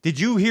what. Did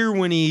you hear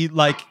when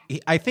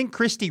I think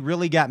Christie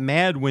really got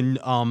mad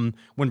when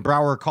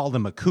Brower called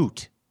him a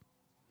coot?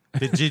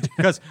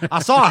 Because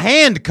I saw a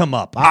hand come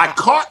up. I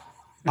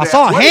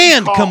saw a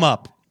hand come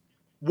up.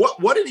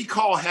 What did he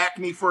call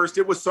Hackney first?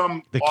 It was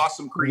some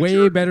awesome creature.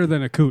 Way better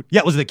than a coot.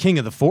 Yeah, it was the king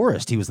of the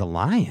forest. He was the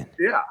lion.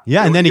 Yeah.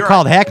 Yeah, and then he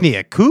called Hackney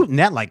a coot, and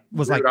that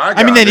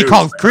then he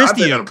called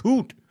Christie a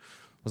coot.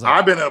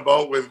 I've been in a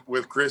boat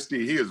with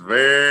Christie. He is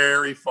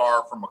very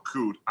far from a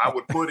coot. I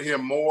would put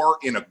him more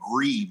in a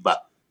grebe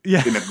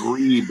in a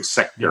grebe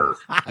sector.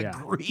 Yeah.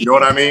 Grebe. You know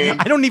what I mean?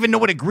 I don't even know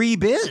what a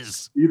grebe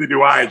is. Neither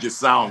do I. It just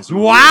sounds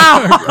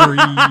Wow.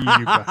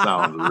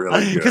 sounds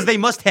really good. Because they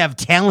must have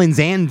talons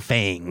and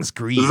fangs.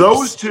 Grebes.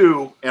 Those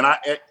two, and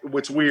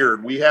what's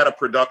weird, we had a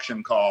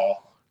production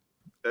call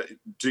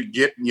to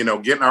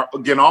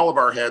getting all of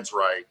our heads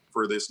right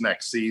for this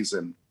next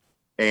season,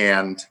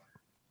 and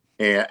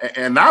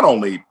not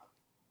only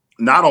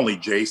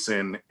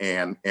Jason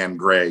and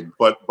Greg,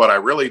 but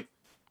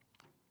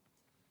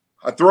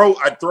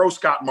I'd throw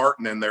Scott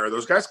Martin in there.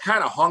 Those guys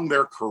kind of hung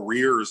their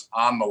careers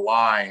on the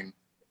line.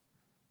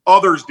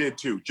 Others did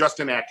too.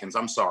 Justin Atkins,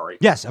 I'm sorry.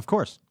 Yes, of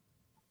course.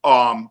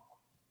 I'm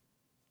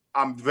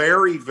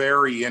very,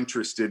 very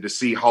interested to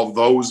see how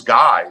those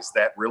guys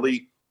that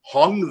really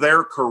hung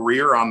their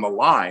career on the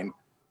line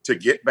to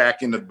get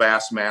back into the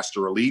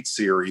Bassmaster Elite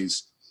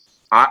Series.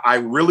 I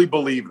really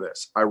believe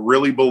this. I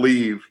really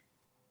believe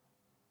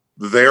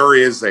there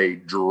is a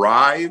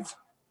drive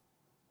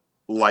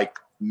like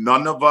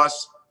none of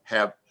us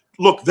have.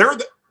 Look, they're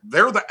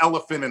the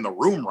elephant in the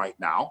room right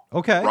now.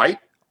 Okay. Right?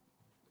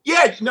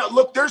 Yeah. No,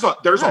 look, there's a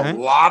right.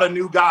 lot of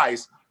new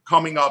guys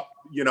coming up,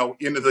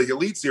 into the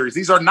Elite Series.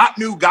 These are not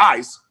new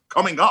guys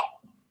coming up.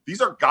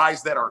 These are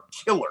guys that are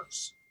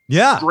killers.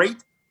 Yeah.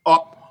 Straight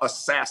up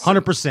assassins.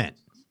 100%.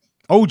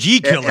 OG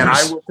killers. And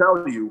I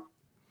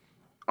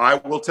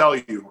will tell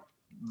you,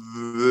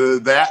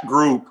 that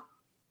group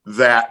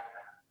that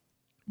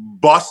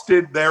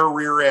busted their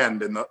rear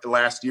end in the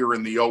last year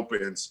in the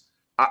Opens.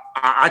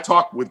 I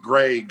talked with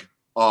Greg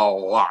a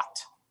lot.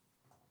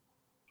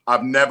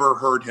 I've never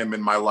heard him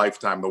in my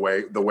lifetime the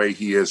way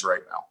he is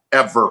right now.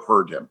 Ever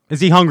heard him?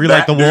 Is he hungry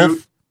like the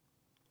wolf?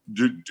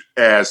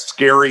 As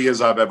scary as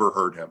I've ever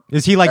heard him.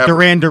 Is he like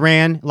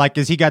Duran? Like,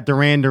 has he got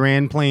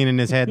Duran playing in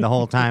his head the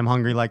whole time,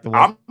 hungry like the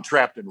wolf? I'm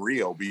trapped in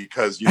Rio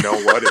because you know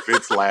what? If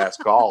it's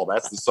Last Call,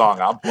 that's the song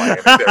I'm playing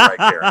right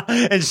there.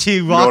 And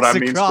she walks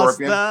across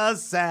Scorpion? the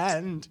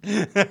sand.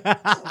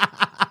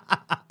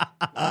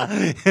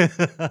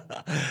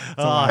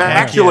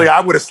 Actually,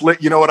 I would have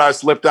slipped. You know what I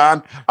slipped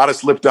on? I'd have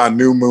slipped on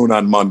New Moon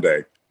on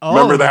Monday.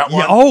 Remember that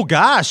one? Yeah, oh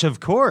gosh, of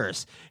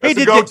course. That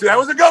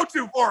was a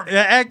go-to for me.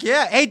 Heck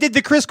yeah. Hey, did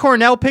the Chris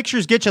Cornell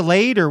pictures get you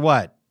laid or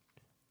what?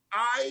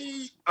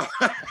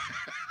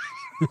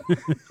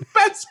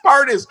 Best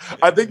part is,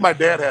 I think my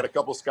dad had a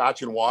couple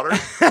scotch and water.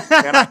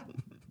 And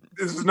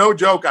this is no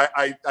joke.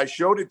 I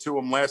showed it to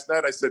him last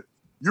night. I said,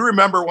 "You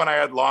remember when I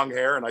had long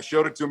hair?" And I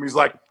showed it to him. He's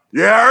like,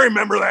 "Yeah, I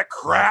remember that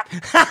crap."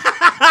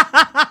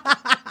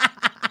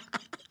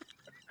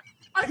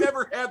 I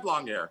never had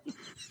long hair.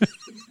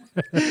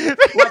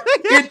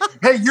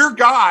 Hey, your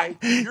guy,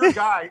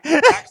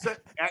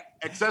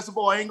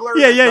 accessible angler.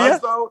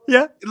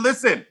 Yeah.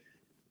 Listen,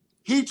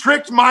 he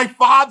tricked my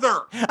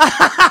father.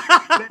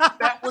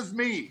 that was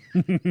me.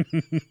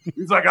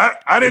 He's like,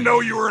 I didn't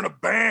know you were in a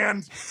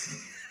band.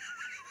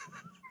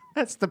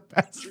 That's the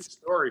best True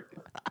story.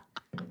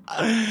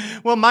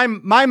 Well, my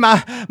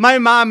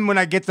mom, when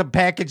I get the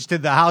package to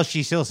the house,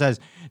 she still says,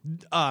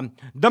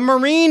 "The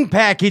Marine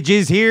package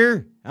is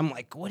here." I'm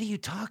like, "What are you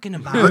talking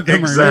about?"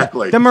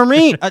 Exactly. The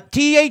Marine,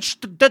 TH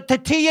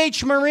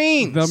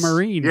Marines. The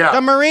Marine. Yeah.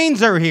 The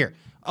Marines are here.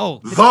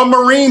 Oh, the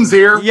Marines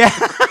here. yeah.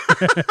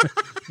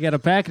 You got a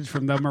package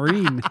from the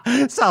Marine.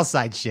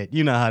 Southside shit.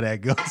 You know how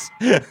that goes.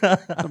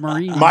 The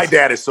Marine. My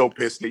dad is so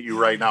pissed at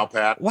you right now,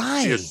 Pat.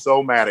 Why? He is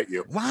so mad at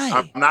you. Why?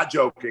 I'm not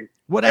joking.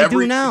 What I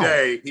do now?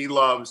 Every day he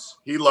loves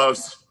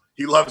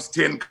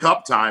Tin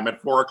Cup time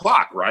at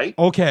 4:00, right?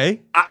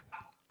 Okay.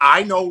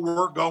 I know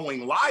we're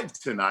going live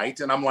tonight,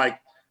 and I'm like,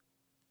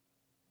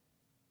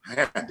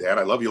 "Man, Dad,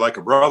 I love you like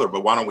a brother,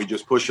 but why don't we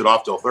just push it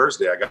off till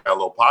Thursday? I got a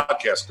little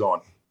podcast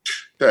going."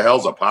 The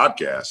hell's a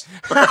podcast?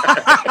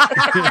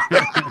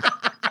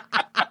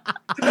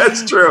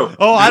 That's true.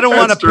 Oh, I don't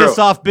want to That's piss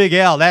true. off Big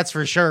Al. That's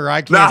for sure.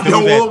 I can't do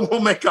that.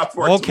 We'll make up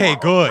for it. Okay,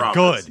 tomorrow, I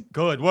promise.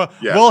 good. Well,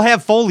 Yeah. we'll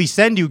have Foley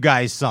send you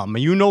guys some.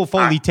 You know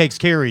Foley takes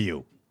care of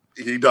you.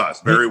 He does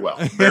very well.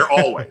 They're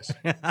always.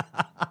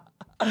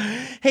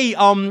 Hey,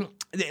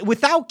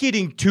 without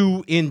getting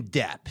too in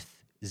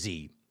depth,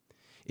 Z,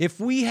 if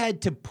we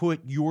had to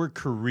put your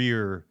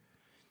career,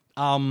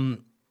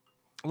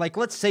 like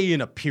let's say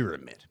in a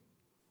pyramid,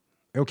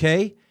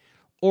 okay,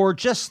 or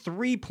just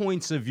 3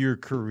 points of your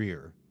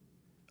career,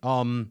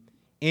 and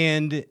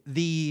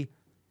the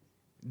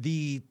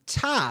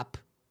top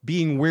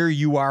being where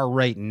you are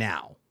right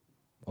now,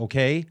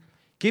 okay.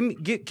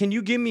 Can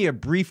you give me a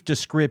brief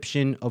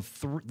description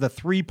of the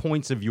 3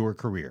 points of your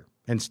career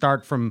and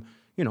start from,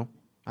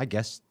 I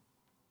guess,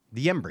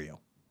 the embryo,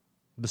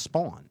 the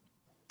spawn?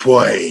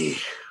 Boy.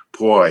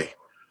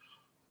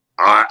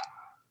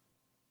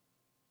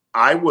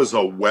 I was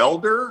a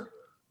welder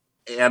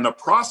and a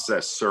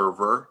process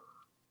server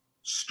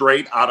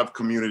straight out of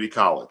community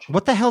college.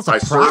 What the hell's a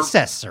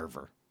process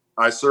server?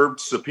 I served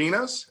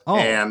subpoenas Oh.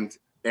 and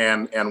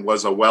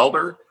was a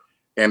welder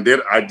and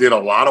I did a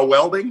lot of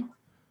welding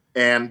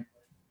and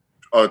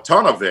a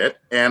ton of it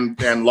and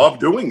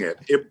loved doing it.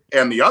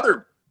 And the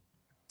other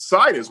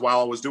side is while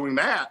I was doing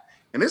that,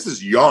 and this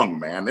is young,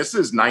 man. This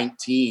is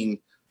 19,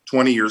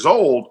 20 years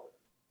old,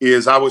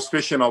 is I was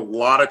fishing a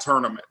lot of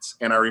tournaments.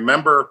 And I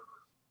remember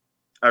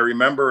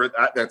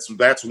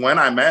that's when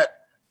I met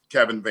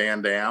Kevin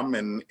Van Dam,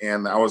 and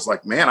I was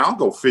like, man, I'll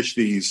go fish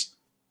these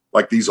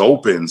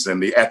opens.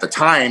 And at the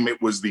time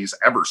it was these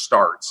Ever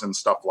Starts and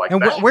stuff like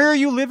that. And where are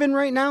you living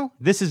right now?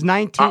 This is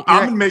 19.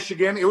 I'm in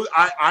Michigan.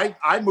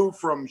 I moved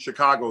from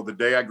Chicago the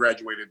day I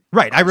graduated.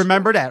 Right. I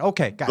remember that.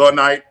 Okay.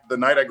 Gotcha. The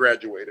night I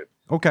graduated.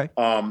 Okay.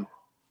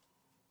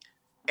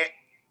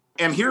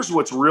 And here's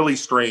what's really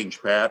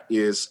strange, Pat,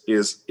 is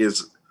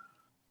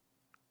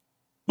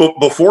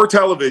before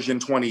television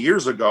 20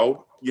 years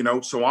ago,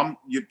 so I'm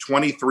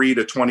 23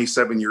 to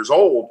 27 years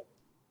old.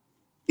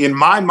 In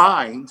my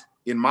mind,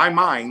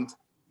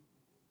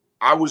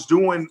 I was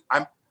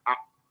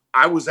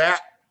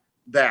at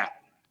that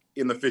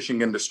in the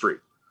fishing industry.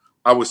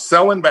 I was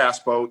selling bass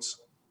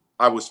boats.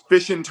 I was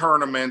fishing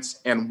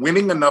tournaments and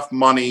winning enough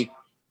money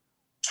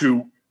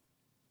to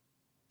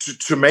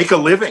make a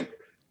living.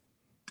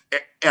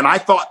 And I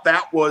thought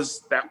that was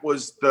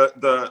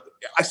the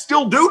I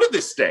still do to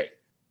this day.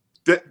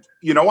 That,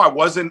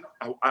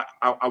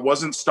 I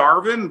wasn't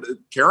starving.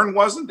 Karen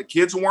wasn't. The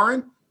kids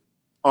weren't.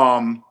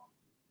 And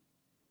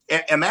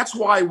that's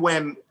why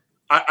when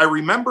I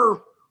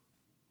remember,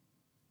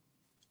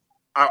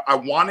 I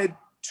wanted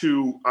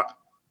to.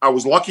 I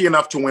was lucky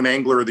enough to win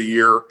Angler of the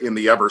Year in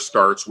the Ever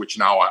Starts, which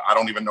now I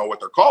don't even know what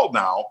they're called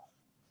now.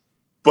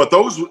 But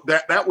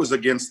that was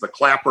against the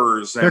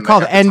Clappers. And they're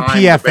called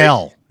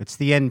NPFL. It's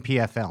the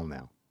NPFL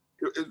now.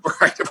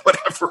 Right,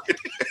 whatever it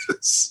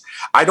is.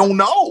 I don't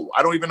know.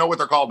 I don't even know what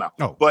they're called now.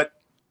 Oh. But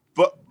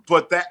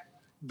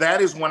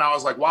that is when I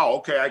was like, wow,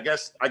 okay, I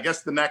guess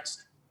the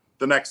next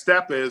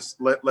step is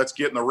let's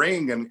get in the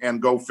ring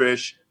and go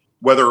fish,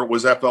 whether it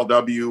was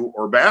FLW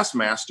or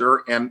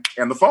Bassmaster, and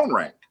the phone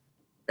rang.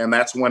 And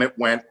that's when it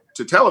went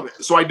to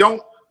television. So I've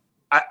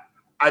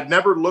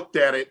never looked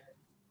at it.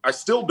 I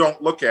still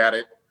don't look at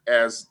it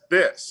as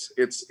this.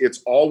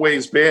 It's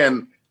always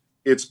been,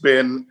 it's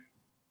been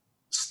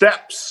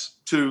steps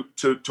to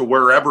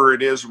wherever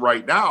it is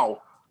right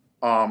now.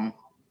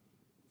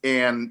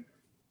 And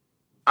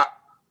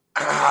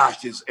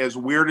as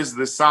weird as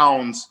this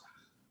sounds,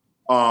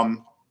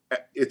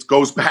 it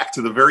goes back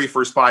to the very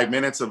first 5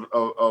 minutes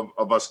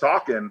of us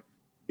talking,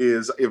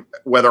 is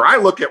whether I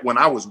look at when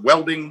I was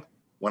welding,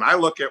 when I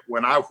look at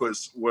when I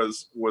was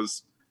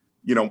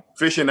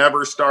fishing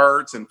Ever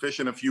Starts and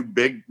fishing a few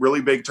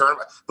really big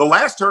tournaments. The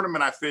last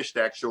tournament I fished,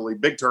 actually,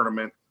 big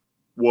tournament,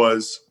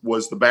 was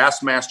the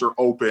Bassmaster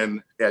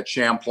Open at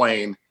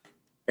Champlain.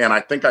 And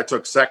I think I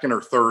took second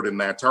or third in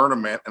that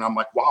tournament. And I'm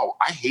like, wow,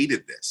 I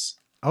hated this.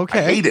 Okay.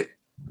 I hated it.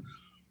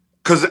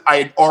 Because I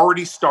had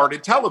already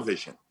started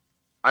television.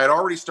 I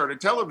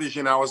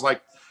was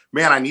like,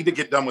 man, I need to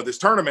get done with this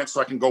tournament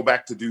so I can go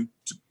back to do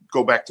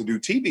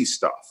TV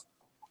stuff.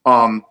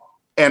 And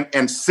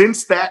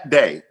since that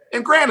day,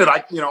 and granted,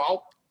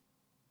 I'll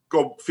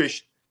go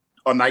fish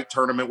a night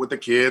tournament with the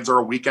kids or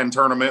a weekend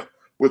tournament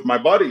with my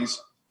buddies.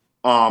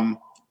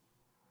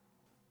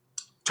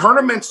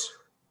 Tournaments,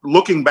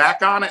 looking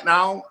back on it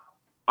now,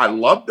 I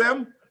love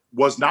them.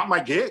 Was not my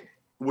gig.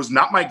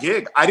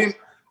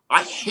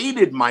 I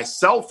hated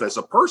myself as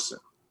a person.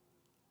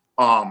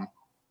 I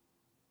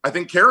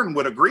think Karen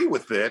would agree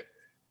with it.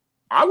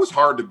 I was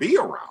hard to be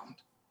around.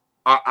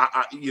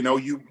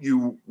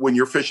 You when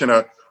you're fishing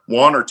a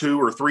 1 or 2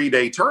 or 3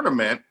 day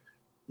tournament,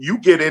 you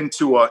get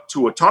into a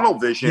tunnel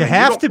vision. You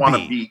have to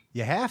be.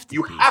 You have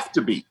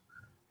to be.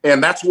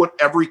 And that's what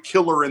every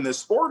killer in this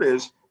sport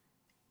is.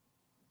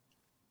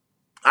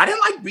 I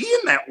didn't like being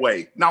that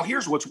way. Now,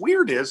 here's what's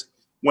weird is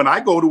when I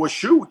go to a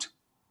shoot,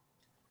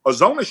 a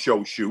Zona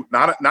show shoot,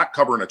 not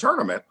covering a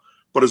tournament,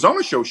 but a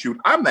Zona show shoot,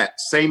 I'm that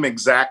same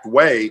exact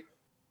way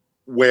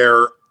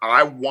where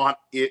I want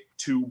it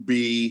to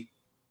be,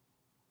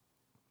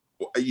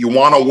 you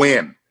want to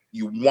win.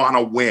 You want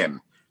to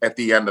win at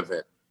the end of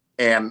it.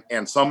 And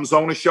some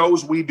Zona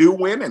shows we do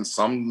win and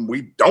some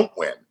we don't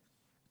win.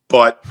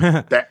 But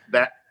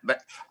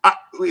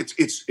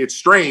it's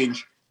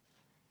strange.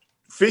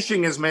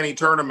 Fishing as many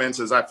tournaments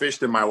as I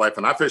fished in my life,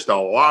 and I fished a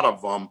lot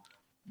of them,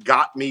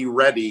 got me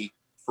ready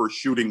for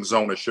shooting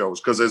Zona shows.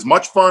 Because as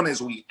much fun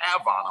as we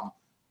have on them,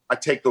 I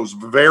take those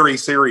very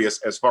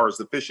serious as far as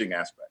the fishing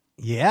aspect.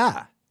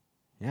 Yeah.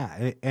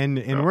 Yeah, and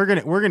we're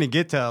gonna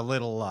get to a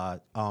little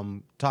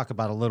talk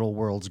about a little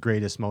world's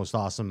greatest, most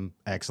awesome,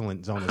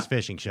 excellent Zona's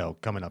fishing show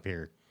coming up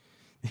here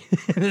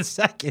in a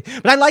second.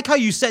 But I like how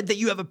you said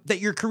that that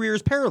your career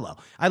is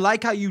parallel. I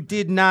like how you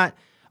did not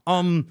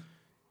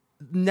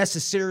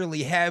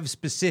necessarily have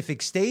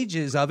specific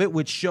stages of it,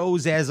 which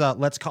shows as a,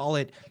 let's call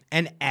it,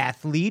 an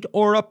athlete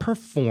or a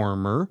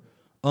performer,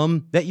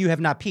 that you have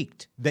not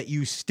peaked, that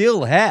you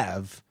still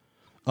have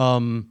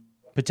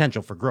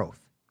potential for growth.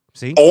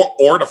 See?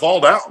 Or to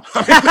fall down.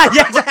 But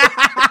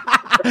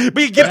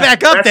you get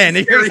back up then.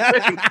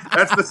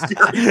 That's the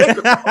scary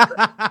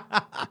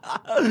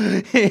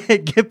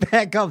thing. Get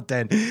back up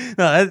then.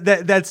 No,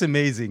 that's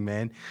amazing,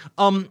 man.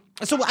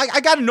 So I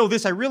got to know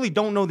this. I really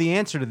don't know the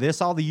answer to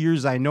this all the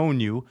years I known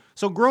you.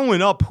 So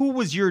growing up, who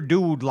was your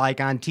dude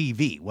like on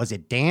TV? Was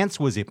it Dance?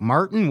 Was it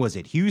Martin? Was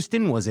it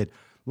Houston? Was it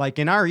like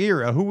in our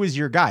era? Who was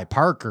your guy?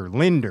 Parker,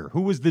 Linder?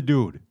 Who was the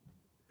dude?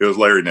 It was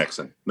Larry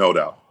Nixon, no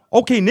doubt.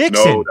 Okay,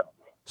 Nixon. No doubt.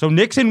 So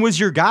Nixon was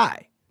your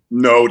guy.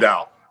 No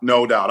doubt.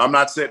 No doubt. I'm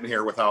not sitting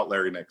here without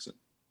Larry Nixon.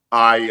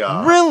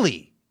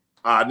 Really?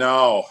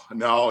 No,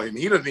 and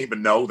he doesn't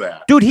even know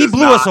that. Dude, he Does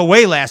blew not. us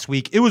away last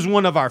week. It was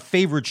one of our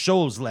favorite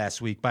shows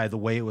last week, by the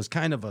way. It was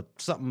kind of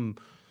something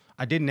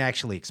I didn't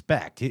actually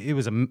expect. It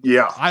was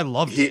I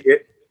loved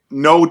it.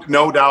 No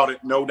doubt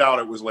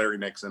it was Larry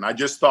Nixon. I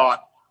just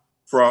thought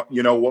from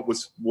what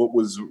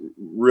was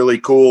really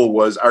cool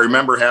was I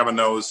remember having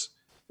the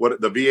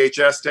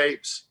VHS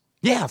tapes.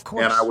 Yeah, of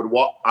course. And I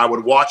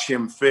would watch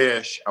him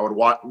fish. I would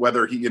watch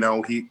whether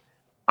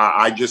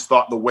I just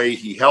thought the way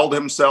he held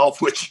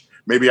himself, which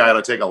maybe I ought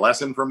to take a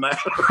lesson from that.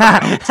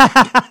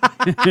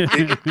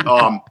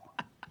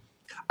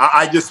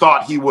 I just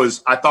thought he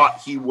was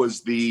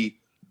the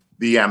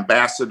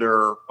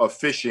ambassador of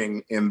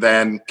fishing. And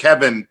then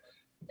Kevin,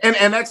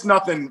 and that's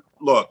nothing.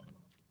 Look,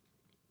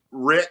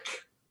 Rick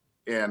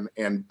and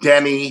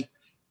Denny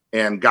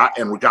and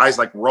guys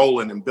like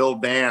Roland and Bill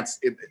Dance,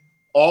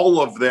 all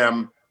of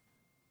them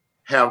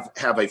have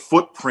a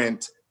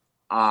footprint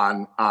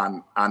on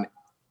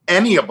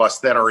any of us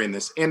that are in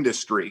this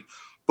industry.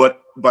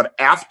 But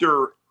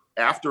after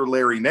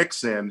Larry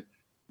Nixon,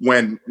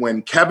 when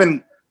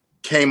Kevin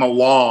came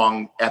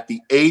along at the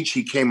age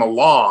he came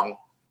along,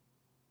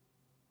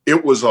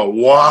 it was a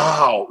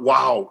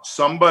wow,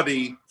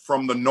 somebody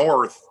from the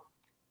North,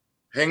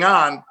 hang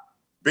on,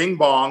 bing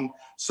bong,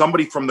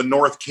 somebody from the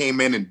North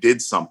came in and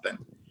did something.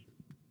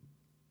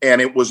 And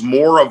it was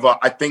more of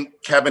I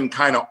think Kevin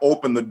kind of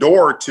opened the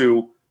door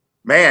to,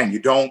 man, you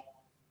don't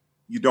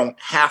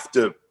have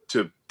to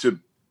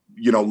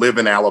live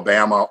in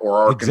Alabama or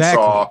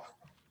Arkansas,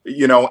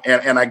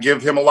 exactly. And I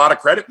give him a lot of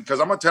credit because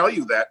I'm going to tell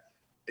you that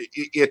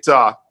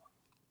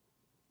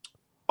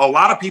a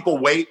lot of people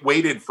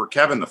waited for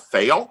Kevin to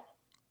fail.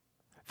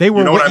 They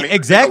were I mean?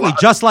 Exactly,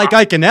 just like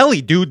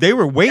Iaconelli, dude. They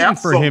were waiting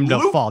for him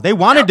to fall. They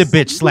wanted to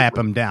bitch slap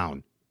him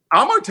down.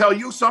 I'm going to tell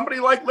you,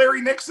 somebody like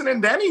Larry Nixon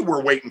and Denny were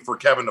waiting for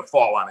Kevin to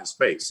fall on his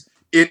face.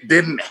 It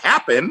didn't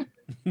happen.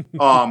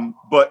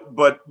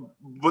 But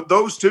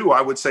those two,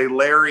 I would say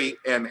Larry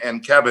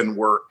and Kevin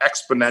were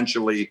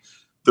exponentially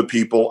the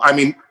people. I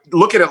mean,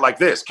 look at it like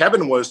this.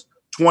 Kevin was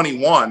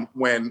 21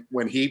 when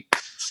he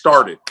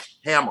started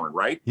hammering,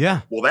 right?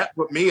 Yeah. Well, that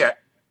put me at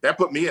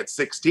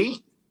 16.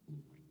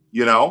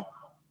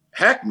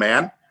 Heck,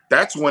 man,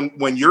 that's when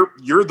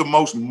you're the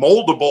most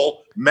moldable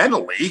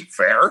mentally.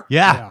 Fair.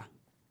 Yeah.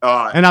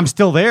 And I'm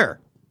still there.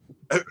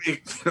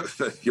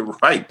 You're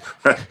right.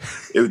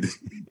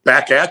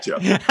 Back at you.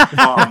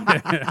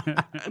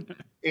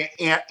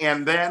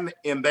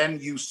 And then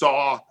you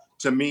saw,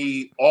 to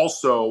me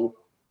also,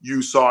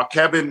 you saw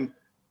Kevin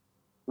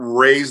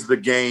raise the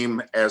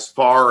game as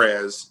far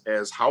as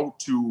how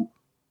to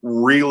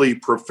really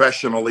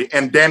professionally,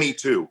 and Denny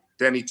too,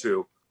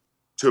 to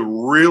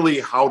really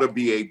how to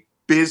be a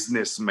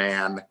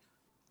businessman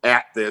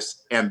at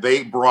this, and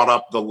they brought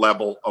up the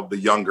level of the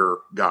younger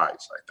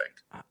guys, I think.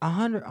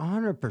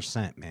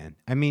 100%, man.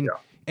 I mean,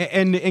 yeah.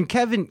 and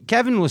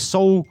Kevin was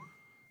so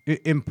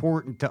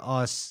important to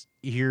us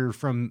here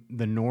from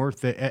the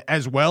North,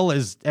 as well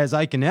as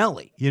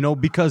Iaconelli,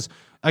 because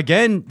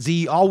again,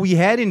 all we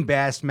had in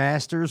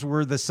Bassmasters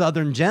were the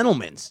Southern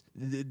gentlemen's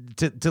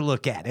to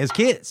look at as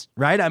kids,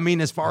 right? I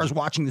mean, as far as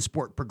watching the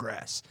sport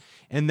progress,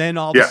 and then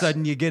all of a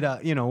sudden you get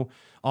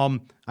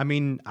I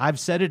mean, I've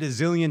said it a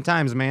zillion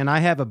times, man. I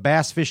have a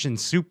bass fishing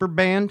super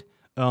band,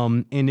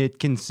 and it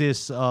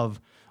consists of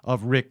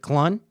Rick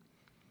Clunn,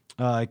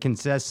 it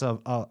consists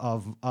of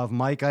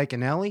Mike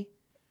Iaconelli,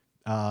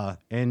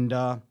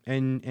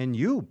 and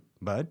you,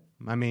 bud.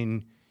 I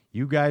mean,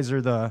 you guys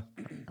are the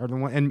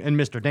one, and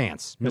Mr.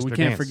 Dance. Mr. We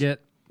can't Dance. forget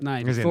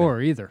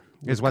 94 either.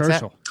 Is what's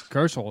that?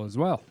 Kershaw as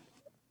well.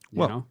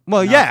 Well,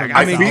 yeah.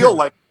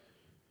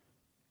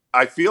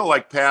 I feel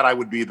like, Pat, I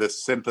would be the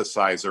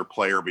synthesizer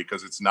player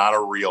because it's not a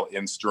real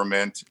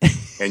instrument,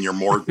 and you're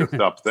more just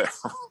up there.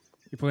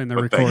 You're playing the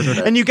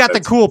recorder, and you got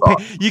the cool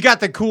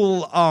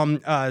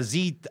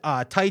Z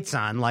tights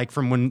on, like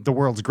from when the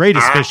world's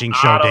greatest fishing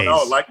show days. I don't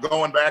know, like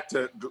going back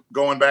to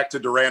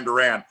Duran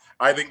Duran.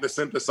 I think the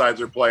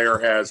synthesizer player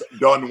has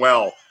done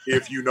well,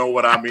 if you know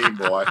what I mean,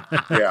 boy.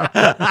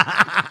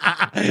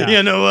 Yeah.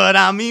 You know what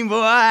I mean,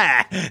 boy.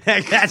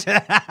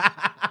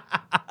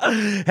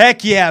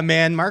 Heck yeah,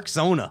 man. Mark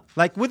Zona.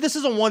 This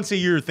is a once a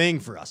year thing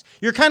for us.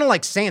 You're kind of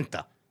like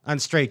Santa on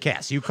Stray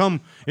Cast. You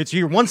come, it's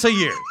your once a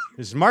year.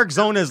 Mark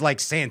Zona is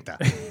like Santa.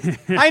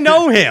 I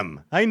know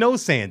him. I know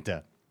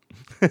Santa.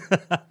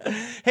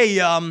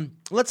 Hey,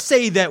 let's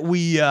say that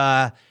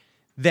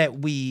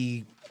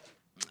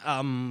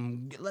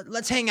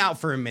let's hang out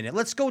for a minute.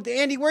 Let's go to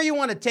Andy. Where you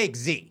want to take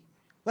Z?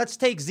 Let's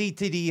take Z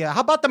to the.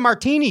 How about the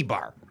Martini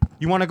Bar?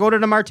 You want to go to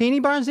the Martini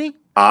Bar, Z?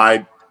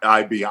 I'd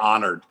be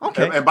honored.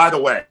 Okay. And by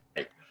the way,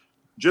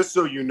 just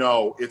so you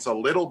know, it's a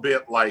little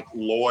bit like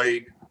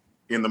Lloyd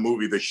in the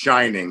movie The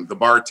Shining, the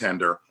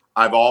bartender.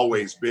 I've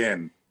always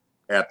been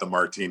at the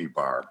martini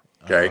bar.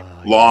 Okay.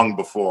 Long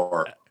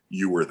before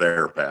you were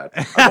there, Pat.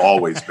 I've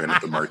always been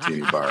at the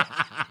martini bar.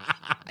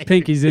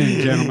 Pinky's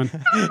in, gentlemen.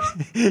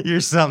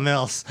 You're something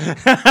else.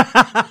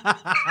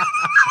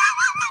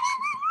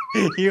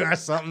 You are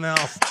something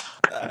else.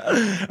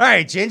 All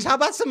right, Ginge, how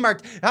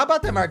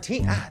about the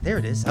martini? There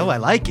it is. Oh, I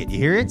like it. You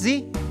hear it,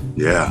 Z?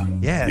 Yeah.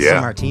 Yeah, it's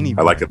a martini.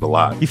 I like it a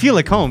lot. You feel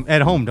like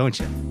at home, don't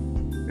you?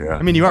 Yeah.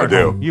 I mean, you are I at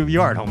do. home.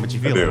 You are at home, but you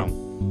feel I at do.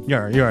 home.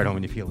 You're at home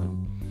and you feel at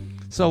home.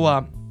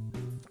 So,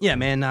 yeah,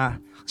 man,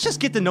 let's just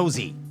get to know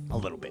Z a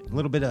little bit. A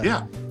little bit of...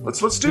 Yeah.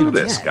 Let's do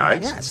this,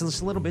 guys. Yeah, so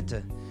just a little bit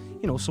to,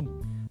 so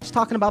just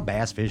talking about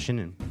bass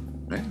fishing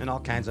and all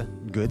kinds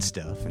of good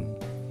stuff. And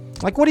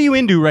like, what are you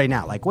into right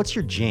now? Like, what's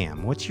your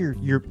jam? What's your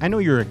I know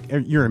you're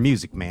a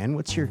music man.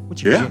 What's your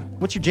jam?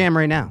 What's your jam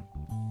right now?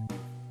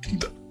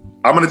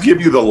 I'm going to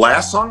give you the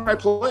last song I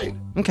played.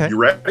 Okay. You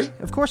ready?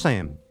 Of course I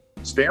am.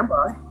 Stand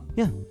by.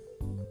 Yeah.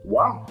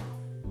 Wow.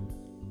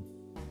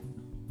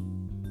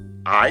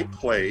 I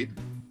played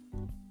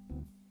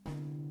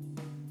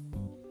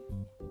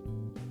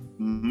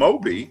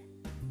Moby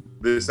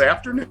this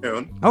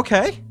afternoon.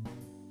 Okay.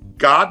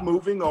 God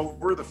Moving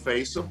Over the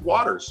Face of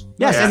Waters.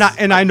 Yes,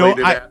 and I know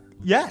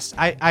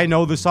I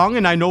know the song,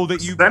 and I know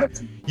that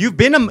you've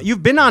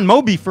been on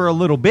Moby for a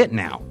little bit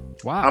now.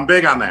 Wow. I'm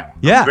big on that.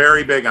 Yeah. I'm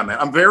very big on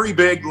that. I'm very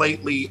big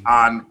lately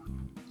on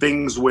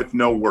things with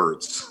no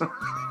words.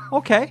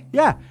 Okay,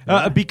 yeah,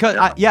 because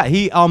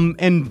he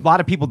and a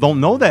lot of people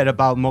don't know that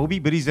about Moby,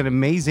 but he's an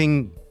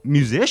amazing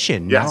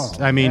musician. Yes.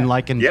 I mean,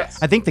 Yes.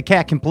 I think the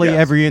cat can play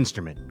every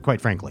instrument, quite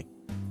frankly.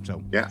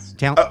 So Yes.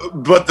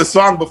 talent. But the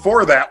song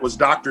before that was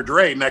Dr.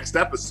 Dre, Next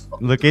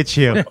Episode. Look at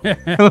you,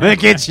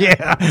 look at you.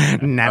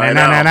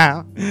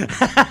 No.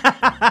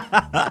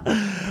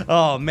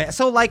 Oh man,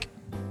 so like,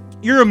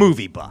 you're a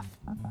movie buff,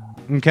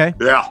 okay?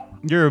 Yeah.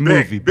 You're a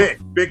movie buff.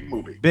 Big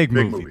movie. Big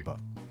movie buff.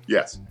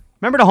 Yes.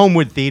 Remember the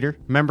Homewood Theater?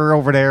 Remember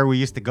over there we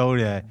used to go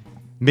to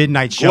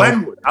midnight show?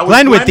 Glenwood.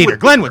 Glenwood Theater.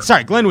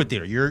 Glenwood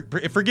Theater.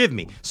 Forgive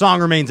me.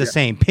 Song remains the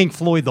same. Pink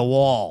Floyd, The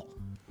Wall.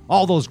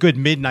 All those good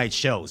midnight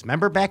shows.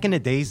 Remember back in the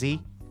day,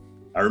 Z?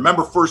 I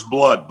remember First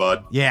Blood,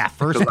 bud. Yeah,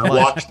 First Because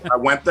Blood. I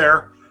went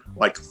there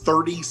like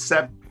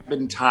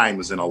 37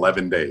 times in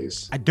 11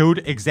 days. Dude,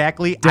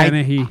 exactly.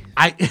 Dennehy.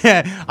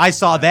 I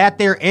saw that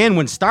there, and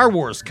when Star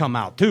Wars come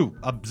out too,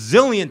 a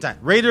zillion times.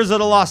 Raiders of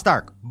the Lost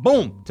Ark.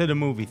 Boom, to the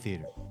movie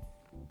theater.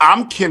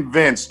 I'm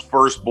convinced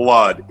First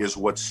Blood is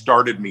what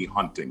started me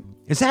hunting.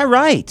 Is that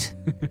right?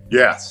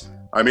 Yes,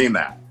 I mean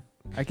that.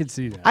 I could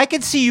see that. I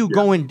could see you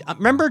going.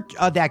 Remember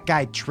that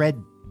guy Tread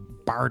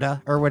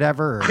Barta or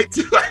whatever? I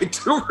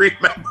do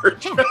remember.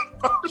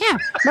 Yeah,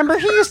 remember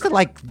he used to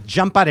like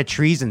jump out of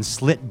trees and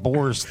slit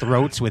boars'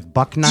 throats with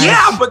buck knives?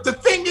 Yeah, but the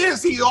thing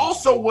is, he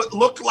also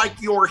looked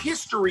like your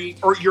history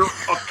or your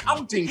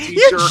accounting teacher.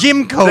 Your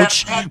gym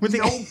coach that had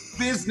no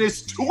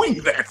business doing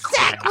that.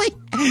 Exactly.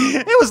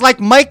 It was like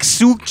Mike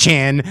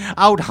Suchan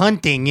out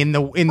hunting in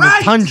the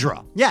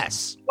tundra.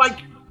 Yes. Like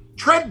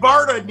Tread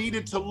Barta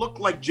needed to look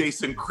like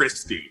Jason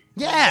Christie.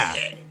 Yeah.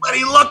 But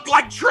he looked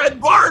like Tread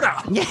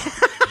Barta. Yeah.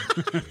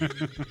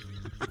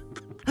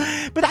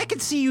 But I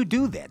could see you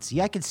do that.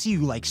 See, I could see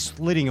you like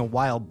slitting a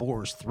wild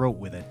boar's throat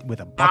with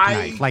a buck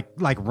knife,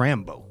 like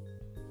Rambo.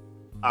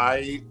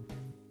 I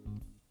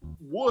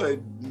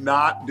would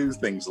not do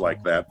things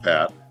like that,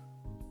 Pat.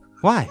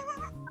 Why?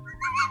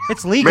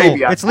 It's legal.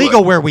 Maybe I it's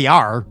legal would. where we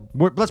are.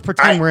 Let's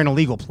pretend we're in a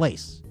legal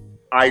place.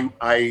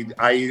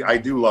 I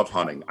do love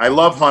hunting. I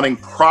love hunting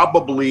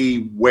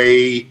probably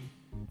way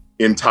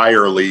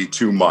entirely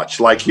too much.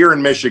 Like here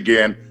in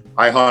Michigan,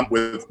 I hunt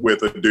with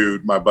a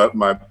dude.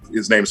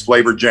 His name's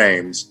Flavor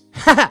James,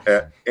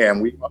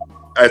 and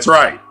that's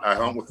right. I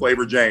hunt with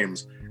Flavor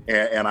James,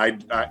 and I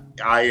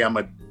am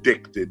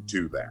addicted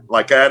to that.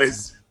 Like that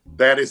is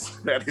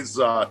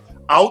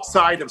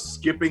outside of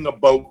skipping a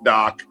boat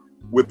dock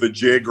with a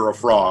jig or a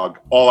frog.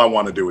 All I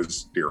want to do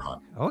is deer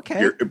hunt.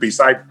 Okay.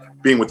 Besides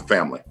being with the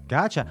family.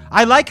 Gotcha.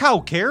 I like how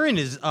Karen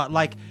is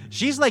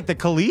she's like the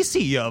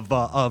Khaleesi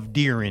of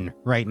deering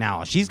right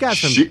now. She's got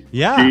some. She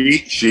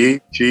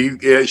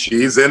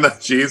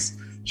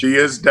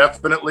is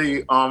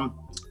definitely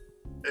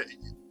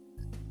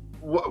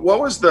what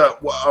was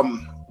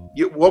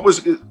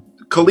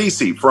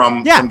Khaleesi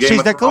from Game she's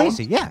of the Thrones?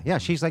 Khaleesi. Yeah,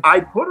 she's like. I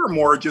put her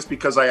more just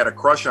because I had a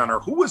crush on her.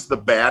 Who was the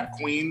bad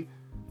queen?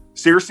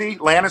 Cersei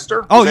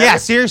Lannister? Oh yeah,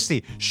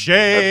 seriously.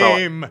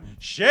 Shame.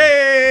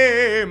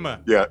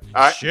 Yeah,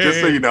 just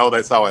so you know,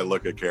 that's how I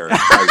look at Karen.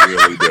 I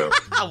really do.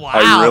 Wow.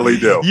 I really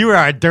do. You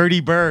are a dirty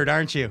bird,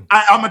 aren't you?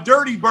 I'm a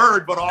dirty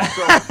bird, but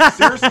also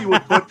Cersei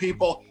would put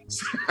people.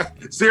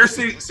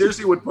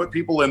 Cersei would put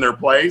people in their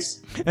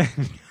place.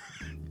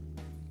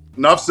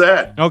 Enough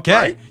said. Okay.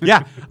 Right?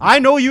 Yeah, I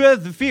know you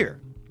have the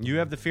fear. You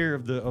have the fear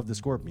of the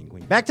Scorpion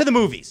Queen. Back to the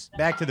movies.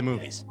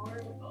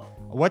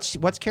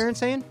 What's Karen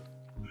saying?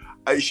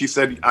 She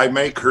said, I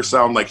make her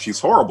sound like she's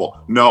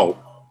horrible. No,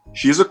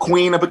 she's a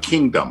queen of a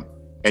kingdom.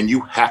 and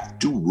you have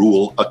to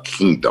rule a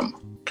kingdom.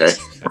 Okay.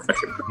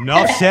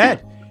 Enough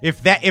said.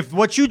 If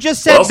what you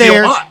just said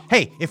there,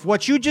 if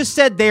what you just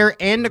said there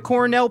and the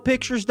Cornell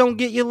pictures don't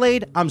get you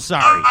laid, I'm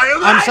sorry.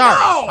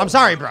 I'm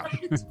sorry, bro.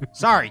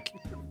 Sorry.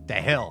 The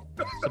hell.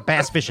 It's a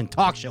bass fishing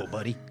talk show,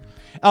 buddy.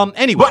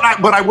 Anyway.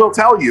 But I will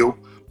tell you,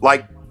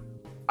 like,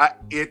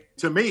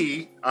 to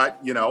me,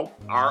 you know,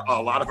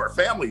 a lot of our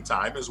family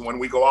time is when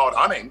we go out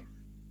hunting.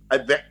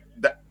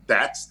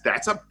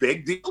 That's a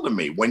big deal to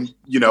me. When,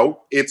 you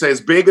know, it's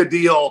as big a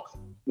deal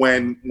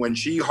when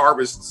she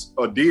harvests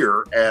a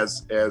deer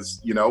as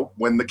you know,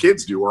 when the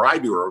kids do, or I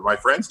do, or my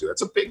friends do.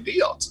 It's a big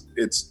deal.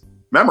 It's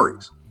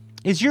memories.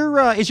 Is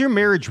your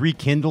marriage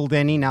rekindled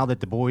any now that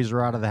the boys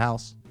are out of the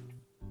house?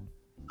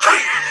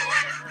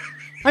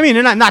 I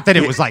mean, not that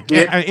it was like,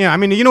 I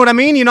mean, you know what I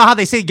mean? You know how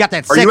they say you got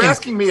that second. Are you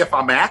asking me if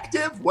I'm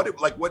active? What?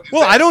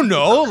 Well, I don't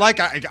know. Like,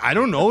 I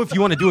don't know if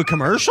you want to do a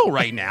commercial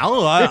right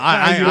now.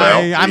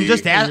 I'm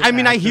just asking. I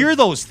mean, I hear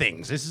those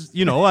things. This is,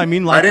 you know, I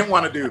mean, like. I didn't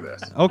want to do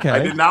this. Okay. I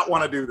did not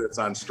want to do this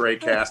on Stray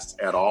Casts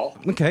at all.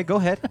 Okay, go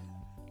ahead.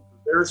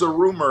 There's a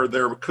rumor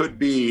there could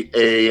be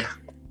a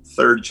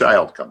third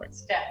child coming.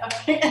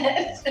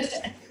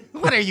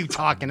 What are you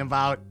talking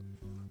about?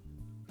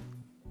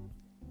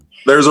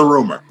 There's a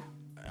rumor.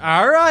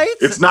 All right.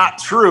 It's not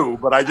true,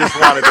 but I just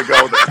wanted to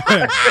go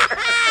there.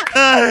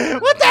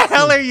 What the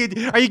hell are you?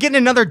 Are you getting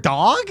another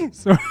dog?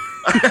 Don't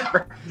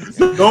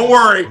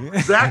worry.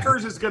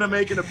 Zachers is going to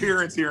make an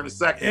appearance here in a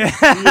second.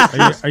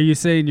 Are you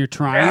saying you're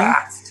trying?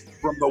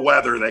 From the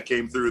weather that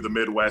came through the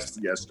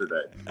Midwest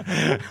yesterday.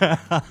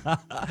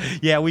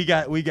 Yeah, we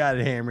got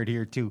it hammered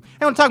here too.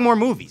 I want to talk more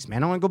movies,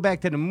 man. I want to go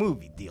back to the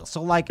movie deal.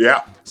 So like,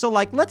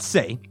 let's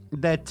say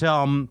that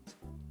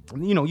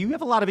you know, you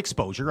have a lot of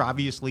exposure.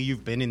 Obviously,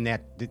 you've been in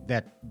that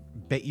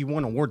you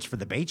won awards for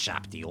the bait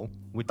shop deal.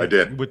 I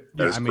did.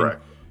 That is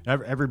correct.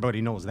 Everybody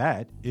knows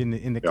that in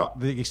the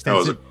extensive. That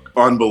was an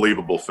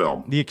unbelievable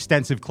film. The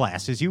extensive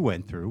classes you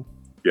went through.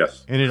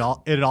 Yes. And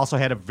it also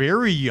had a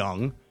very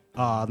young.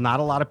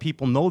 Not a lot of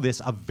people know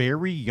this. A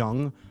very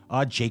young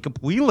Jacob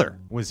Wheeler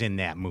was in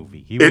that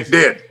movie. He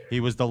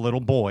was the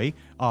little boy.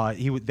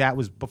 That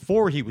was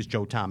before he was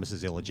Joe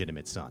Thomas's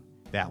illegitimate son.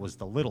 That was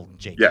the little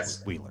Jacob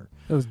Wheeler.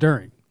 It was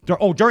during.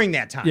 During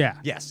that time. Yeah.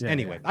 Yes. Yeah,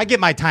 anyway, yeah. I get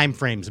my time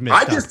frames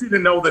mixed up. I just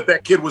didn't know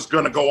that kid was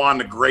going to go on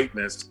to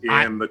greatness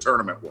in the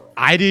tournament world.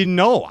 I didn't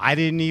know. I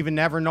didn't even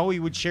ever know he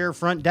would share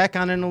front deck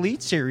on an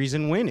Elite Series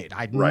and win it.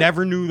 I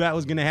never knew that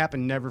was going to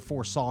happen. Never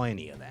foresaw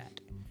any of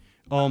that.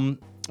 But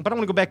I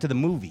want to go back to the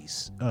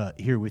movies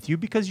here with you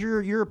because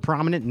you're a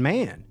prominent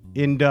man,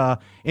 and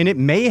it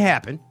may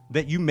happen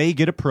that you may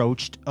get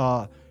approached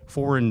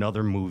for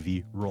another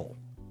movie role.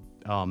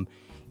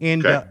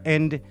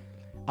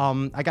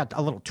 I got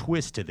a little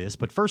twist to this,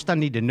 but first I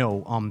need to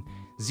know,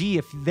 Z,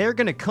 if they're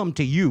going to come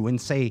to you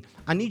and say,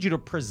 I need you to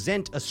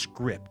present a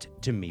script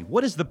to me,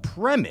 what is the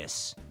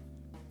premise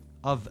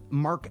of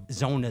Mark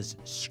Zona's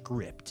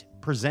script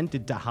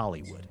presented to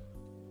Hollywood?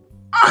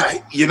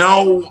 You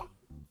know,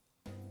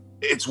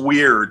 it's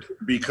weird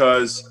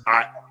because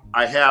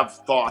I have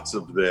thoughts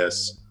of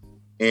this,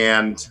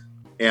 and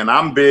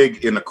I'm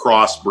big into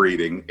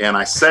crossbreeding, and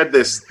I said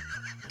this.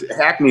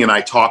 Hackney and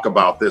I talk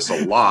about this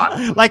a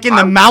lot. Like in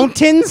the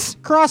mountains,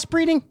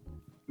 crossbreeding?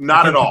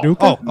 Not at all.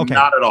 Oh, okay.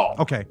 Not at all.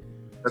 Okay.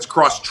 That's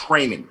cross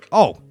training.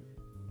 Oh.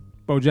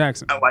 Bo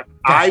Jackson.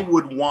 I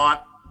would want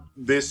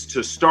this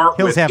to start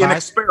Hills with an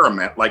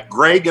experiment. Like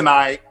Greg and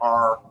I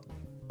are,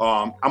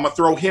 I'm going to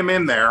throw him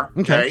in there.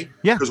 Okay.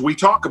 Yeah. Because we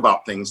talk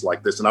about things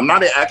like this, and I'm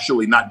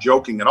not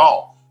joking at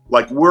all.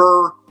 Like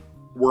we're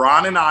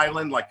on an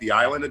island, like the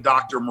island of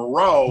Dr.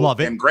 Moreau.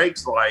 Love it. And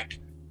Greg's like,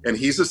 and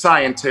he's a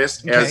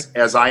scientist,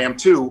 as I am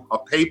too, a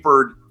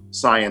papered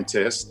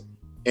scientist.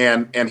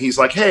 And he's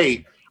like,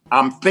 hey,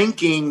 I'm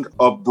thinking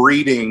of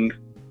breeding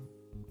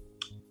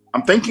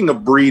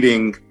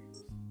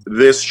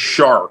this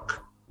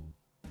shark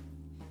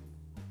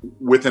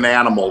with an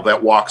animal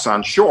that walks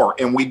on shore.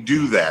 And we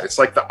do that. It's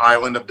like the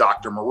island of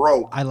Dr.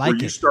 Moreau. I like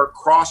it. You start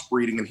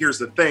crossbreeding. And here's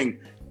the thing.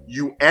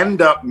 You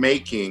end up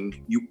making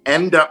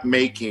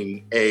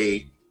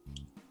a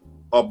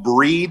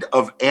breed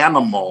of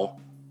animal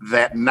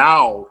that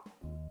now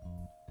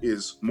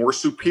is more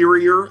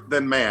superior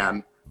than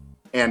man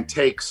and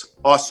takes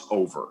us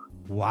over.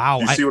 Wow.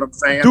 You see what I'm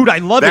saying? Dude, I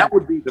love it. That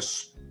would be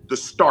the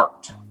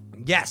start.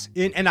 Yes.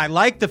 And I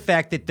like the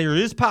fact that there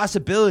is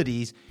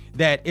possibilities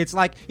that it's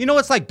like, you know,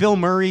 it's like Bill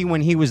Murray when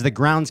he was the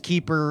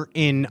groundskeeper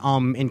in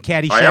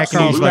Caddyshack. I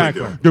absolutely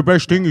do. The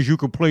best thing is you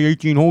could play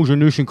 18 holes in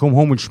this and come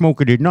home and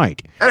smoke it at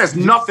night. That has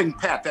nothing,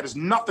 Pat. That has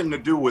nothing to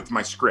do with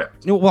my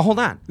script. Well, hold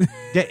on.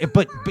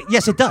 but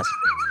yes, it does.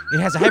 It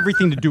has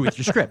everything to do with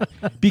your script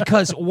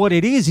because what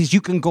it is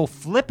you can go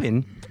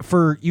flipping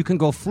for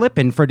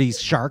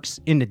these sharks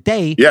in the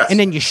day, and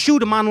then you shoot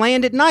them on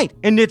land at night,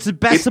 and it's the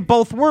best of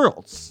both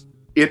worlds.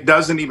 It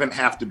doesn't even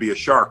have to be a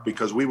shark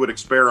because we would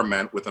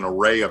experiment with an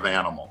array of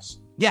animals.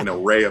 Yeah, an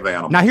array of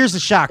animals. Now here's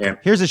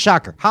the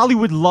shocker.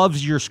 Hollywood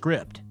loves your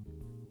script.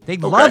 They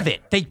love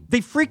it. They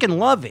freaking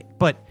love it.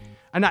 But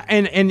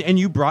And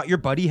you brought your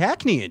buddy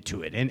Hackney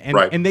into it, and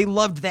Right. and they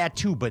loved that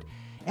too. But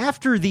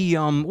after the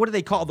what do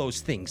they call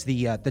those things?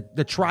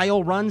 The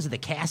trial runs, the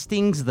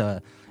castings,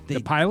 the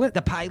pilot?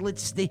 the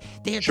pilots.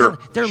 They're Sure.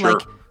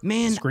 like,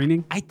 man,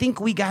 Screening? I think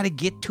we got to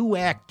get 2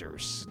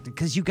 actors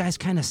because you guys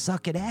kind of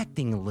suck at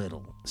acting a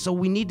little. So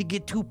we need to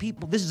get 2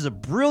 people. This is a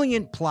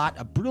brilliant plot,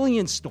 a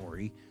brilliant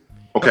story.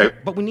 Okay.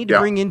 But we need to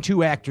bring in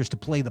 2 actors to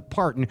play the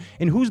part.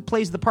 And who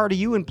plays the part of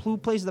you and who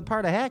plays the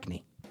part of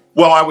Hackney?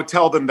 Well, I would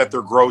tell them that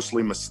they're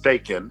grossly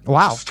mistaken.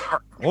 Wow.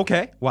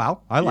 Okay.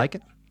 Wow. I like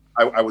it.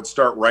 I would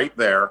start right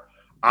there.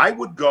 I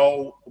would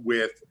go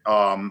with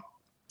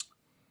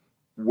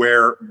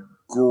where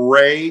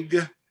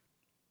Greg,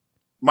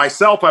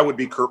 myself, I would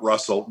be Kurt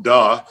Russell,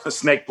 duh,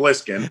 Snake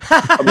Plissken,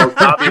 the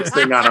most obvious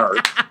thing on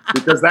earth,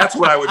 because that's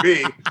what I would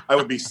be. I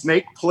would be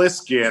Snake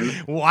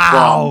Plissken.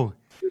 Wow.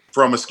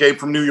 From Escape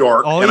from New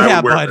York. Oh, and yeah, I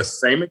would wear bud. the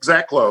same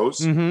exact clothes.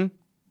 Mm-hmm.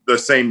 The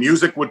same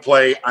music would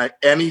play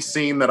any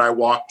scene that I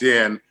walked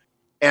in.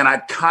 And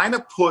I'd kind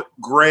of put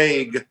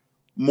Greg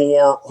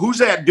more, who's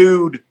that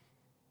dude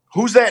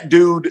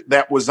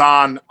that was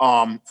on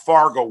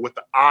Fargo with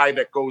the eye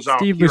that goes out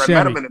Steve here? I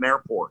met Buscemi. him in an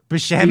airport.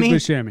 Buscemi?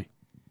 Buscemi.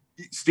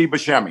 Steve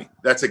Buscemi.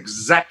 That's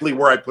exactly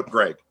where I'd put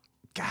Greg.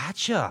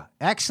 Gotcha.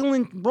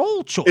 Excellent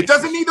role choice. It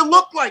doesn't need to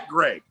look like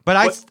Greg. But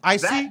I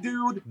that see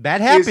dude that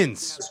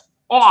happens. is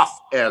off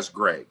as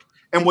Greg.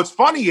 And what's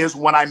funny is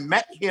when I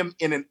met him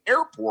in an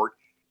airport,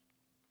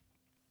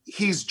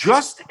 he's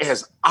just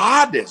as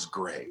odd as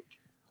Greg.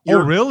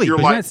 Really? You're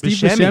Isn't like, that Steve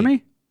Buscemi.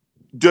 Buscemi?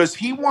 does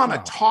he want to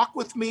talk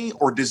with me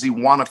or does he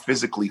want to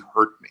physically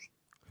hurt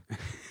me?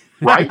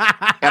 Right?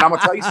 And I'm going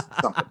to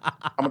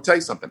tell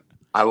you something.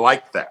 I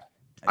like that.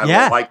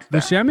 I like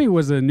that. Buscemi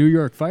was a New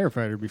York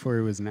firefighter before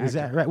he was an actor. Is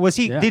that right? Was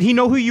he? Yeah. Did he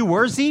know who you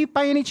were, Z,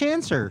 by any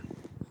chance, or?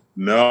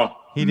 No.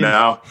 He didn't.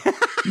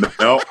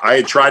 No. I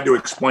had tried to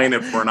explain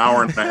it for an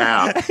hour and a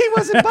half. He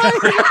wasn't buying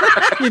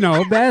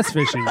it. Bass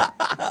fishing.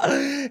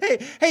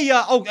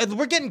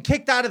 We're getting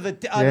kicked out of the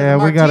Yeah,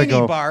 the we gotta martini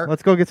go. bar.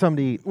 Let's go get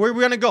something to eat. Where are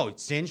we gonna go,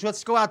 Singe?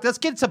 Let's go out. Let's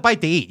get us a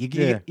bite to eat.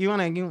 You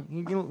want to you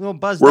a little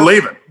buzzed? We're up?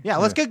 leaving. Yeah,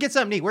 let's go get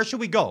something to eat. Where should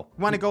we go?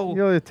 Want to go? You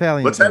know,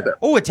 Italian. Let's head there.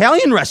 Oh,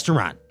 Italian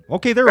restaurant.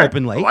 Okay, they're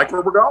open I late. like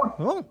where we're going.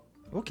 Oh,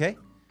 okay.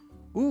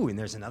 Ooh, and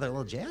there's another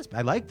little jazz.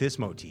 I like this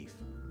motif.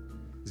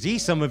 Z,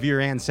 some of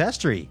your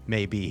ancestry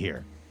may be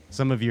here.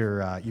 Some of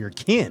your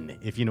kin,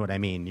 if you know what I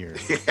mean. Yeah,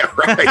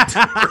 right.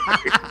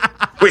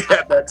 We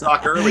had that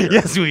talk earlier.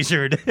 Yes, we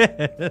sure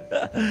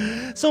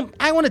did. So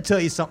I want to tell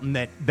you something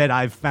that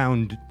I've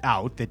found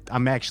out that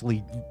I'm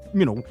actually,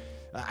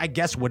 I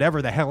guess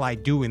whatever the hell I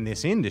do in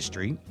this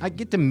industry, I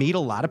get to meet a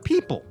lot of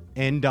people.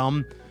 And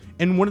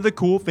one of the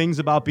cool things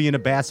about being a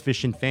bass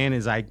fishing fan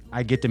is I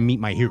get to meet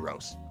my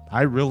heroes.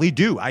 I really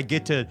do. I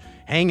get to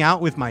hang out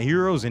with my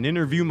heroes and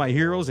interview my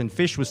heroes and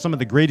fish with some of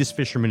the greatest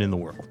fishermen in the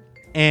world.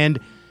 And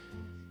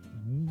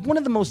one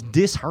of the most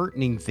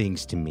disheartening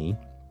things to me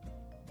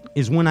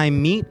is when I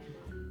meet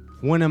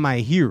one of my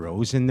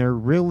heroes and they're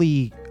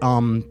really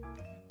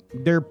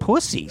they're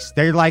pussies.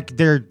 They're like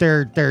they're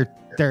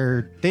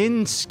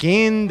thin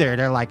skinned.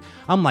 They're like,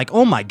 I'm like,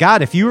 oh my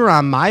God, if you were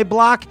on my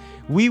block,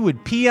 we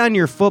would pee on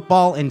your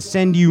football and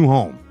send you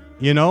home.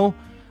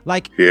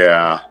 Like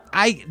Yeah.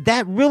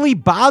 that really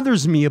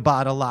bothers me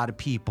about a lot of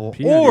people.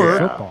 Pee on your Or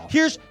football.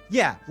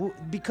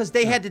 because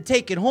they had to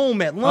take it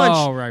home at lunch.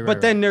 Oh, right,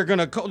 but then they're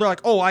like,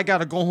 oh, I got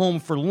to go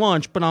home for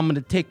lunch, but I'm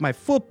going to take my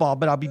football,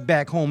 but I'll be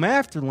back home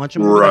after lunch.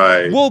 And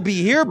Right. we'll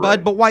be here,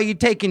 bud. But why are you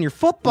taking your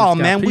football, It's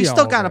got man? We pee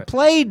still all got to over it.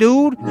 play,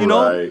 dude. You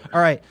know. Right. All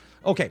right.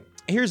 Okay.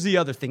 Here's the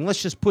other thing.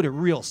 Let's just put it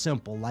real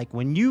simple. Like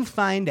when you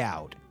find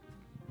out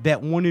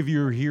that one of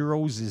your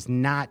heroes is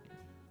not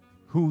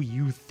who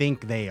you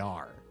think they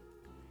are,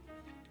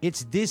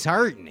 it's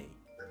disheartening.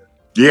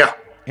 Yeah.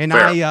 And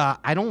Fair.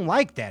 I don't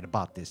like that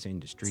about this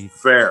industry.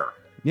 Fair.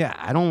 Yeah,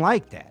 I don't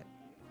like that.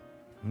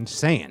 I'm just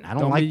saying, I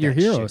don't like meet your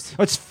that shit. heroes.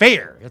 It's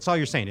fair. That's all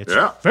you're saying. It's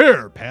Yeah.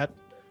 fair, Pat.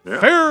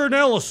 Yeah. Fair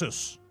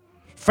analysis.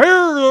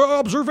 Fair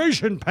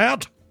observation,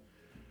 Pat.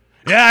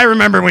 Yeah, I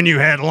remember when you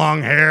had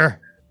long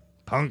hair,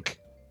 punk.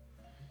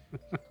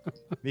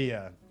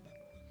 Yeah,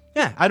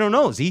 I don't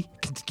know, Z.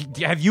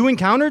 Have you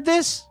encountered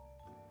this?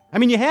 I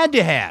mean, you had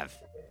to have.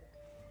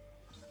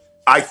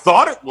 I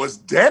thought it was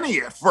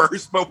Denny at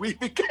first, but we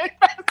became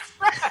best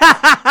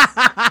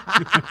friends.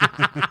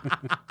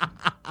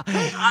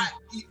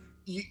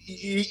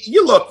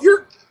 You look,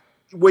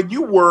 when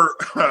you were,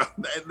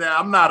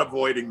 I'm not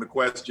avoiding the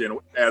question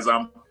as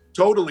I'm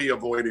totally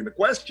avoiding the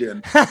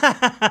question.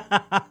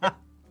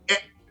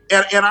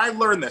 And I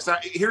learned this.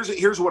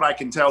 Here's what I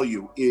can tell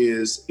you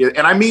is, and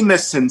I mean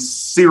this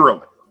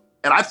sincerely,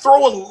 and I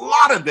throw a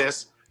lot of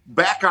this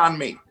back on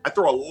me.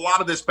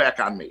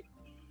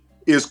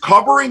 Is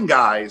covering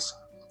guys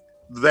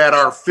that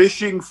are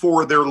fishing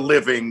for their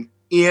living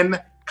in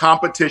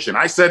competition.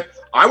 I said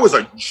I was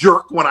a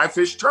jerk when I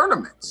fished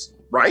tournaments,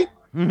 right?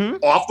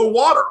 Mm-hmm. Off the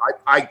water.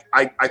 I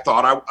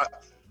thought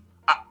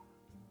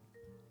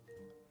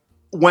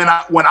when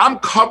I'm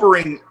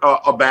covering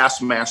a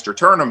Bassmaster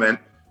tournament,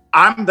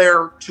 I'm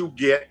there to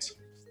get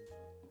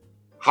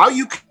how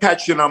you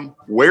catching them,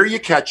 where you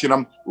catching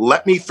them.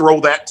 Let me throw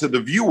that to the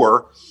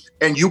viewer,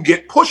 and you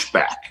get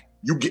pushback.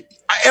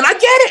 And I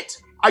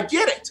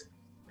get it.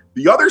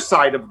 The other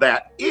side of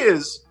that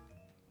is,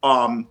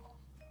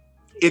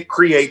 it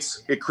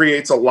creates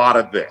a lot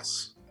of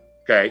this.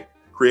 Okay,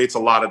 creates a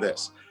lot of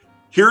this.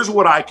 Here's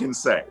what I can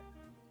say: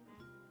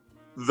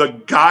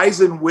 the guys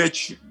in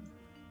which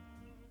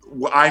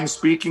I'm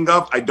speaking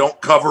of, I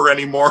don't cover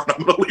anymore, and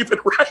I'm going to leave it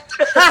right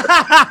there.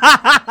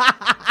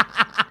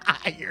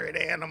 You're an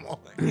animal.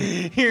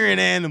 You're an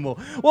animal.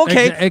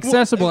 Okay.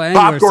 Accessible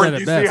Angler Popcorn, said it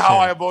you best. see how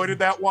I Jay. avoided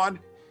that one?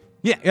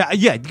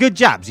 Yeah. Good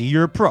job, Z.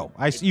 You're a pro.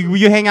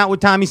 You hang out with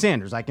Tommy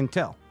Sanders. I can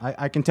tell.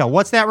 I can tell.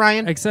 What's that,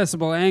 Ryan?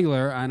 Accessible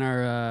Angler on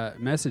our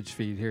message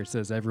feed here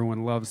says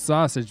everyone loves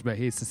sausage but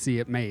hates to see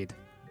it made.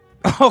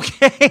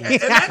 Okay. And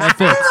that's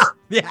fair.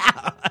 Yeah.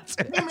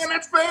 Hey, man,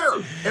 that's fair.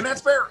 And that's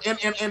fair.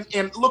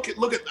 And look at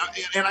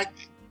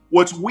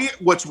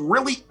what's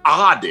really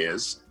odd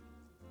is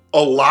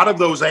a lot of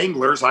those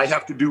anglers I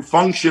have to do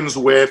functions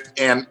with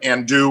and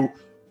do,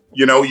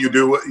 you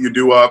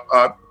do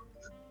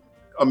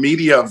a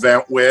media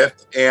event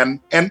with,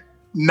 and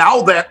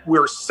now that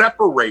we're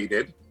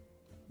separated,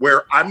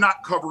 where I'm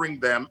not covering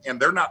them and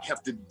they're not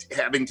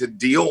having to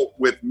deal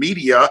with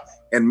media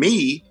and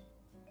me,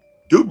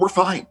 dude, we're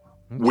fine.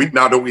 Okay.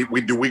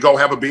 Do we go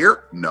have a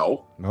beer?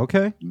 No.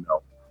 Okay.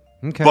 No.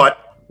 Okay.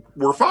 But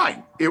we're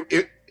fine.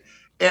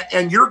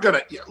 And you're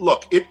gonna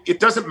look. It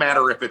doesn't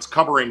matter if it's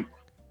covering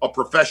a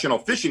professional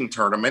fishing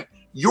tournament.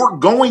 You're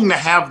going to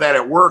have that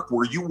at work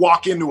where you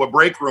walk into a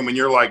break room and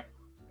you're like,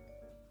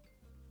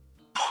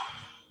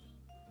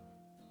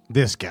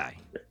 this guy,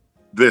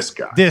 this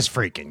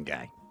freaking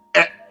guy.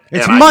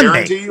 It's and Monday. I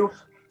guarantee you,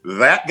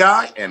 that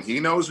guy, and he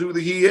knows who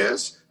he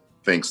is,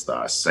 thinks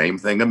the same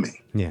thing of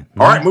me. Yeah.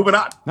 All right, moving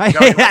on.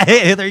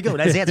 Hey, there you go.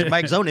 That's Answer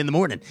Mike Zone in the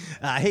morning.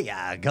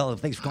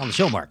 Thanks for calling the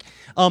show, Mark.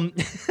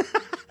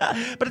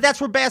 But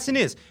that's where Bassin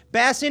is.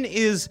 Bassin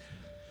is,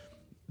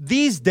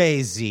 these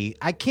days, Z,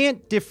 I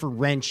can't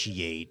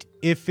differentiate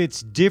if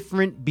it's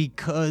different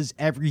because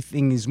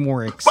everything is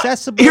more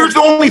accessible. But here's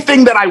the only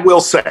thing that I will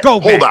say.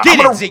 Go, Hold man. on. Get I'm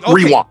it, gonna Z. Okay,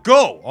 rewind.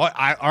 go.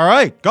 All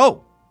right,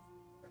 go.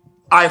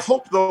 I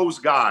hope those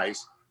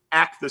guys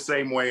act the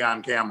same way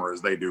on camera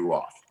as they do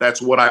off.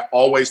 That's what I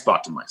always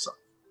thought to myself.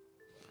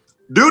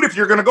 Dude, if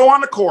you're going to go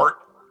on the court,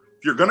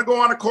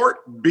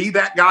 be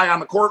that guy on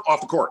the court,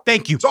 off the court.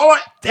 Thank you.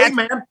 Hey,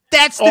 man.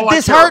 That's the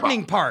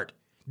disheartening part.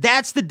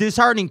 That's the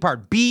disheartening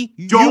part.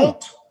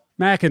 Don't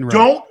McEnroe.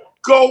 Don't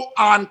go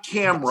on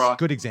camera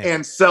Good example.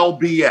 and sell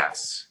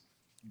BS.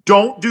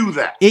 Don't do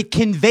that. It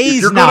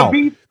conveys now.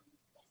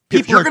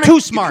 People are too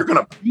smart.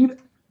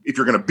 If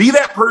you're going to be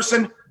that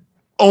person,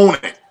 own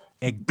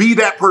it. Be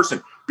that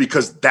person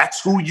because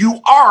that's who you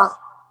are.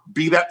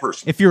 Be that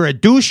person. If you're a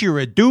douche, you're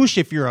a douche.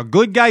 If you're a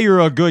good guy, you're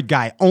a good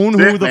guy. Own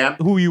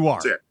who you are.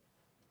 That's it.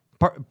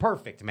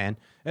 Perfect, man.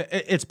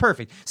 It's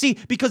perfect. See,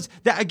 because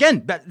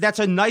that's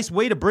a nice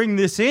way to bring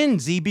this in,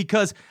 Z,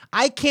 because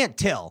I can't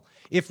tell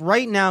if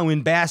right now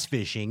in bass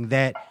fishing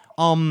that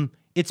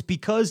it's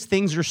because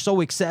things are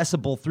so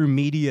accessible through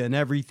media and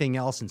everything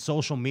else and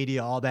social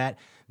media, all that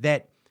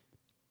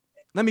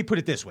let me put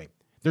it this way.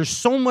 There's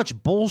so much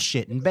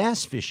bullshit in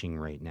bass fishing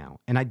right now,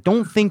 and I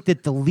don't think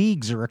that the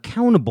leagues are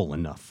accountable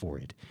enough for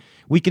it.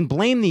 We can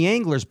blame the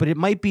anglers, but it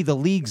might be the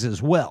leagues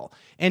as well.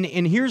 And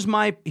here's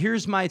my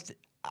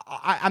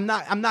I'm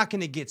not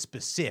going to get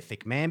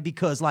specific, man,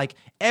 because like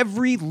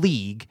every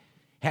league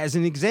has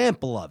an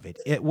example of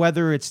it.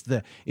 Whether it's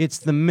the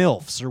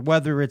MILFs or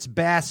whether it's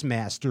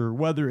Bassmaster or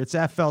whether it's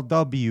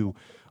FLW.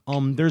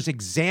 There's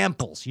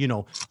examples,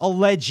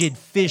 alleged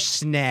fish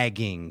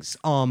snaggings,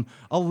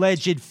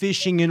 alleged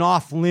fishing in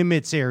off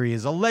limits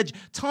areas,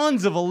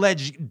 tons of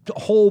alleged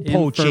hole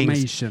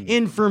poachings,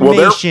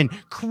 information,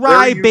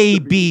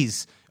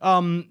 crybabies.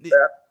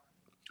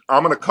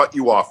 I'm going to cut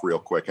you off real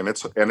quick, and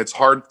it's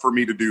hard for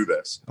me to do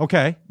this.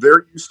 Okay.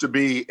 There used to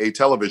be a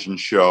television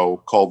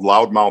show called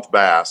Loudmouth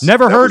Bass.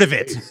 Never heard of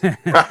it.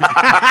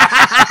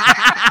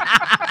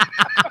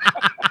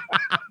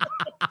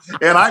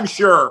 And I'm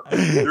sure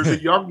there's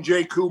a young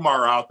Jay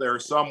Kumar out there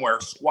somewhere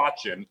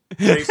squatching,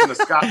 chasing a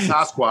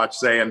Sasquatch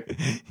saying,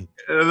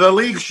 the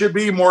league should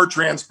be more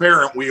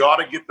transparent. We ought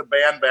to get the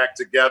band back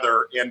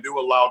together and do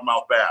a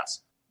Loudmouth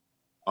Bass.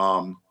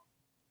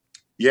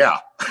 Yeah.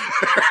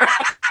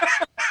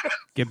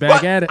 Get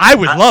back at it. I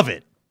would love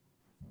it.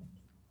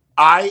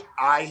 I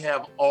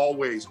have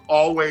always,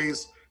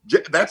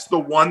 that's the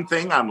one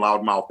thing on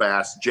Loudmouth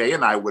Bass Jay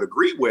and I would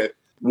agree with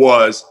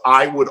was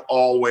I would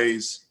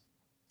always,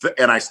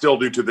 and I still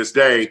do to this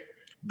day,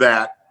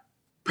 that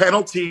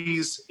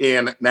penalties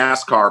in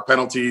NASCAR,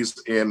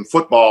 penalties in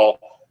football,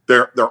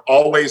 they're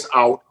always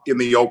out in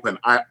the open.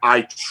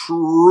 I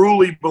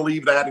truly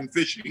believe that in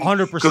fishing.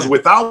 100%. Because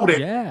without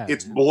it,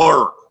 it's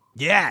blur.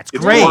 Yeah, it's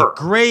gray. Blur.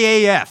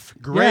 Gray AF.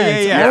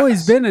 Gray it's AF.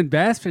 always been in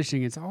bass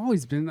fishing. It's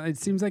always been. It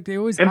seems like they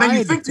always. And then you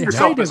hide- think to they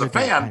yourself hide as a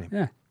everything.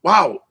 fan,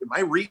 wow, am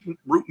I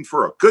rooting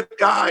for a good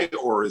guy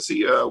or is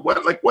he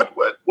what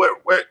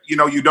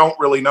you don't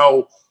really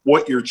know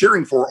what you're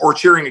cheering for or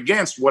cheering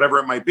against, whatever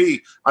it might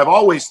be. I've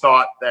always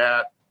thought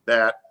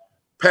that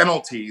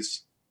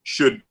penalties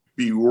should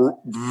be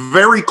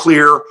very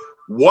clear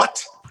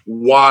what,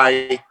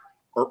 why,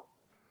 or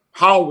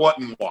how, what,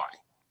 and why.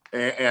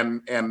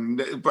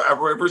 And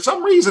for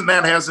some reason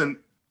that hasn't,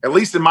 at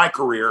least in my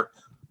career,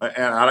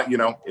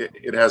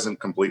 it hasn't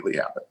completely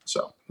happened.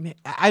 So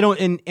I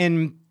don't,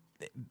 and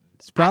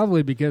it's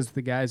probably because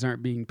the guys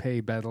aren't being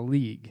paid by the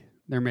league.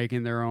 They're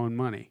making their own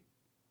money.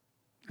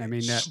 I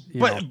mean, that,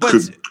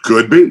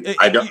 could be.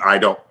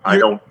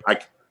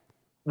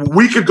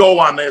 We could go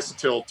on this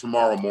until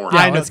tomorrow morning.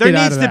 I know. There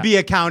needs to be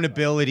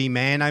accountability,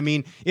 man. I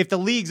mean, if the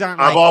leagues aren't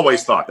I've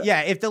always thought that.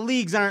 Yeah, if the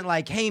leagues aren't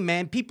like, hey,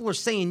 man, people are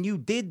saying you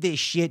did this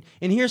shit,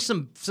 and here's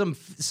some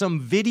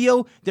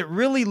video that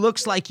really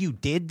looks like you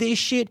did this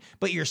shit,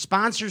 but your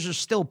sponsors are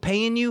still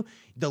paying you,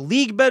 the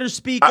league better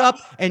speak up,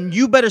 and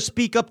you better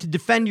speak up to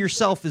defend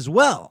yourself as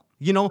well.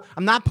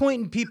 I'm not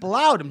pointing people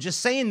out. I'm just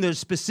saying there's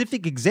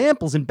specific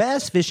examples in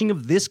bass fishing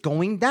of this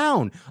going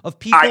down, of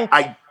people...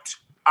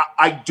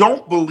 I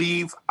don't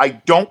believe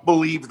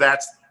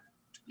that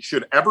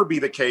should ever be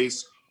the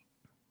case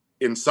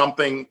in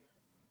something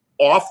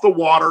off the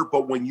water.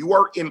 But when you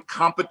are in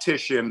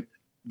competition,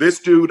 this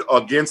dude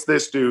against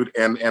this dude,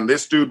 and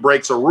this dude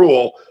breaks a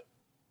rule,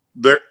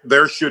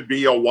 there should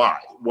be a why.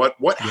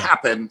 What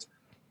happened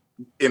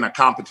in a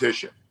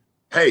competition?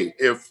 Hey,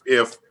 if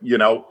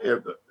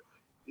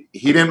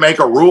he didn't make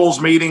a rules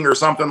meeting or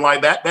something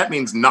like that, that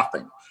means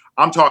nothing.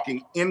 I'm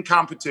talking in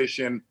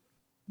competition.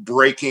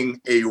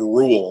 Breaking a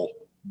rule,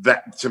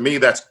 that to me,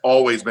 that's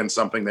always been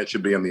something that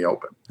should be in the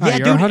open. Yeah,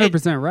 you're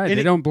 100% right.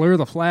 They don't blur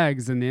the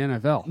flags in the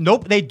NFL.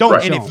 Nope, they don't.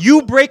 Right. And if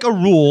you break a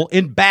rule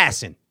in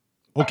Bassin,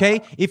 okay,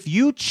 if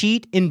you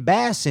cheat in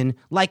Bassin,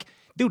 like,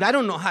 dude, I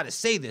don't know how to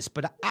say this,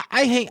 but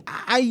I'd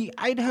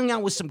hang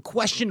out with some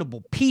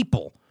questionable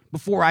people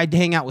before I'd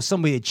hang out with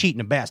somebody that cheat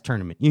in a bass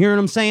tournament. You hear what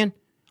I'm saying?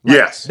 Like,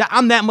 yes.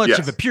 I'm that much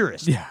of a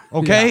purist. Yeah.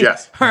 Okay? Yeah.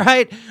 Yes. All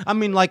right? I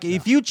mean, like,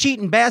 if you cheat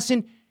in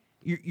Bassin,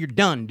 you're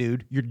done,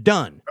 dude. You're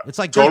done. It's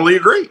like totally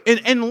agree.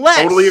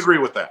 Unless totally agree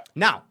with that.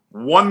 Now,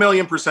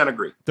 1,000,000%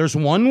 agree. There's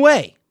one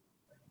way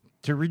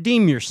to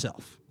redeem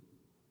yourself.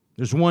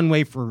 There's one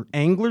way for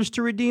anglers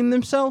to redeem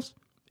themselves,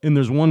 and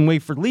there's one way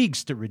for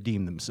leagues to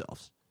redeem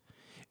themselves.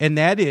 And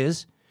that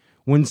is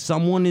when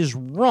someone is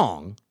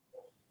wrong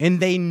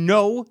and they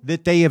know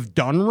that they have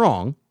done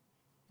wrong,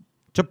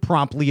 to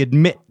promptly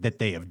admit that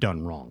they have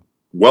done wrong.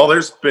 Well,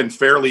 there's been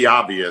fairly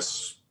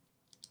obvious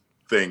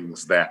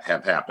things that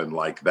have happened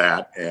like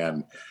that,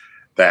 and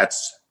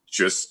that's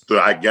just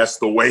I guess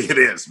the way it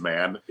is,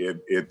 man.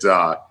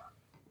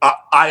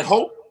 I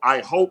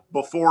hope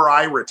before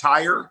I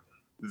retire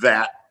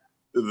that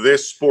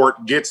this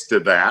sport gets to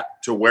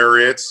that, to where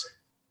it's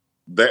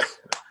that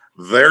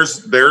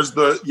there's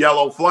the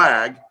yellow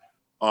flag.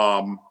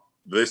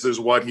 This is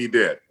what he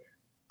did,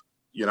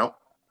 Yeah.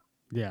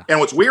 And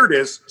what's weird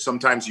is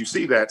sometimes you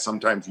see that,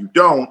 sometimes you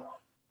don't,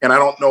 and I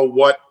don't know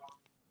why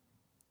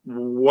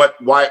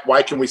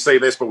can we say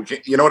this, but we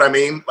can't, you know what I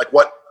mean? Like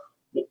what?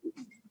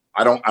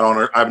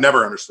 I've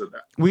never understood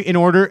that.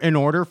 In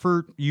order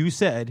for, you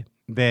said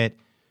that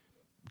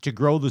to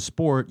grow the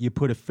sport, you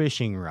put a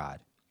fishing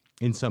rod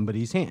in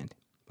somebody's hand,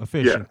 a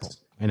fishing pole.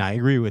 And I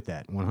agree with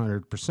that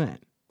 100%.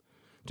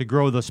 To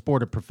grow the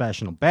sport of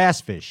professional bass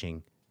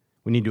fishing,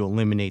 we need to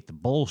eliminate the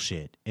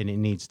bullshit, and it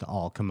needs to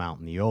all come out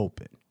in the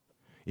open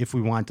if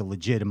we want to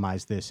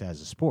legitimize this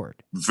as a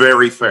sport.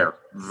 Very fair.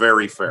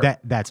 Very fair.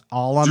 That's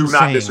all I'm saying. Do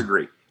not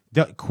disagree.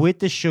 Quit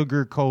the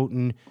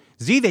sugarcoating.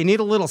 They need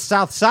a little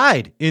South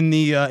Side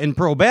in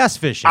pro bass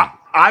fishing.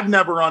 I've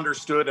never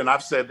understood, and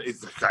I've said,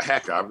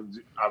 heck, I've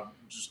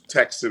just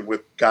texted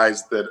with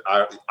guys that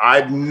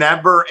I've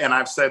never, and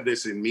I've said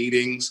this in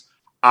meetings,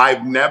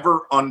 I've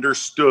never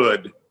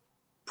understood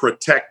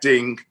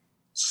protecting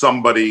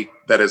somebody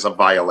that is a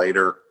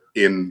violator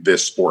in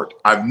this sport.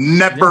 I've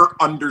never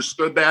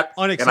understood that,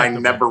 and I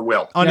never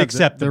will.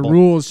 Unacceptable. The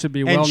rules should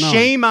be well known.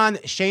 Shame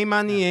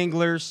on the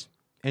anglers,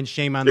 and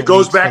shame on the It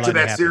goes leagues back for to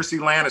that letting it Cersei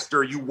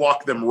Lannister, you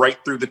walk them right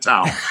through the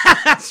town.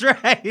 That's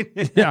right.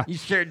 Yeah. You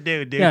sure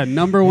do, dude. Yeah,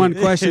 number one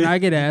question I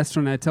get asked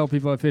when I tell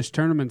people I fish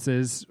tournaments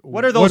is,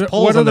 what are those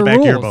poles on the back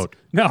of your boat?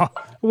 No.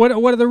 What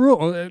are the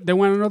rules? They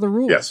want to know the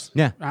rules. Yes.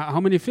 Yeah. How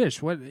many fish?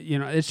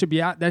 It should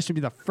be out. That should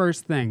be the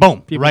first thing.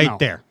 Boom. people Right know.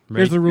 there.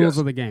 Here's the rules Yes.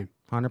 of the game.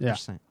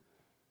 100%.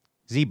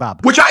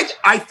 Z-Bob. Which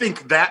I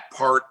think that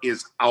part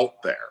is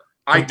out there.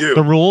 I do.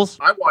 The rules?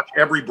 I watch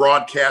every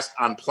broadcast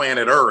on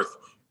planet Earth,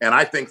 and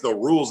I think the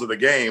rules of the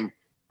game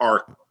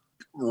are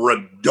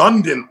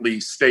redundantly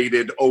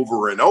stated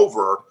over and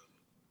over.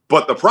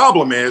 But the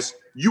problem is,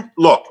 you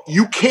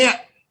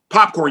can't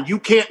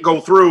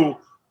go through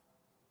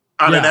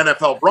on an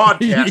NFL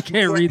broadcast. You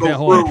can't read go that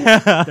whole through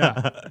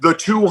the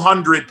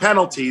 200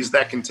 penalties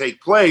that can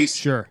take place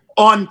Sure.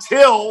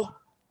 until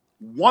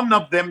one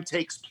of them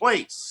takes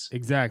place.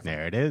 Exactly.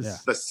 There it is. Yeah.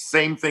 The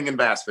same thing in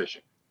bass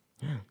fishing.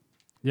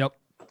 Yep.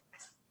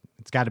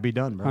 It's got to be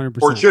done, bro.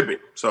 100%. Or it should be.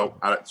 So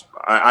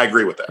I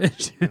agree with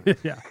that.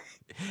 Yeah.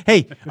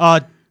 Hey,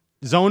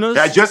 Zonas.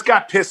 I just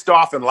got pissed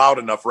off and loud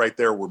enough right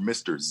there where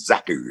Mr.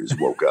 Zachers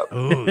woke up.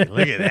 Ooh,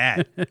 look at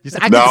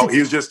that. No, he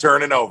was just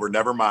turning over.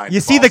 Never mind. You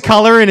see the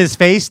color in his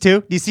face,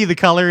 too? Do you see the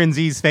color in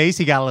Z's face?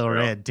 He got a little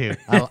red, too.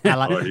 You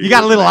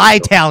got a little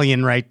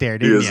Italian right there, He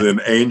didn't is you?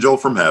 an angel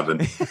from heaven.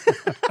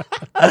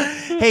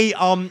 Hey,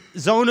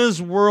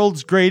 Zona's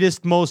world's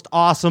greatest, most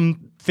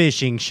awesome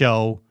fishing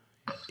show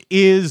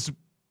is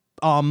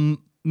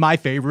my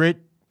favorite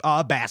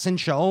bassin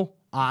show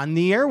on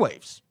the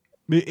airwaves.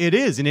 It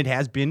is, and it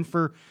has been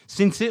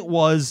since it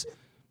was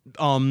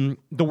the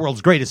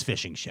world's greatest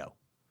fishing show.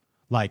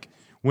 Like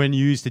when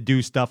you used to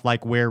do stuff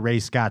like wear Ray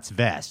Scott's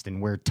vest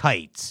and wear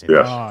tights, and,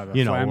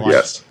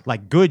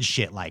 like good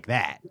shit like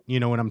that. You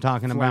know what I'm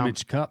talking about?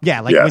 Flamage Cup. Yeah,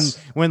 like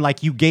when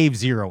like you gave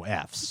 0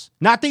 Fs.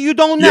 Not that you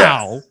don't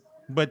now,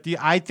 but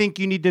I think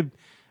you need to.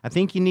 I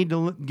think you need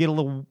to get a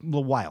little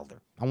wilder.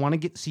 I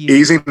want to see you.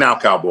 Easy now,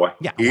 cowboy.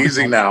 Yeah,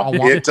 easy now.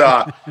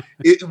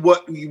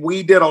 What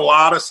we did a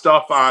lot of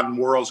stuff on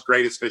World's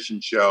Greatest Fishing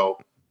Show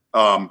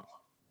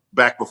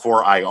back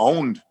before I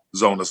owned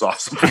Zona's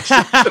Awesome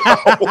Fishing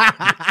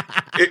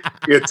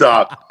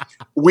Show.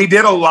 We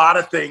did a lot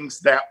of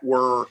things that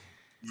were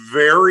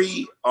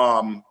very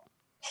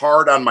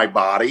hard on my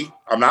body.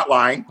 I'm not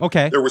lying.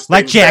 Okay, there was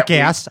like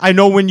Jackass. I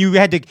know when you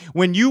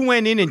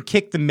went in and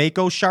kicked the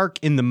Mako shark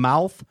in the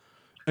mouth.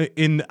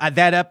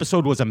 That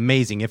episode was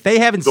amazing. If they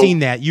haven't seen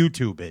that,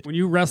 YouTube it. When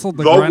you wrestled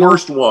the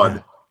worst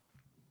one,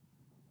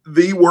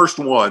 the worst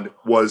one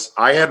was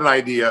I had an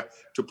idea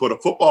to put a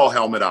football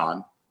helmet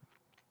on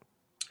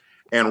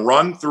and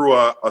run through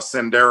a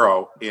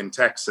sendero in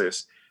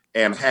Texas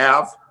and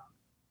have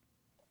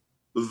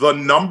the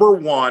number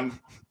one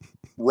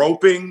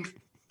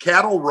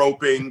cattle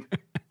roping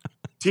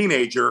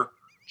teenager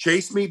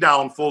chase me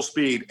down full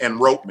speed and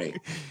rope me.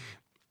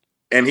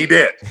 And he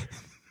did.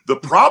 The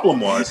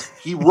problem was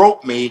he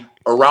roped me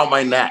around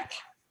my neck.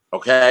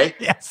 Okay.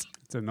 Yes.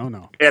 It's a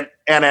no-no. And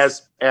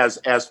as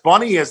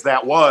funny as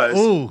that was,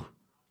 ooh,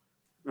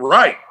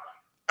 right.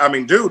 I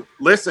mean, dude,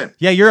 listen.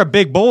 Yeah, you're a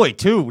big boy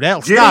too.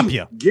 That'll stop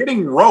you.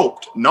 Getting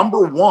roped,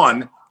 number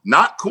one,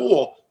 not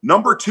cool.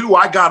 Number two,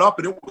 I got up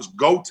and it was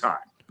go time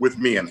with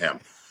me and him.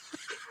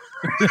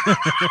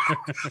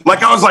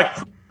 Like I was like,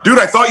 dude,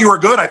 I thought you were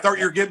good. I thought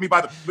you were getting me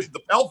by the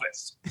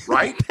pelvis,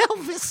 right?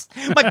 Pelvis,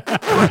 my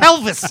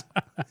pelvis.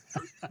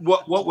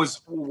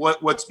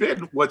 What's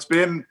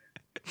been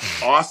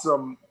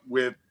awesome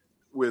with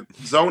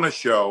Zona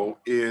Show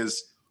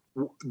is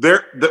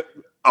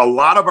a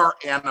lot of our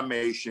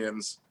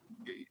animations,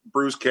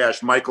 Bruce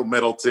Cash, Michael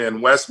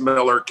Middleton, Wes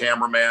Miller,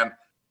 cameraman,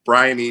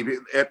 Brian Eby,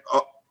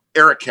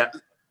 Eric.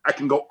 I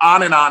can go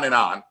on and on and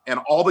on,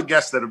 and all the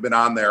guests that have been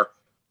on there.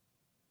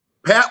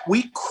 Pat,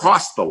 we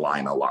cross the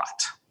line a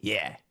lot.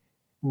 Yeah.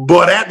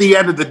 But at the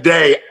end of the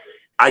day,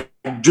 I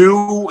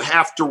do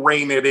have to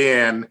rein it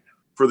in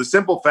for the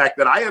simple fact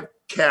that I have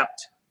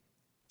kept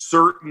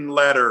certain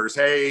letters.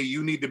 Hey,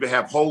 you need to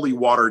have holy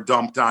water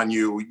dumped on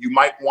you. You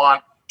might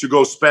want to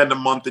go spend a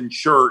month in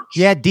church.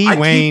 Yeah,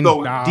 D-Wayne.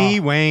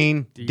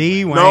 D-Wayne.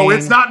 No,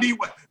 it's not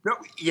D-Wayne. No,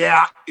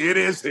 yeah, it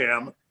is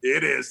him.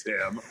 It is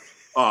him.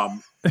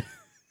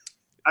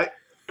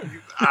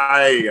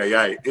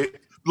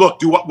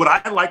 Look, would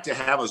I like to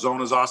have a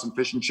Zona's Awesome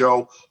Fishing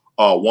Show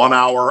 1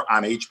 hour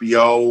on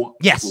HBO?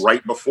 Yes.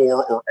 Right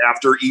before or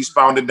after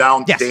Eastbound and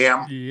Down? Yes.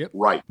 Damn. Yep.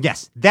 Right.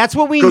 Yes. That's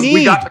what we need. Because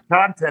we got the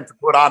content to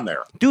put on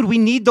there. Dude, we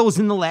need those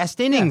in the last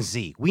innings,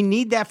 Z. We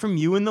need that from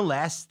you in the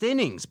last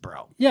innings,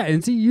 bro. Yeah,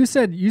 and see, you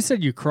said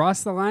you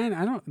crossed the line.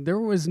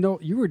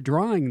 You were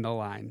drawing the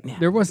line. Yeah.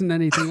 There wasn't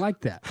anything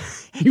like that.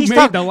 You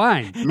made the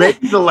line.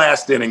 Maybe the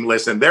last inning.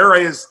 Listen, there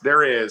is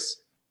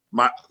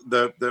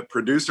the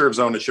producer of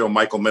Zona Show,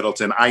 Michael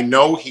Middleton. I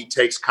know he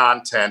takes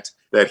content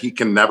that he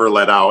can never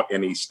let out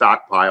and he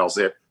stockpiles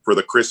it for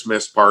the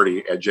Christmas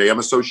party at JM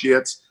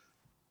Associates.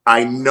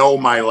 I know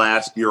my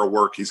last year of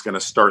work, he's going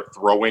to start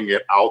throwing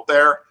it out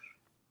there.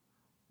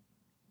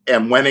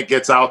 And when it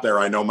gets out there,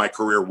 I know my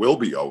career will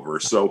be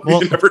over. So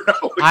you never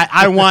know.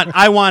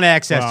 I want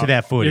access to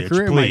that footage, your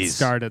career please. Might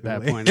start at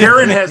that point.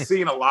 Karen has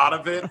seen a lot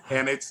of it,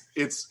 and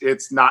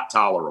it's not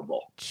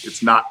tolerable.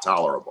 It's not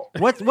tolerable.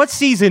 What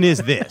season is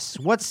this?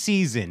 What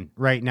season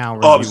right now?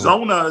 Of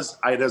Zona's,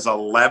 it is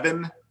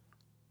 11,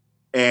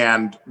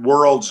 and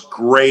World's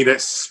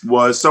Greatest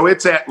was, so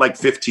it's at like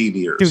 15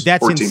 years. Dude,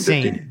 that's 14,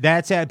 insane. 15.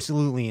 That's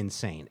absolutely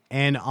insane.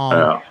 And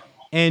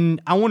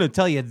and I want to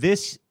tell you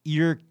this: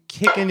 you're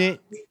kicking it.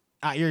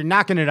 You're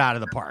knocking it out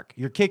of the park.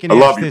 You're kicking. I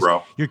love you,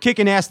 bro. You're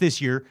kicking ass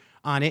this year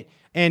on it.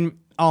 And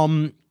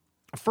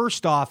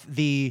first off,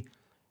 the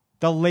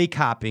lake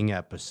hopping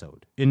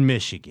episode in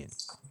Michigan,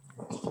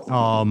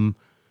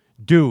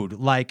 dude,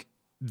 like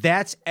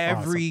that's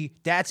every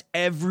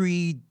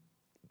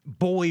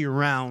boy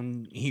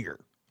around here.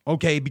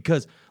 Okay,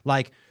 because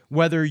like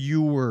whether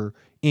you were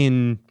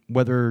in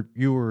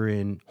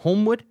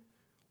Homewood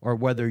or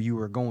whether you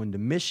were going to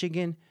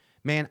Michigan,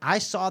 man, I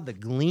saw the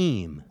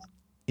gleam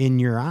in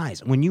your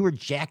eyes when you were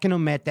jacking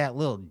them at that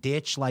little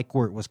ditch, like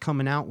where it was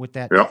coming out with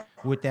that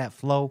with that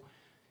flow,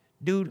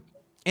 dude.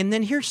 And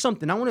then here's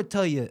something I want to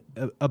tell you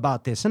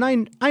about this. And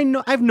I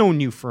know I've known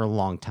you for a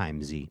long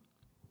time, Z.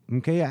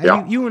 Okay,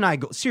 Yeah. you and I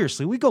go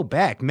seriously. We go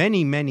back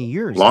many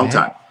years. Long man.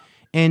 time.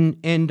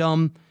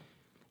 And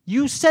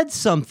you said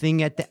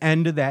something at the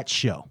end of that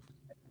show.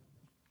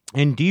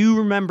 And do you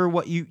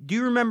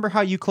remember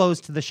how you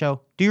closed to the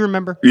show? Do you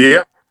remember?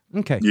 Yeah.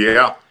 Okay.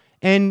 Yeah.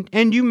 And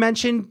you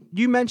mentioned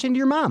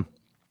your mom.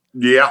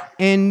 Yeah.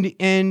 And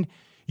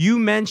you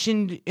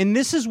mentioned, and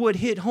this is what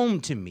hit home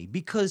to me,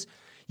 because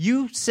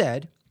you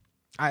said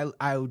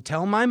I would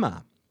tell my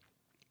mom,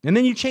 and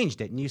then you changed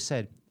it and you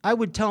said I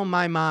would tell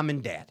my mom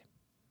and dad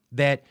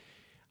that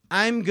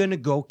I'm gonna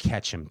go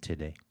catch him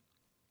today,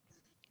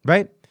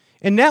 right?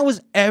 And that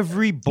was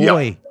every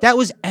boy. Yeah. That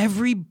was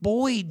every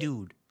boy,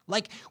 dude.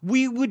 Like,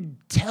 we would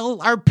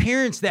tell our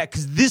parents that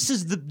because this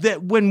is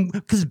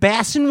because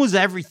Bassin was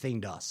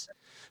everything to us.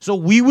 So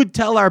we would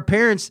tell our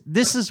parents,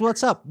 this is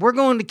what's up. We're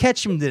going to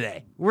catch him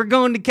today. We're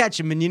going to catch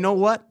him. And you know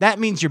what? That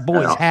means your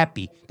boy's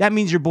happy. That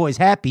means your boy's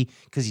happy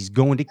because he's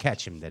going to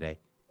catch him today.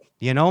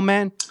 You know,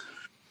 man?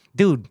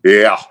 Dude.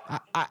 Yeah.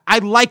 I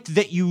liked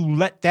that you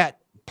let that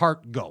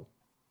part go.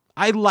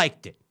 I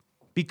liked it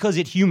because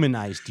it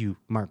humanized you,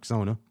 Mark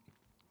Zona.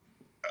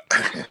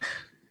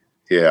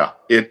 Yeah.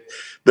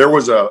 There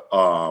was a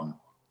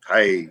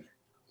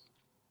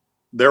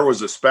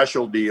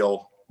special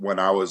deal when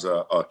I was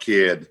a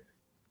kid,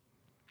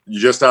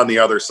 just on the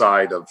other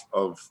side of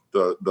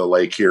the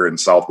lake here in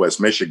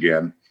Southwest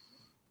Michigan.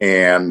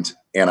 And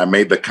I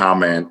made the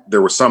comment,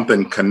 there was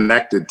something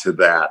connected to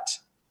that.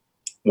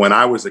 When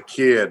I was a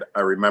kid,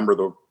 I remember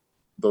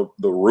the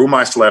room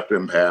I slept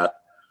in, Pat.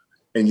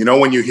 And you know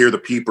when you hear the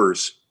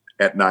peepers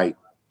at night,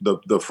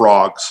 the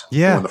frogs,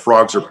 Yeah. when the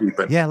frogs are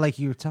peeping. Yeah, like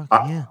you were talking.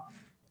 Yeah.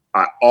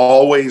 I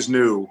always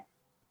knew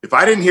if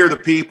I didn't hear the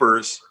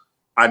peepers,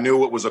 I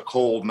knew it was a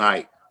cold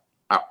night.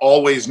 I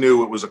always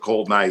knew it was a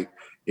cold night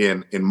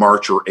in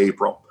March or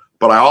April.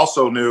 But I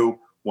also knew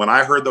when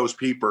I heard those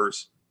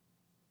peepers,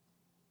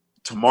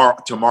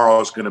 tomorrow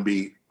is going to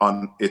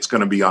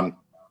be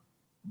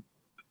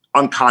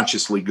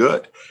unconsciously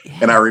good. Yeah.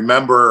 And I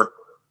remember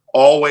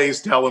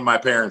always telling my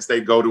parents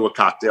they'd go to a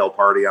cocktail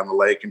party on the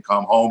lake and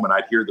come home, and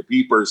I'd hear the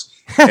peepers,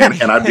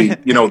 and I'd be,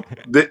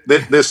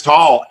 this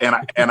tall, and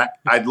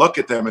I'd look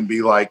at them and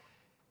be like,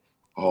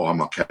 "Oh, I'm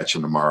gonna catch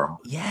him tomorrow."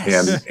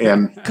 Yes,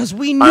 and because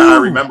we knew. I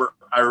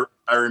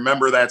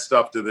remember that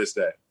stuff to this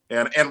day.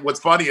 And what's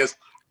funny is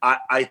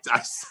I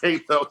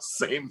say those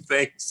same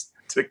things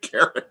to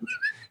Karen.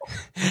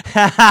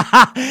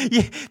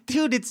 Yeah,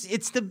 dude,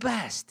 it's the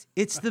best.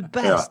 It's the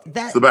best.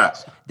 Yeah, it's the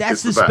best.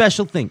 That's the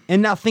special thing.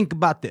 And now think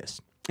about this.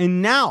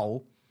 And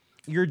now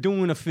you're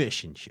doing a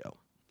fishing show,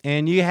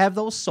 and you have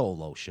those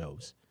solo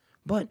shows.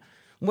 But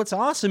what's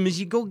awesome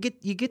is you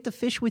get to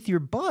fish with your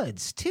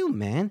buds too,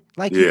 man.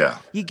 Like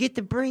you get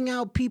to bring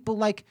out people.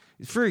 Like,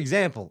 for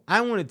example,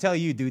 I want to tell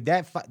you, dude,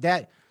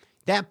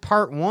 that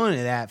part one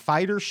of that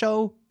fighter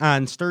show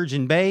on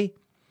Sturgeon Bay.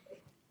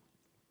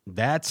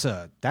 That's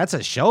a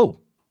show.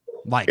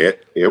 Like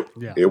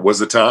it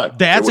was a time.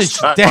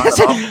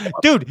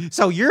 Dude.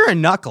 So you're a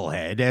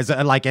knucklehead, as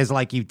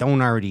you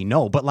don't already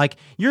know, but like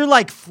you're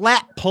like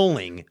flat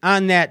pulling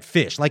on that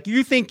fish, like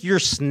you think you're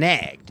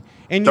snagged,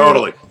 and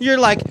you're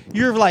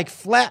like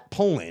flat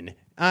pulling.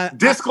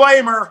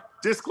 Disclaimer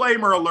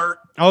alert.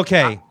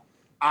 Okay.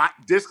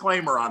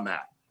 Disclaimer on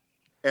that.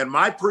 And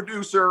my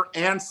producer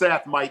and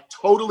Seth might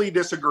totally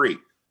disagree.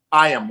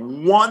 I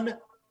am one,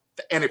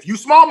 and if you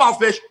smallmouth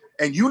fish,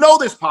 and you know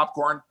this,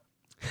 Popcorn.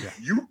 Yeah.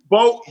 You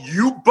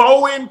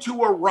bow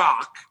into a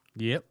rock.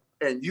 Yep.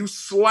 And you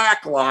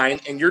slack line,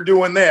 and you're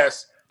doing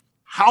this.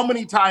 How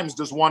many times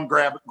does one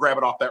grab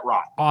it off that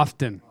rock?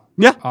 Often.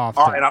 Yeah.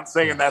 Often. All right, I'm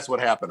saying that's what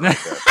happened right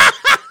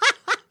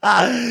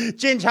there.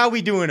 Ginge, how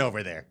we doing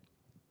over there?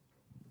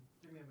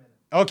 Give me a minute.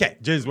 Okay,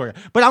 Ginge's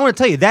working. But I want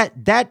to tell you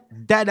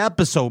that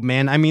episode,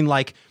 man. I mean,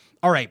 like,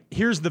 all right.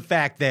 Here's the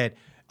fact that.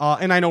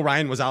 And I know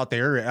Ryan was out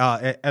there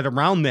at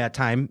around that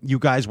time. You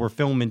guys were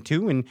filming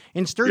too,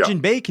 and Sturgeon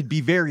Bay could be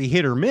very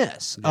hit or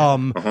miss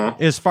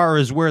as far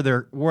as what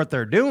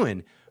they're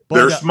doing. But,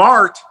 they're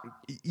smart.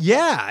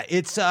 Yeah,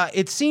 it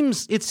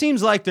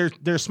seems like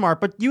they're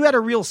smart. But you had a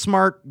real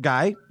smart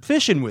guy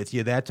fishing with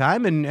you that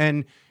time,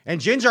 and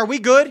Ginge, are we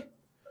good?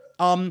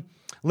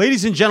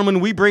 Ladies and gentlemen,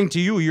 we bring to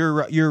you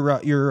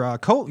your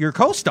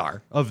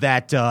co-star of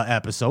that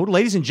episode.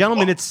 Ladies and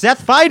gentlemen, it's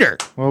Seth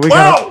Feider. Well,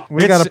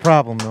 we got a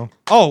problem though.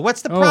 Oh,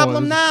 what's the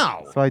problem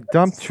now? So I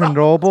dumped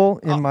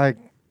Chernobyl in my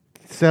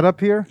setup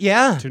here.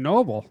 Yeah,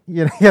 Chernobyl.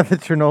 Yeah, the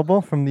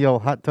Chernobyl from the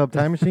old hot tub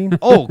time machine.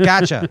 Oh,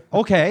 gotcha.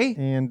 Okay.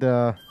 And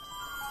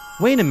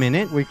wait a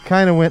minute. We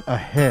kind of went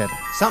ahead.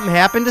 Something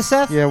happened to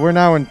Seth? Yeah, we're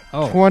now in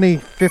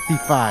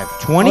 2055.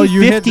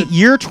 2050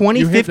 year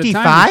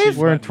 2055?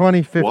 We're in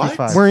 2055.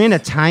 What? We're in a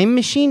time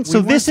machine?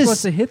 So this is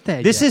supposed to hit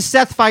that This is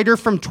Seth Feider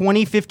from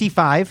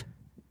 2055?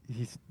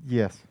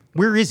 Yes.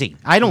 Where is he?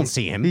 I don't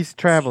see him. He's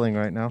traveling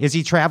right now. Is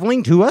he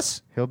traveling to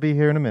us? He'll be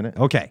here in a minute.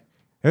 Okay.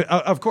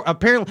 Of course,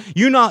 apparently,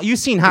 you've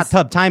seen Hot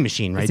Tub Time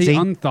Machine, right? Is he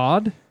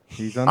unthawed?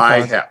 He's unthawed.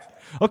 I have.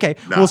 Okay.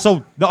 No. Well,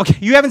 so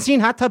you haven't seen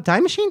Hot Tub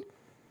Time Machine?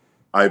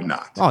 I've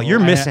not. Oh, you're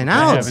missing I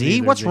out, haven't Z.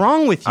 either, What's Z.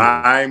 wrong with you?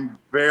 I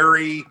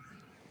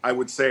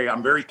would say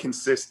I'm very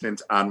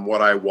consistent on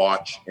what I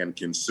watch and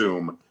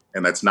consume,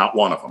 and that's not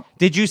one of them.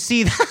 Did you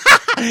see?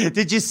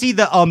 Did you see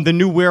the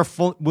new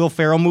Will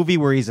Ferrell movie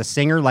where he's a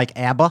singer like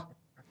ABBA?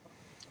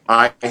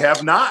 I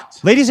have not.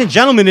 Ladies and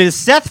gentlemen, it is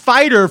Seth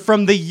Feider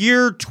from the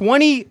year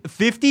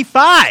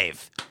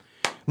 2055.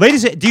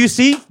 Ladies, do you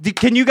see?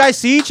 Can you guys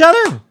see each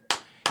other?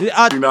 Do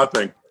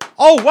nothing.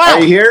 Oh wow! Are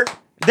you here?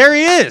 There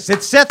he is.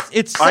 It's Seth.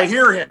 I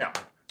hear him.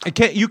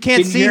 You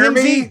can't see hear him,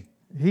 me? Z?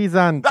 He's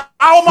on.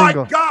 Oh my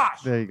single.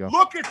 gosh! There you go.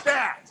 Look at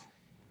that.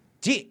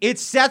 Gee,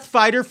 it's Seth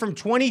Feider from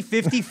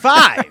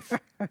 2055.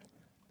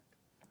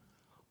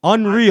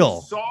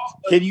 Unreal.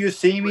 Can you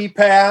see me,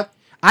 Pat?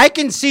 I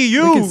can see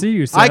you. We can see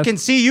you, Seth. I can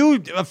see you,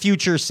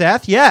 future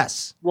Seth.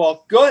 Yes.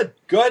 Well, good.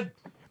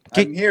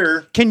 I'm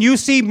here. Can you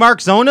see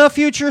Mark Zona,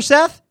 future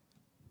Seth?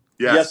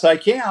 Yes, I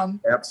can.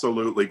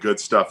 Absolutely good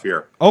stuff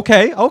here.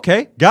 Okay.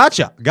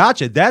 Gotcha.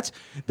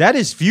 That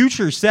is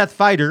future Seth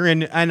Feider,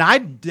 and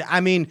I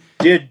mean,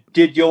 Did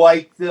you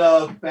like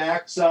the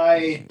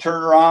backside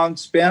turnaround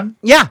spin?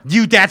 yeah,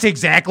 that's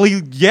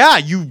exactly, yeah,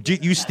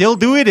 you still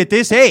do it at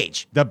this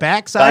age. The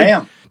backside, I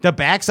am. The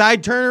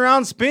backside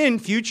turnaround spin,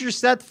 future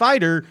Seth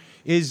Feider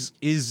is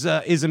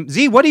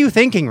Z. What are you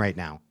thinking right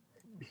now?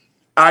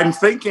 I'm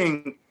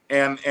thinking,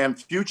 and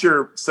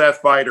future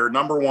Seth Feider,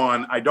 number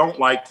one, I don't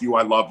like you,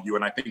 I love you,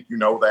 and I think you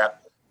know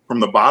that from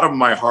the bottom of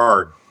my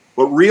heart.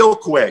 But real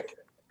quick,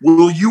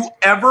 will you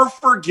ever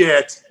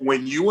forget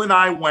when you and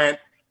I went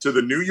to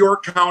the New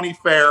York County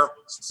Fair,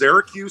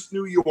 Syracuse,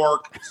 New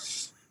York?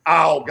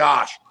 Oh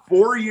gosh,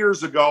 4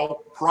 years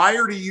ago,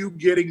 prior to you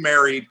getting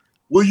married.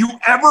 Will you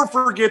ever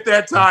forget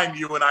that time,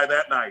 you and I,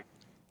 that night?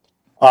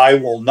 I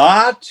will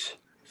not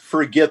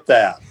forget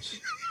that.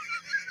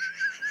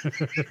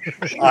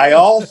 I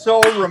also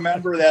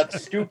remember that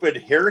stupid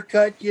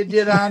haircut you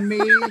did on me.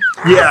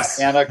 Yes.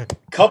 And a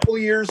couple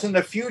years in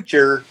the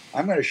future,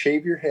 I'm going to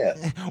shave your head.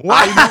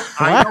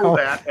 I know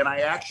that, and I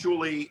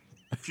actually,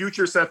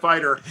 future Seth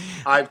Feider,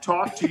 I've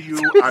talked to you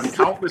on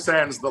countless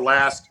ends the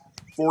last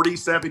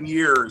 47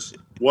 years.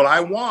 What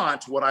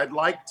I'd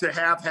like to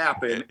have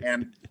happen,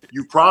 and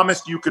you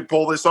promised you could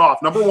pull this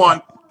off. Number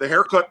one, the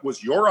haircut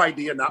was your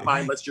idea, not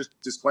mine. Let's just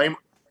disclaim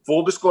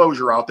full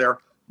disclosure out there.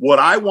 What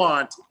I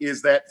want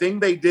is that thing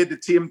they did to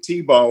Tim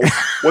Tebow.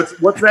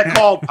 What's that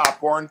called,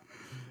 Popcorn?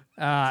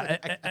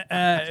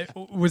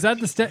 Was that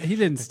the step? He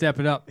didn't step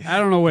it up. I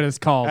don't know what it's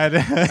called. I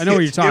know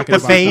what you're talking It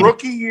was about. fade?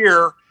 rookie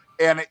year,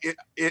 and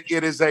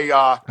it is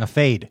a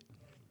fade.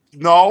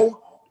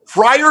 no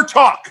Friar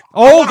Tuck.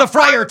 Oh, the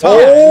Friar Tuck.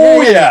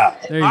 Oh, yeah.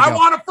 There you I go.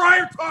 want a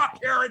Friar Tuck,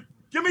 Aaron.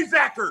 Give me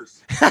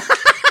Zachers.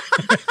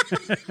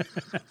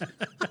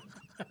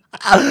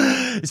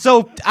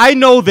 So I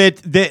know that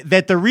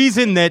the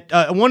reason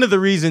that one of the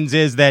reasons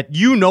is that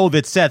you know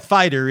that Seth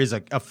Feider is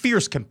a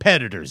fierce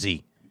competitor,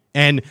 Z,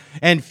 and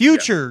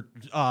future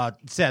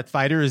Seth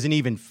Feider is an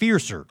even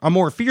fiercer, a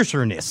more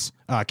fiercerness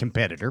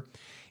competitor,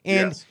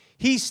 and Yes.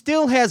 he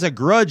still has a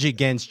grudge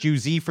against you,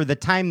 Z, for the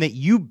time that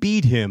you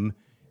beat him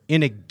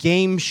in a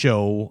game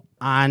show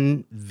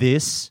on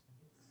this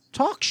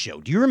talk show.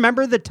 Do you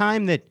remember the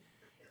time that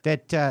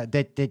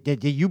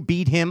you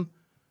beat him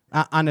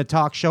on a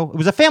talk show? It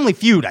was a Family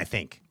Feud, I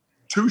think.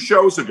 2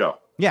 shows ago.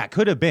 Yeah, it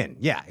could have been.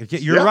 Yeah,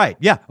 you're Yeah. right.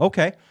 Yeah,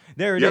 okay.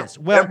 There it is.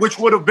 Yeah. Well, And which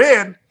would have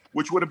been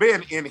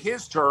in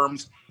his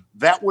terms,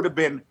 that would have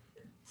been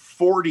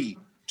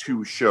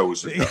 42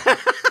 shows ago.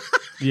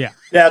 Yeah.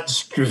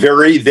 That's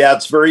very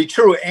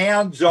true.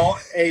 And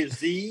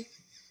Z,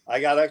 I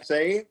gotta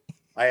say,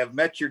 I have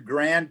met your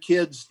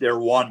grandkids. They're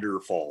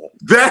wonderful.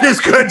 That is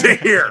good to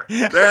hear.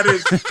 That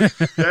is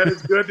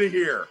good to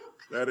hear.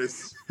 That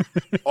is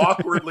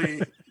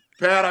awkwardly,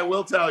 Pat, I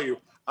will tell you,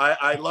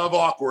 I love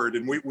awkward,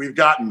 and we've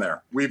gotten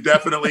there. We've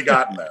definitely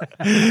gotten there.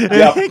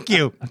 Thank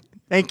you.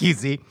 Thank you,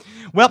 Z.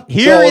 Well,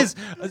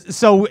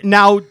 so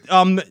now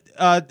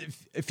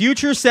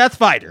future Seth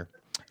Feider.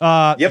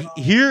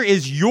 Here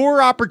is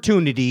your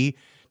opportunity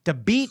to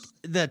beat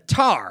the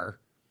tar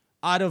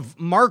out of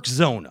Mark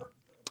Zona.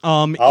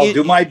 I'll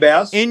do my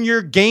best. In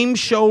your game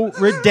show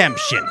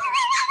redemption.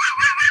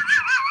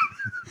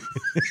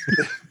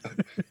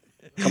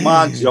 Come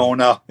on,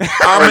 Zona.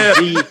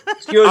 I'm in.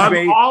 Excuse I'm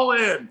me. all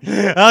in.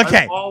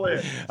 Okay. I'm all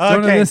in.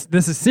 Jonah, Okay.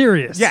 this is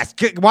serious. Yes.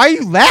 Why are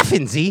you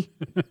laughing, Z?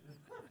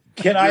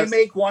 Can I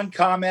make one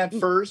comment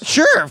first?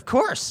 Sure, of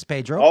course,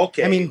 Pedro.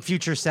 Okay. I mean,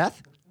 future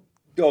Seth.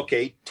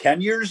 Okay, 10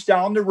 years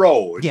down the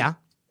road, Yeah.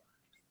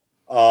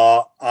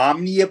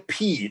 Omnia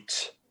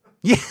Pete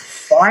Yeah.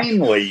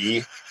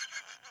 finally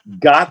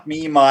got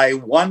me my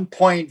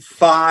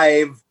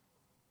 1.5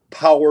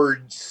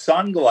 powered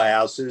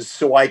sunglasses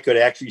so I could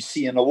actually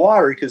see in the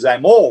water because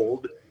I'm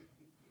old,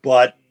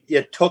 but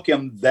it took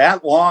him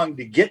that long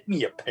to get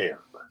me a pair.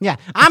 Yeah.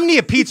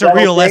 Omnia Pete's Is a that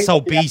real okay?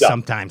 SOB Yeah.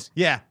 sometimes.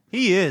 Yeah,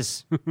 he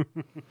is.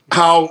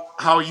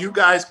 How you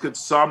guys could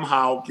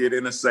somehow get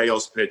in a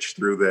sales pitch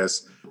through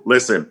this.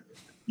 Listen,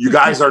 you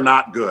guys are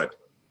not good.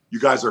 You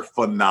guys are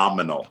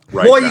phenomenal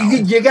right Well, now.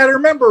 you got to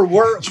remember,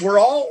 we're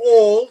all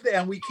old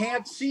and we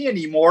can't see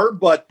anymore,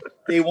 but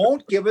they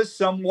won't give us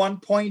some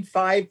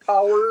 1.5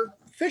 power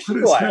fishing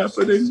glass.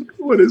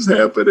 What is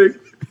happening?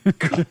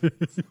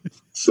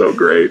 So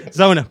great.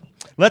 Zona,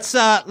 let's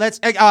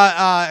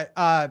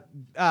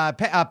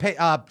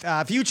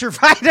future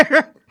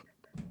fighter.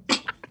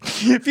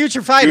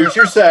 Future fighter.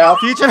 Future self.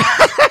 Future.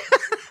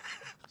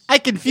 I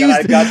confused. Yeah,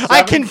 I've got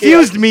I 7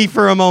 confused kids. me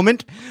for a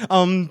moment.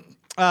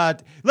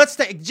 Let's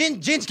take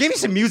Ginge, give me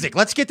some music.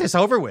 Let's get this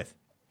over with.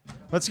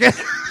 Let's get.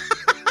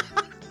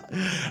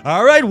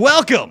 All right,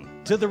 welcome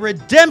to the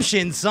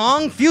redemption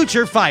song,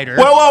 Future Fighter.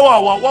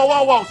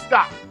 Whoa!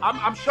 Stop!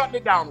 I'm shutting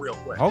it down real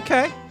quick.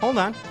 Okay, hold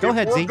on. Go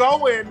ahead, Z.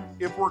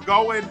 If we're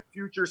going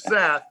future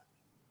Seth,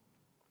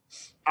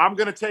 I'm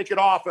gonna take it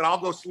off and I'll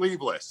go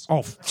sleeveless. Oh,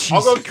 I'll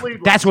jeez. go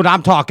sleeveless. That's what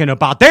I'm talking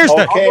about. There's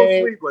Okay. the. I'll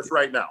go sleeveless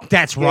right now.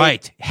 That's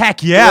right.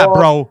 Heck yeah,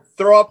 bro.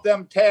 Throw up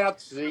them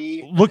tats,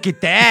 Z. Look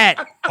at that.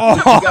 You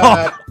Oh,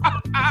 got-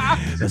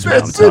 that's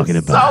what I'm talking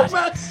about. So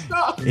messed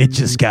up. It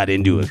just got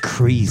into a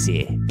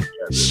crazy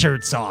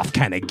shirts off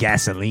kind of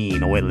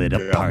gasoline oil it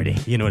up party.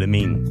 You know what I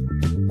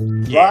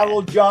mean?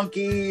 Bottle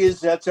junkies.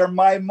 That's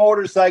my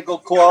motorcycle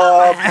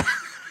club.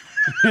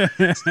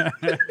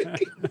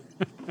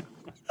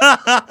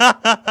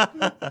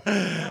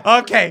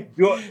 Okay.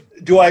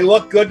 Do I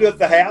look good with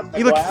the hat? and the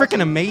You look glasses?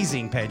 freaking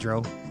amazing,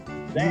 Pedro.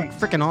 Thanks.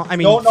 Freaking all. I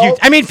mean, No.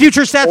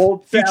 future Seth.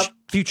 Old Future, Seth.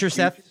 future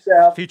Seth. Future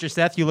Seth. Future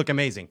Seth. You look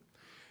amazing.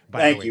 By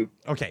Thank the way. you.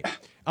 Okay.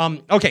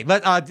 Okay.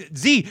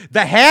 Z,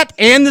 the hat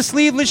and the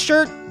sleeveless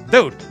shirt,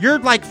 dude. You're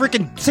like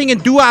freaking singing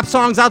doo-wop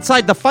songs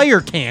outside the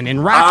fire can in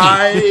Rocky.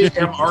 I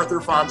am Arthur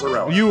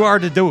Fonzarelli. You are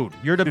the dude.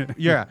 You're the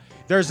yeah.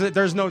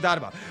 There's no doubt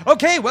about it.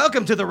 Okay,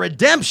 welcome to the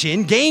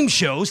Redemption Game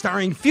Show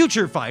starring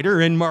Future Fighter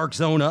and Mark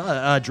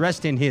Zona,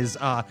 dressed in his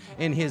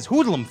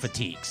hoodlum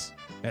fatigues,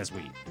 as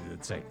we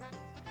would say.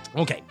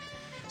 Okay,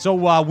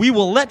 so we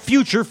will let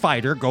Future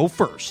Fighter go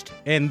first,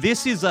 and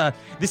this is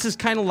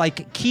kind of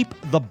like keep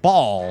the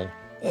ball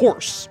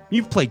horse.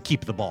 You've played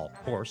keep the ball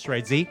horse,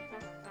 right, Z?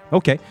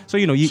 Okay, so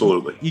you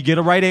Absolutely. you get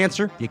a right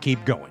answer, you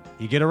keep going.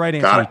 You get a right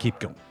answer, Got you it. keep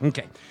going.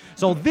 Okay,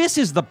 so this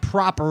is the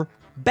proper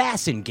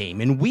Bassin game,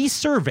 and we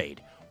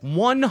surveyed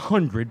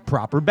 100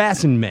 proper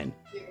Bassin men.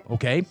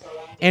 Okay,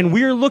 and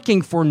we're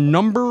looking for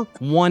number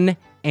one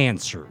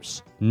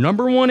answers.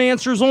 Number one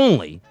answers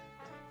only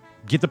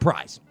get the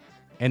prize.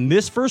 And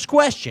this first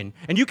question,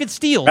 and you can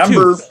steal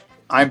Remember, too.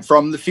 I'm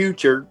from the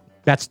future.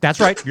 That's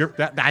right.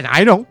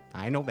 I know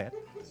that.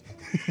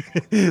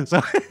 So,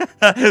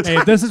 Hey,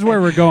 if this is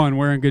where we're going,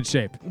 we're in good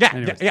shape. yeah,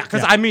 Anyways,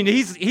 because I mean,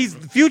 he's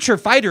Future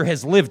Fighter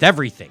has lived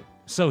everything,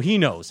 so he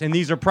knows. And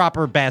these are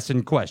proper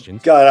Bassin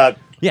questions. Got a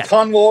Yeah.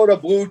 ton load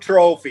of blue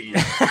trophies.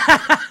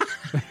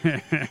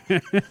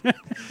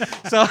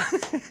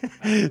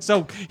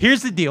 So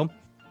here's the deal.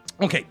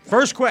 Okay,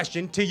 first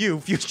question to you,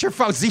 Future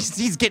Fighter.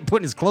 He's getting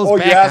putting his clothes Oh,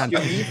 back you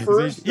on. asking me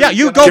first? Yeah,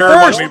 you You're go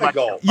gonna- first. I'm gonna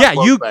go. Yeah,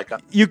 clothes back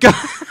on. you go.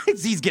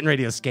 He's getting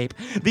ready to escape.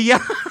 The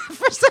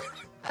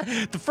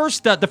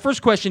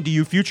first question to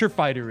you, Future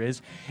Fighter,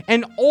 is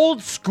an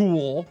old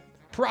school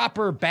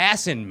proper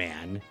Bassin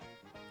man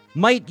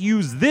might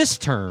use this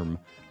term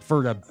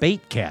for a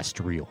bait cast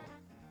reel.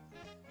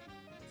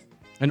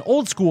 An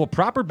old school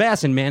proper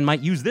Bassin man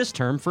might use this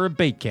term for a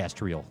bait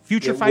cast reel.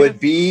 Future It Fighter. would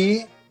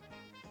be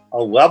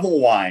a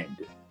level wind.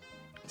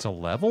 It's a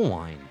level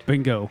wind.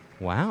 Bingo.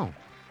 Wow,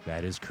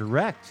 that is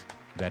correct.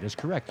 That is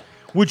correct.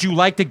 Would you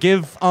like to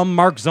give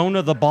Mark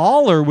Zona the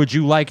ball, or would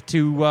you like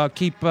to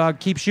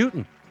keep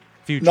shooting?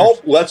 Future.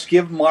 Nope, let's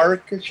give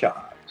Mark a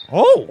shot.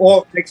 Oh.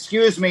 Oh,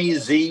 excuse me,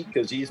 Z,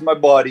 because he's my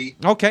buddy.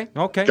 Okay.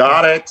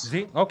 Got it.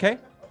 Z. Okay.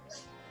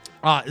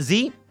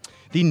 Z.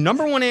 The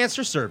number one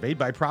answer surveyed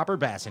by Proper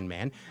Bassin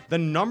Man. The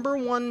number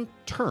one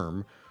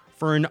term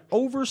for an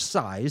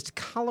oversized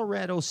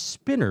Colorado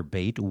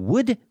spinnerbait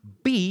would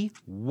be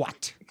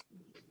what?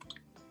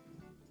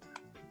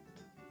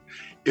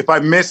 If I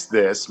missed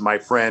this, my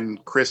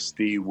friend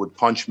Christy would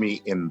punch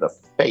me in the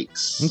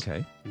face.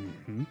 Okay.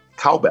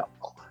 Cowbell.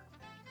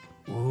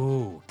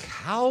 Ooh,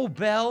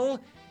 cowbell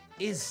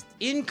is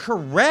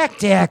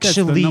incorrect, That's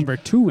actually. the number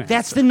two answer.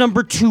 That's the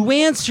number two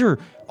answer.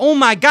 Oh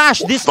my gosh,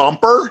 this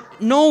Thumper?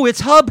 no,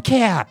 it's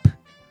hubcap.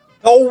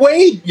 Oh,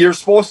 wait, you're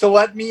supposed to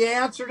let me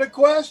answer the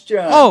question.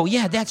 Oh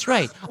yeah, that's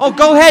right. Oh,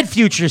 go ahead,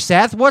 Future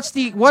Seth. What's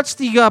the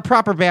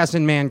proper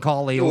Bassin man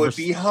call? it would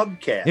be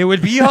hubcap. It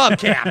would be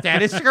hubcap.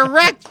 That is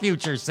correct,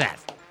 Future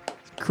Seth.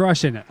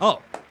 Crushing it.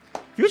 Oh,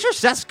 Future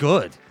Seth's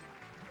good.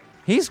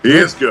 He's He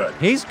good. is good.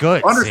 He's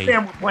good.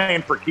 Understand we're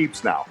playing for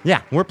keeps now.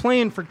 Yeah, we're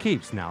playing for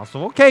keeps now.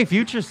 So, okay,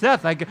 Future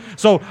Seth.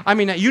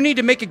 You need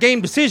to make a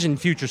game decision,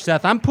 Future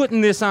Seth. I'm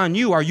putting this on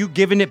you. Are you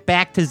giving it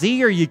back to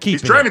Z, or are you keeping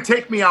He's trying it? to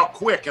take me out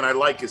quick, and I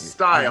like his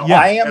style. Yeah.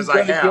 I am as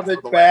going to have give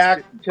for the it back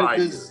last to 5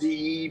 the years.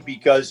 Z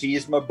because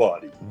he's my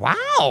buddy.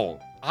 Wow.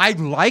 I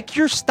like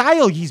your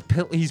style. He's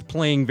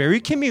playing very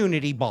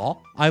community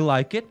ball. I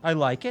like it.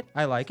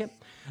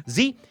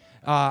 Z,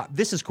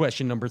 this is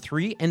question number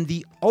 3. And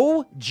the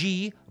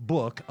OG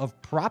book of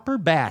Proper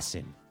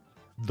Bassin,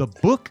 the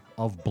Book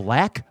of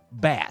Black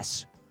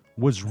Bass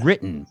was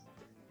written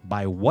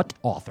by what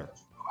author?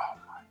 Oh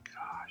my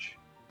gosh.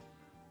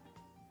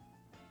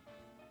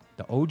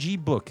 The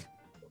OG book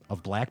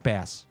of Black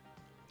Bass,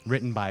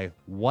 written by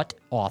what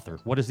author?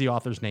 What is the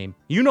author's name?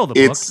 You know the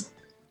book.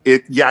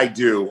 Yeah, I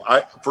do.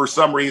 For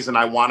some reason,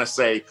 I want to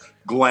say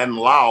Glenn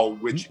Lau,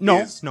 which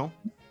is no,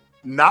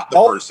 not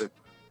the person.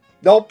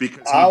 Nope.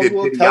 Because I he did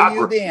will tell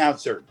you videography. the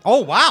answer.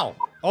 Oh, wow.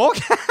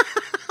 Okay.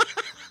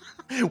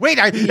 Wait,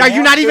 are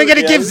you not even going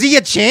to give Z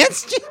a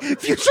chance?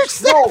 Future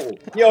Seth? No,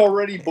 you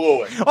already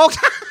blew it.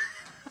 Okay.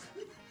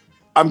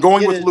 I'm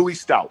going It with is- Louis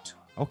Stout.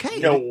 Okay.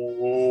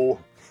 No,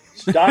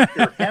 it's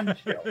Dr.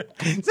 Henshaw.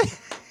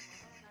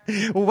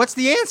 Well, what's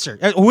the answer?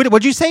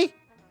 What'd you say,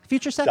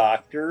 Future Seth?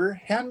 Dr.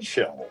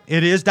 Henshaw.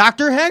 It is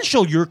Dr.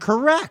 Henschel. You're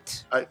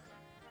correct.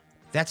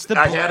 That's the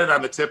I book. had it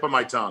on the tip of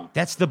my tongue.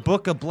 That's the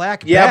book of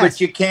Black Yeah, Bass.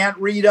 but you can't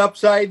read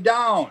upside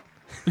down.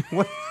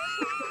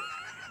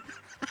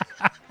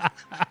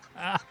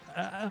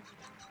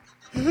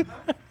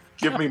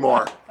 Give me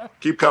more.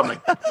 Keep coming.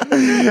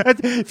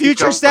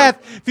 Future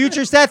Seth,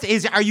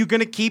 are you going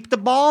to keep the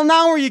ball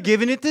now, or are you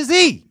giving it to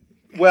Z?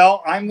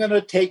 Well, I'm going to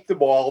take the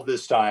ball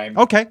this time.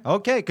 Okay,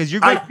 because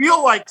you're I going.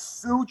 feel like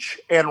Such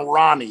and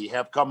Ronnie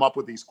have come up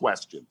with these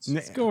questions.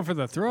 Let's go for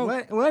the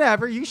throat.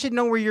 Whatever. You should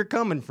know where you're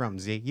coming from,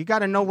 Z. You got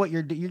to know what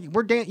you're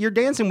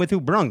dancing with who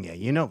brung you.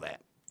 You know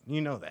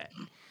that.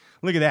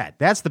 Look at that.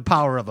 That's the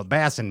power of a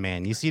bassin'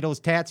 man. You see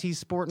those tats he's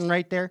sporting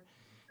right there?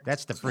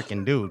 That's the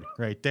freaking dude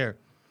right there.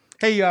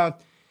 Hey,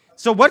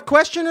 so what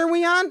question are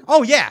we on?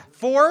 Oh yeah,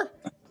 4.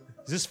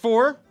 Is this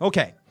 4?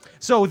 Okay.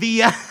 So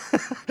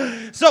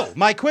so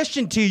my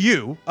question to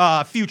you,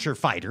 future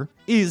fighter,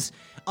 is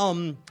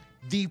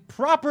the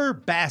proper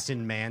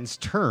bassin' man's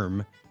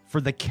term for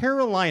the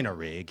Carolina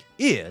rig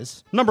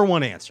is number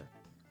 1 answer.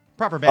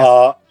 Proper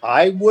bassin'.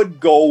 I would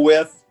go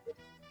with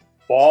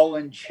ball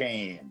and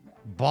chain.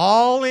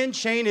 Ball and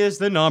chain is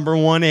the number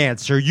 1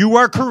 answer. You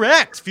are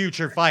correct,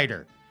 future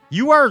fighter.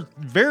 You are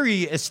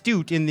very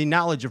astute in the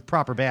knowledge of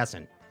proper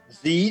bassin'.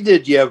 Z,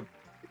 did you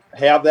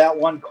have that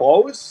one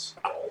close?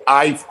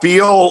 I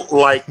feel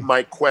like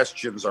my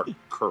questions are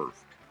curved.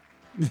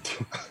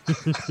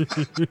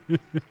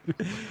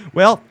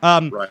 Well,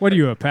 What are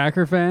you, a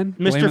Packer fan? Mr.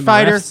 Blaming the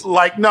Fighter? refs?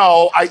 Like,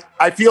 no,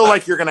 I feel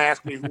like you're going to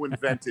ask me who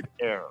invented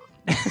air.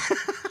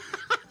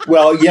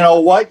 Well, you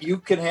know what? You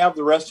can have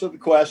the rest of the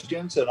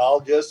questions, and I'll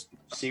just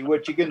see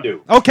what you can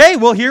do. okay,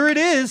 well, here it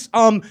is.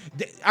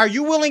 Are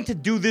you willing to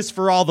do this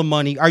for all the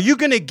money? Are you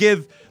going to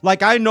give,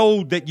 like, I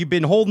know that you've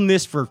been holding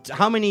this for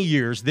how many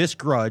years, this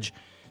grudge.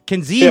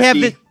 Can Z 50. have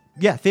this?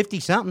 Yeah,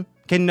 50-something.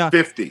 Can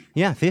 50.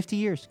 Yeah, 50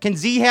 years. Can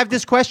Z have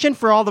this question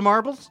for all the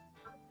marbles?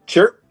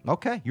 Sure.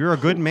 Okay, you're a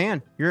good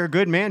man. You're a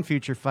good man,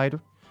 future fighter.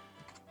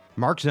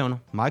 Mark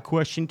Zona, my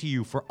question to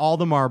you for all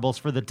the marbles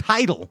for the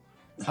title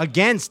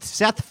against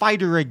Seth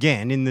Fighter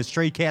again in the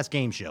Stray Cast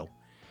Game Show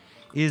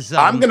is...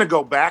 I'm going to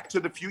go back to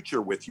the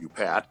future with you,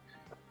 Pat,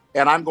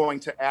 and I'm going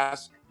to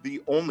ask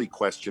the only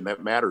question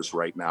that matters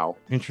right now.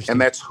 Interesting. And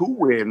that's who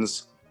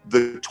wins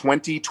the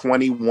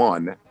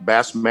 2021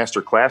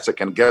 Bassmaster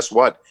Classic. And guess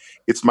what?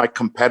 It's my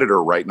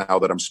competitor right now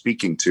that I'm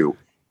speaking to.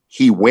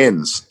 He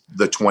wins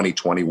the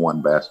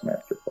 2021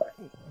 Bassmaster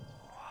Classic.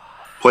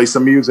 Play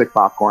some music,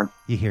 Popcorn.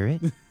 You hear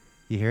it?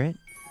 You hear it?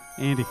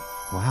 Andy.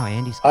 Wow,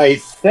 Andy's... I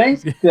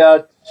think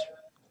that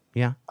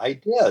Yeah. I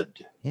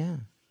did. Yeah,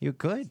 you're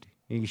good.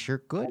 You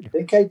sure I good.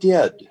 think I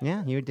did.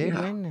 Yeah, you did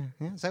win.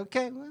 Yeah, it's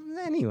okay. Well,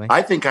 anyway.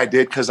 I think I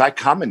did because I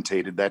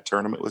commentated that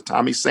tournament with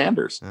Tommy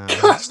Sanders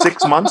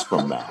 6 months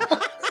from now.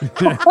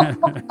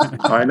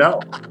 I know.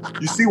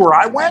 You see where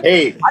I went?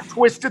 Hey, I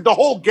twisted the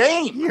whole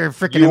game. You're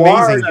freaking you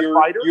are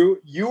amazing.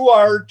 you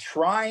are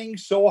trying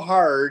so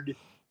hard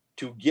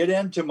to get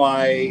into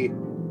my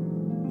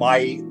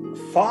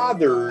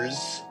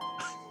father's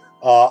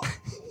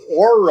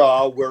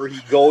aura where he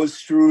goes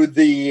through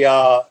the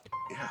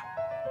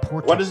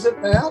Portal. what is it,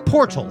 man?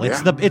 Portal.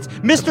 It's Yeah. it's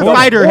Mr. The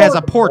Fighter has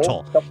a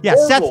portal. The Yeah,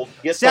 portal.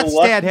 Get the Seth's dad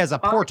lucky has a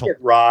portal. pocket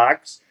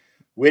rocks,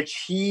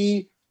 which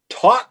he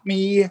taught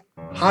me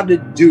how to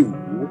do.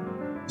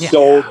 Yeah.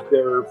 So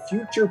they're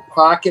future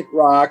pocket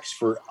rocks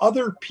for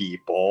other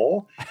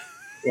people.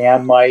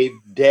 And my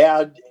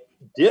dad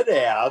did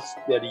ask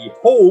that he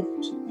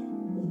hoped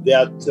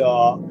that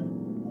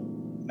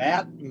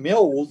Matt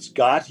Mills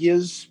got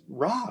his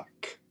rock.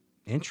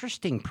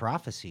 Interesting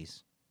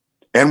prophecies.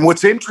 And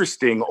what's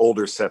interesting,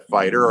 older Seth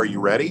Fighter, are you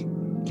ready?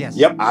 Yes.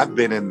 Yep. I've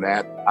been in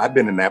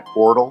that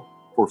portal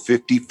for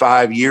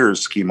 55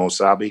 years,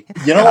 Kimosabi.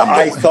 You know, I'm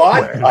I going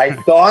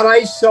thought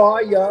I saw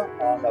you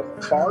on the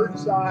far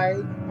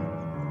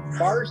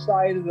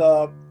side of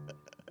the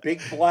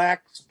big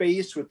black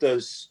space with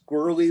those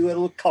squirrely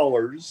little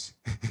colors,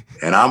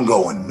 And I'm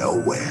going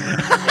nowhere.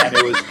 and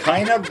it was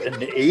kind of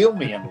an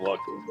alien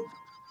looking.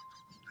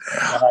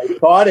 And I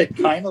thought it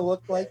kind of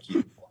looked like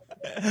you.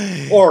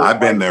 Or I've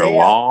been my there dad-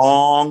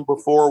 long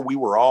before we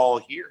were all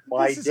here.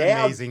 My This is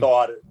dad amazing.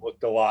 thought it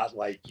looked a lot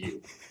like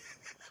you.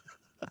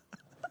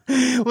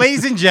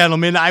 Ladies and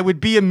gentlemen, I would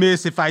be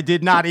amiss if I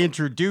did not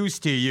introduce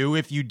to you,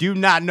 if you do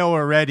not know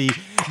already,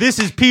 this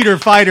is Peter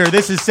Fighter.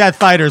 This is Seth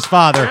Fighter's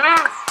father.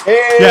 Hey,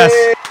 Yes.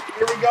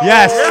 Here we go.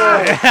 Yes.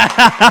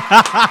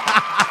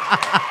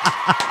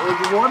 It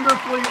was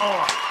wonderfully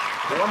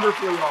off.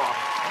 Wonderfully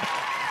off.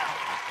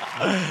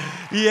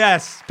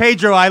 Yes.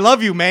 Pedro, I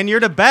love you, man. You're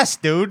the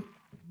best, dude.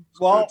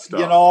 Well, Good stuff.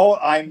 you know,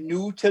 I'm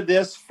new to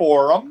this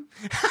forum.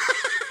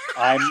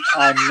 I'm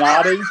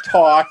not a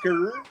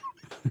talker.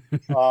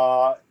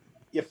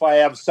 If I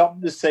have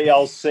something to say,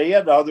 I'll say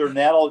it. Other than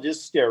that, I'll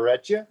just stare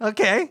at you.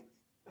 Okay.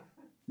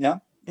 Yeah.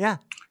 Yeah.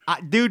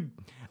 Dude,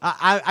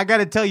 I got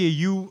to tell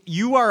you,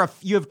 you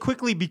have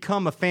quickly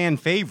become a fan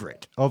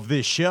favorite of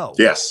this show.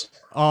 Yes.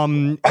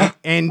 And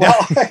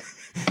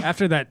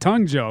After that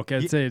tongue joke,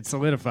 I'd say it's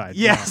solidified.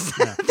 yes,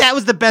 Yeah. that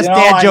was the best You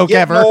know, dad I'm joke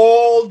getting ever.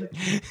 old,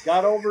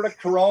 got over the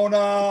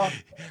corona,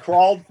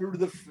 crawled through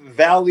the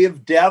valley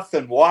of death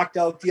and walked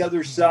out the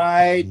other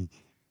side.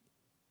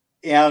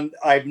 And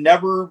I've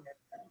never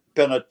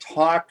been a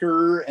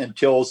talker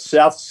until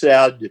Seth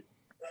said,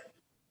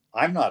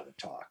 I'm not a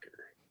talker.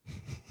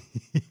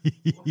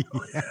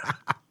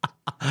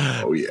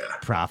 Oh, yeah.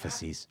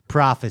 Prophecies,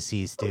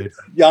 dude.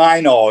 Yeah, I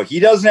know. He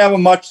doesn't have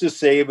much to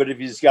say, but if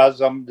he's got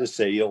something to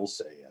say, he'll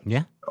say it.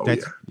 Yeah. Oh,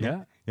 That's-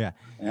 yeah. Yeah.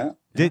 Yeah.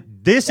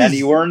 This And is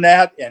he earned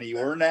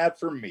that,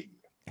 from me.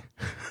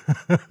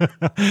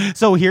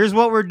 so. Here's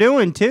what we're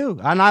doing too,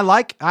 and I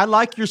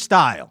like your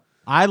style.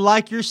 I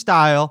like your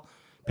style,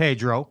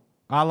 Pedro.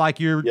 I like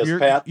your Yes,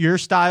 Pat. your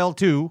style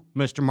too,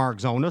 Mr. Mark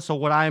Zona. So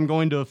what I am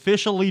going to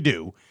officially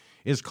do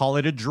is call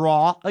it a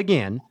draw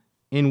again,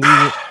 and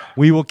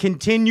we will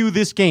continue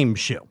this game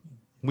show.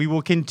 We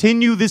will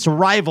continue this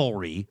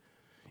rivalry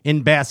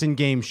in Bass and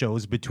Game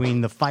shows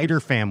between the Fighter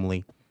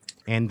family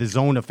and the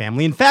Zona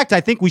family. In fact,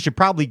 I think we should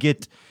probably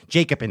get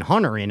Jacob and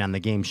Hunter in on the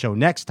game show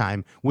next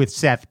time with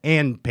Seth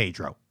and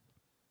Pedro.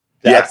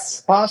 That's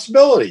a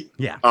possibility.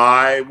 Yeah.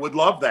 I would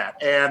love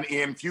that. And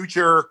in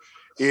future,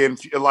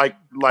 like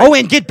Oh,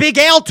 and get Big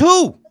Al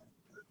too.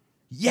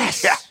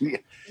 Yes.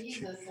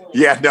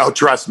 yeah, no,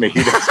 trust me.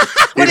 He doesn't.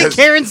 What did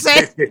Karen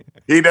say?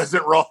 He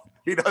doesn't roll.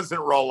 He doesn't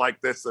roll like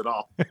this at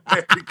all.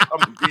 He'd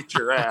come and beat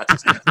your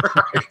ass.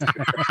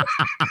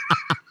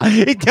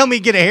 He'd tell me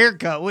to get a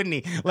haircut, wouldn't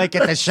he? Like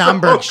at the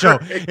Schomburg show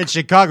in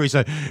Chicago. He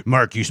said,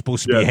 Mark, you're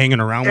supposed to be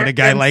hanging around with a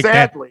guy and like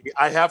sadly,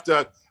 I have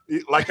to,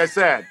 like I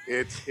said,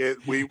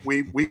 we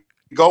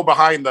go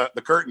behind the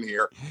curtain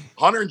here.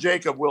 Hunter and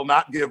Jacob will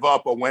not give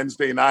up a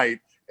Wednesday night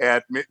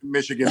at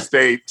Michigan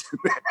State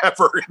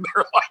ever in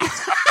their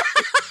lifetime.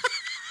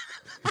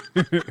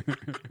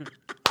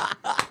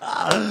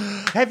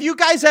 Have you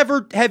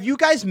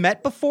guys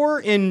met before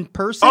in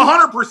person?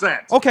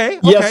 100%. Okay.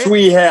 Yes,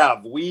 we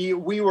have. We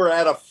were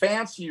at a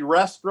fancy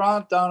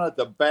restaurant down at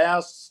the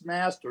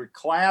Bassmaster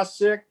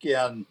Classic,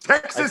 and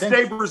Texas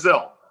Day,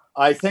 Brazil.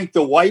 I think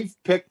the wife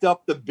picked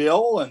up the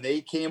bill, and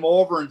they came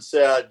over and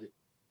said,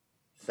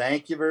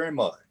 "Thank you very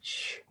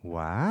much."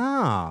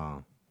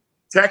 Wow.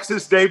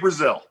 Texas Day,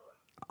 Brazil.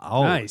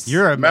 Oh, Nice.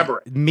 You're a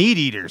Remember it. meat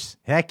eaters.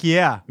 Heck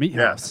yeah. Meat Yes.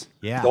 house.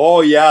 Yeah.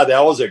 Oh yeah,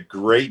 that was a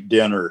great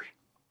dinner.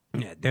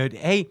 Yeah, dude.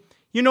 Hey,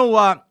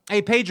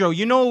 hey Pedro,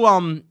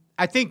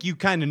 I think you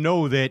kind of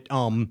know that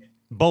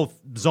both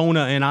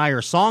Zona and I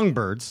are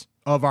songbirds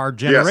of our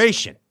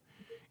generation.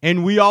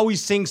 And we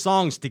always sing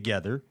songs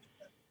together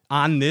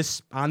on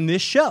this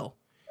show.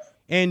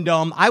 And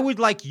I would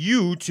like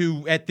you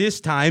to, at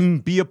this time,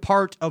 be a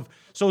part of.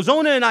 So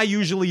Zona and I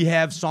usually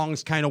have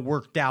songs kind of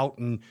worked out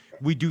and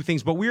we do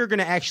things, but we are going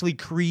to actually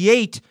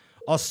create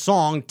a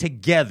song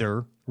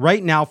together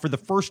right now for the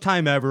first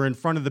time ever in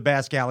front of the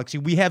Bass Galaxy.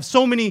 We have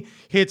so many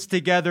hits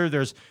together.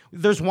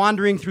 There's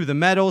Wandering Through the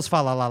Meadows, fa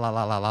la la la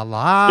la la la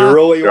la. You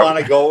really want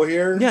to go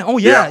here? Yeah. Oh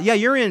yeah. Yeah.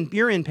 You're in,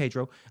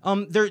 Pedro.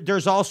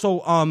 There's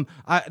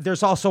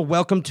also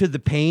Welcome to the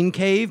Pain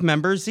Cave.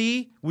 Remember,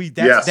 Z?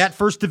 That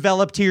first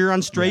developed here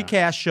on Stray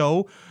Cast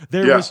Show.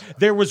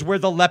 There was Where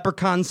the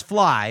Leprechauns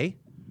Fly.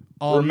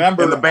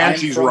 Remember, and the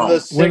Banshees I'm from roam.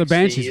 the Where the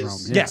Banshees 60s. roam.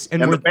 Yeah. Yes,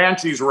 And the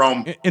Banshees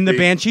roam. in the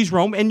Banshees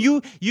roam, and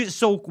you.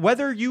 So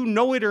whether you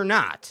know it or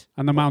not,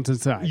 On the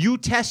mountainside. you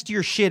test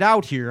your shit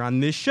out here on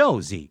this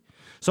show, Z.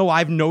 So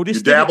I've You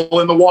noticed. dabble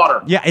in the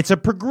water. Yeah, it's a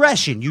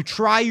progression. You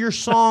try your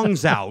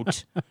songs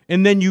out,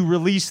 and then you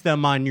release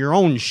them on your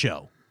own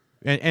show.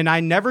 And I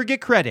never get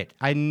credit.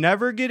 I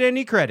never get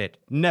any credit.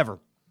 Never.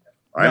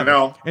 I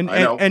know. And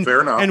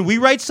Fair enough. And we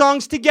write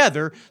songs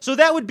together. So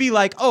that would be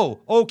like, oh,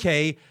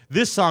 okay,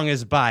 this song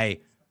is by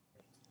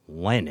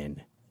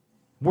Lennon.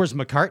 Where's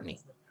McCartney?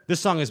 This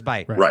song is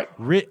by Right.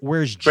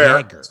 Where's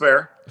fair. Jagger? It's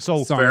fair.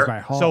 So Songs fair. by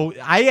Hall. So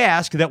I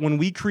ask that when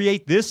we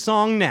create this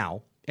song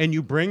now and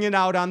you bring it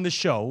out on the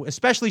show,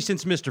 especially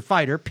since Mr.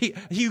 Fighter,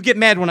 you get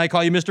mad when I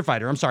call you Mr.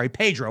 Fighter. I'm sorry,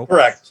 Pedro.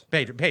 Correct.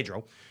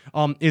 Pedro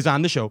is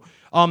on the show.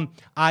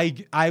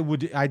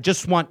 I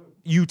just want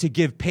you to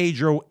give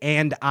Pedro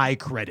and I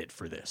credit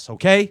for this,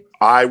 okay?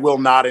 I will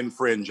not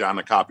infringe on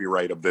the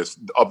copyright of this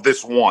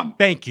one.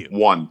 Thank you.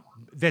 One.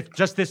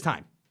 Just this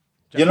time.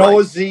 You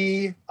know,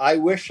 Z, I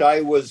wish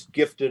I was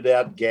gifted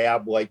at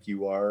gab like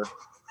you are.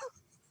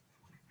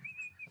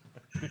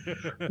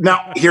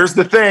 Now, here's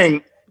the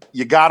thing.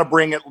 You got to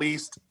bring at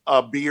least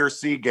a B or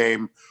C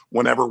game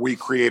whenever we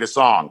create a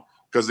song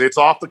because it's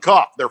off the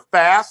cuff. They're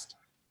fast,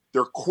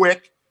 they're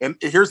quick, and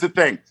here's the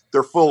thing.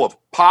 They're full of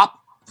pop,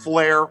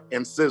 flair,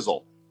 and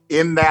sizzle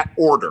in that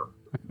order.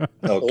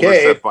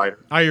 Okay.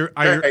 Are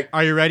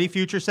you ready,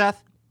 future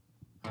Seth?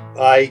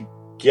 I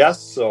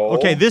guess so.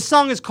 Okay, this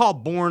song is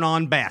called Born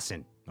on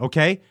Bassin',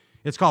 okay?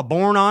 It's called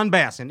Born on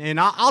Bassin', and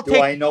I'll take...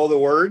 Do I know the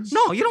words?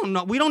 No, you don't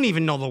know. We don't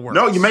even know the words.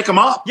 No, you make them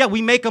up. Yeah,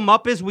 we make them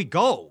up as we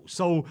go.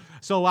 So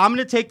I'm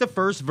gonna take the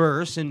first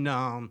verse, and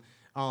then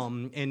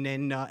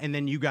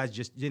you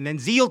guys and then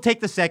Z will take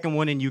the second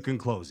one, and you can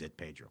close it,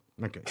 Pedro.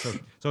 Okay,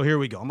 so here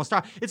we go. I'm gonna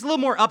start. It's a little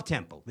more up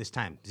tempo this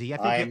time, Z.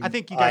 I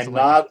think you guys. I'm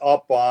not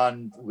up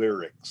on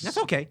lyrics. That's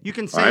okay. You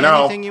can say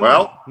anything you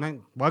want.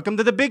 Welcome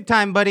to the big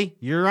time, buddy.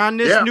 You're on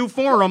this new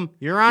forum.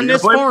 You're on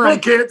this forum,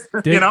 kids.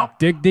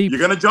 Dig deep.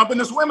 You're gonna jump in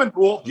the swimming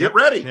pool. Get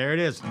ready. There it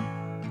is.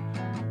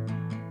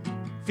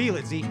 Feel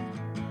it, Z.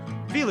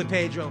 Feel it,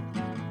 Pedro.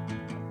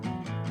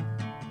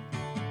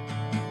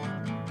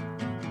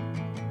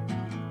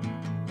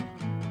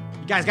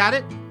 You guys got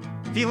it?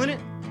 Feeling it?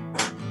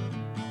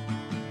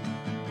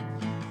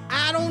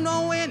 I don't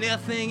know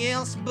anything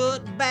else but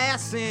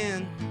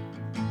bassin'.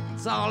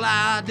 That's all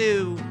I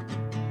do.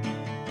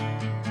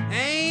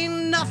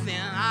 Ain't nothing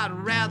I'd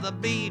rather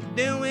be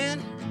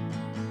doing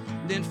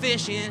than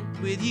fishing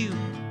with you.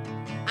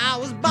 I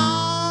was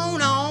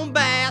born on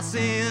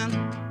bassin'.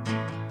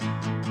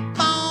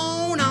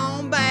 Born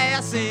on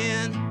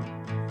bassin'.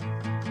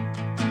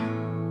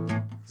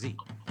 Z.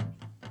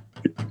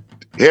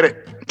 Hit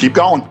it. Keep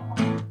going.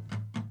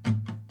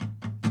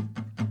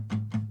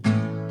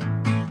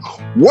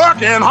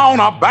 Working on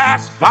a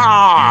bass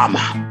farm,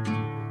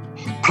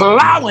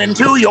 plowing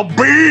to your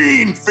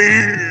bean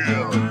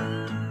field,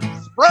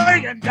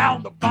 spraying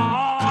down the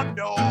barn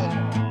door,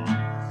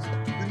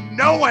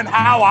 knowing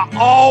how I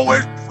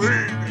always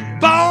feel.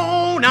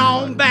 Born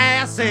on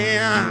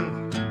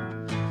bassin',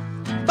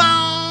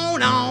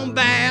 born on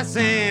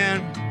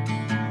bassin'.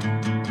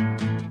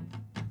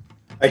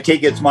 I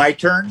take it's my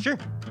turn? Sure,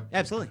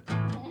 absolutely.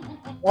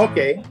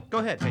 Okay. Go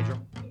ahead, Pedro.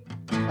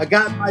 I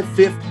got my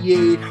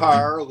 58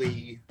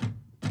 Harley.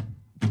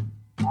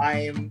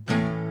 I'm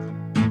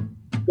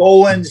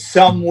going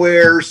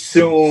somewhere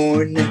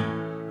soon.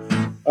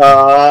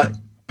 I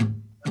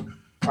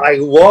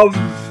love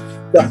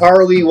the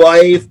Harley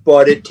life,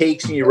 but it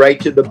takes me right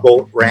to the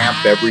boat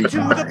ramp every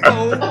time. To the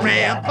boat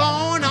ramp,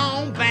 born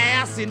on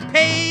Bassin',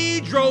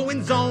 Pedro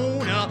and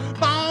Zona,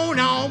 born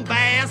on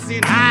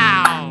Bassin'.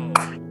 How?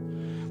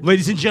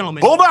 Ladies and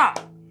gentlemen. Hold on.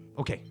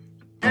 Okay.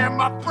 And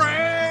my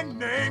friend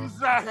named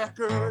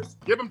Zachers.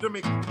 Give him to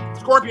me.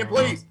 Scorpion,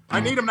 please. I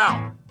need him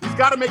now. He's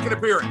got to make an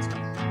appearance.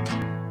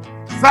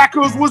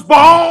 Zachers was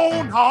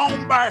born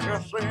on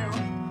Bassin'.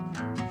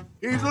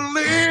 He's a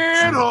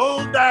little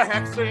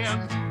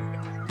Daxon.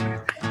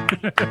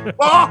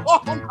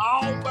 Born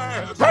on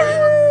Bassin'.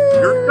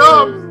 Here it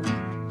comes.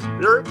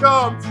 Here it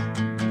comes.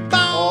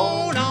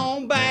 Born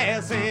on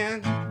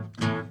Bassin'.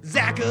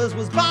 Zachers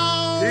was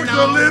born He's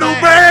on a little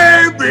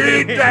Bassin'.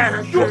 baby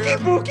Daxon. Bookie,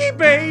 bookie,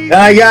 baby. And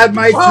I got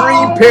my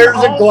 3 pairs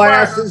of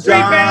glasses Three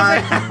on.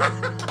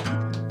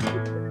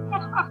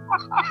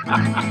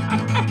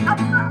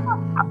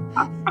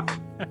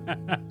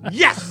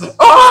 Yes.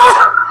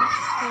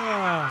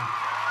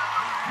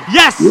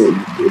 Yes.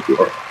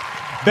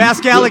 Bass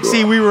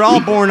Galaxy, we were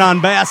all born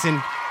on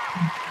Bassin'.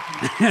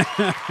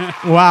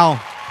 Wow.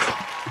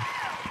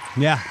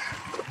 Yeah.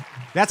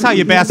 That's how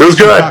you bass. It was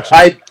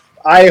good.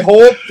 I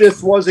hope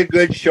this was a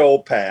good show,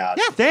 Pat.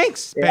 Yeah,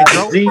 thanks, And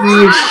Pedro. Z,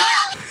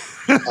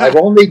 I've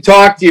only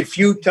talked to you a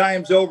few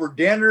times over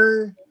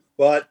dinner,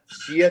 but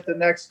see you at the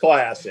next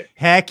classic.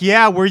 Heck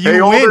yeah, where you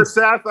Hey, win. older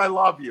Seth, I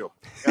love you.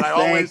 And I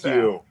always Thank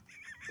you.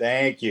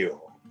 Thank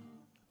you.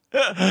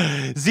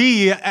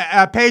 Z,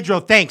 Pedro,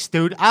 thanks,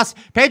 dude.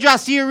 Pedro, I'll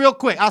see you real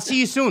quick. I'll see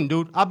you soon,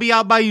 dude. I'll be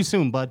out by you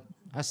soon, bud.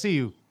 I'll see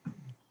you.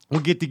 We'll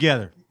get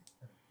together.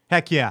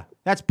 Heck yeah.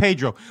 That's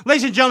Pedro.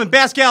 Ladies and gentlemen,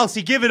 Bass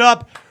Galaxy, give it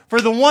up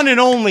for the one and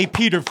only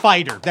Peter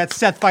Fighter. That's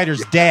Seth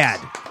Fighter's dad.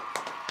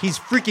 He's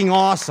freaking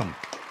awesome.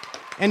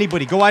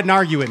 Anybody, go ahead and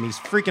argue with me. He's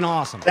freaking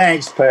awesome.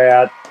 Thanks,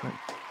 Pat.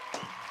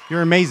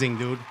 You're amazing,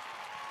 dude.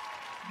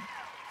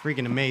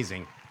 Freaking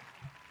amazing.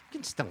 You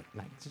can still,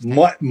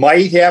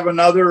 Might have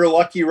another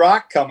Lucky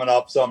Rock coming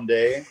up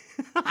someday.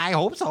 I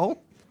hope so.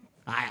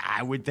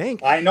 I would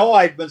think. I know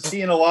I've been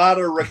seeing a lot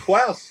of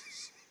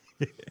requests.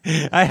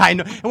 I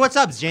know. And what's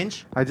up,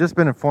 Ginge? I just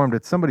been informed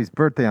it's somebody's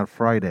birthday on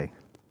Friday.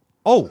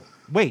 Oh,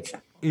 wait.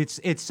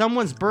 It's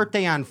someone's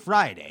birthday on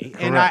Friday,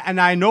 and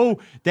I know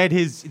that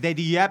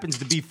he happens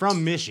to be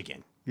from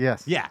Michigan.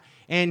 Yes. Yeah.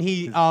 And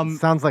he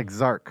sounds like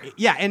Zark.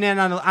 Yeah, and then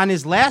on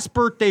his last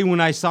birthday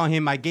when I saw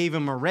him, I gave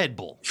him a Red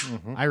Bull.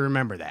 Mm-hmm. I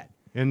remember that.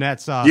 And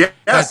that's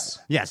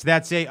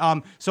that's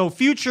a so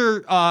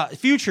future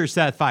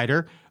Seth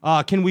Fighter,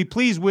 can we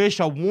please wish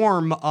a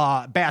warm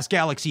Bass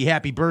Galaxy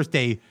happy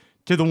birthday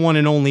to the one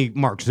and only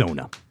Mark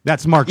Zona.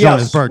 That's Mark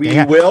Zona's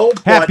birthday. We will.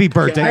 Happy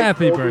birthday.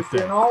 Happy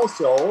birthday. And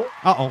also,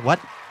 what?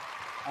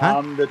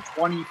 On the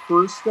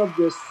 21st of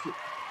this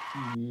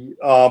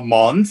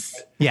month,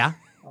 Yeah.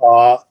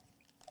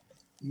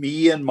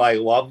 me and my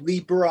lovely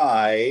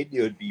bride,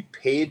 it would be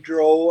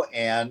Pedro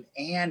and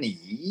Annie,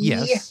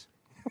 Yes.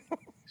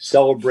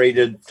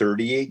 celebrated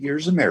 38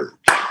 years of marriage.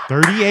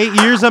 38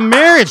 years of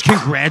marriage.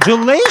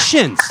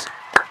 Congratulations.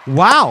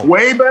 Wow.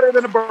 Way better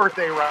than a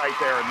birthday right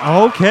there.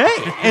 Okay.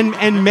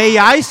 And may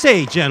I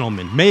say,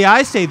 gentlemen, may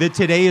I say that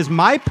today is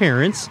my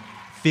parents'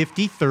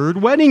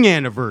 53rd wedding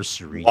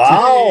anniversary.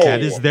 Wow.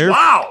 That is their.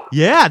 Wow.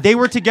 Yeah, they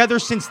were together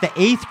since the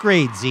 8th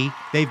grade, Z.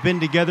 They've been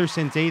together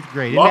since 8th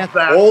grade. Love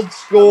that. Old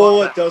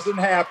school, I love it doesn't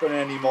happen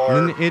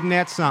anymore. Isn't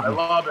that I something?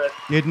 love it.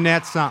 Isn't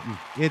that something?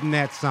 Isn't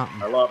that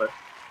something? I love it.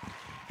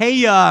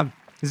 Hey,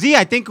 Z,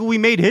 I think we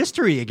made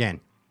history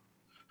again.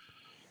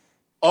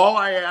 All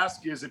I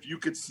ask is if you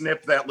could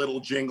snip that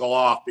little jingle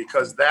off,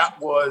 because that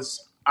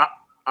was,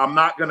 I'm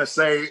not going to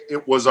say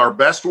it was our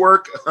best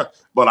work,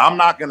 but I'm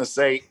not going to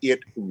say it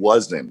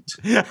wasn't.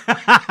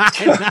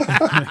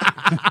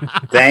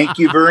 Thank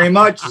you very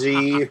much,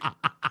 Z.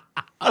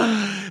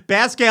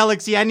 Bass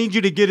Galaxy, I need you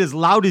to get as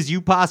loud as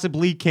you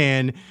possibly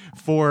can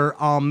for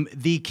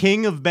the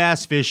king of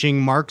bass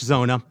fishing, Mark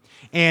Zona,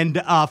 and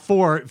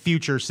for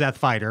future Seth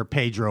Fighter,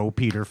 Pedro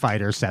Peter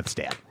Fighter, Seth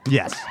Stat.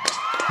 Yes.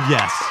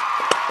 Yes.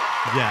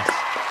 Yes.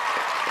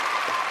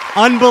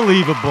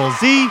 Unbelievable.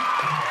 Z,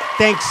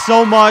 thanks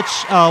so much.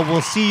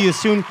 We'll see you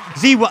soon.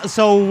 Z,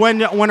 so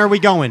when are we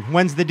going?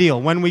 When's the deal?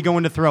 When are we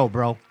going to throw,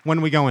 bro? When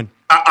are we going?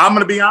 I'm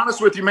going to be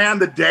honest with you, man.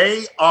 The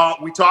day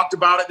we talked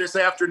about it this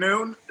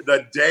afternoon,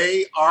 the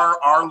day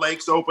our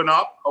lakes open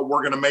up,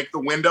 we're going to make the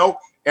window.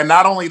 And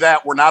not only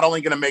that, we're not only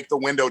going to make the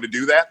window to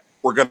do that,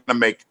 we're going to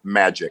make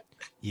magic.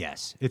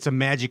 Yes, it's a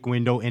magic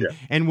window, and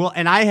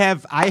I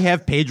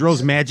have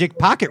Pedro's magic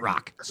pocket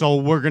rock, so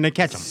we're gonna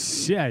catch him.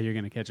 Yeah, you're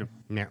gonna catch him.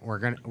 Yeah, we're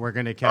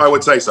gonna catch. I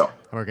would say so.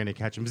 We're gonna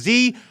catch him.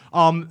 Z,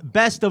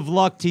 best of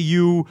luck to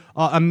you.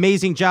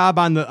 Amazing job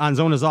on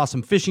Zona's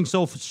Awesome Fishing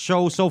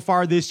show so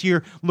far this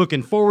year.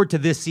 Looking forward to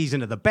this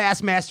season of the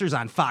Bassmasters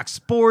on Fox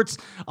Sports.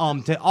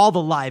 To all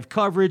the live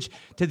coverage,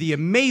 to the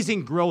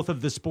amazing growth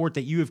of the sport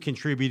that you have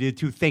contributed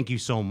to. Thank you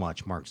so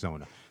much, Mark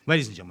Zona.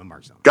 Ladies and gentlemen,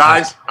 Mark Zona.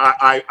 Guys,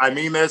 I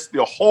mean this.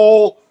 The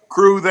whole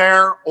crew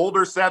there,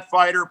 older Seth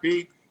Fighter,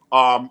 Pete,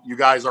 you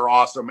guys are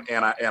awesome,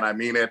 and I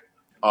mean it.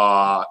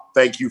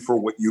 Thank you for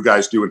what you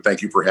guys do, and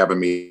thank you for having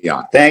me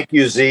on. Thank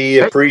you, Z.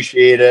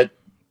 Appreciate it.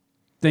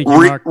 Thank you,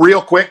 Mark.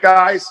 Real quick,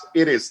 guys,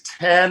 it is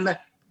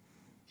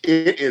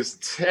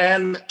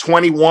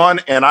 10:21,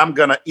 and I'm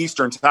gonna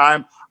Eastern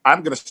time.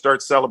 I'm gonna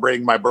start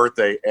celebrating my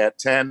birthday at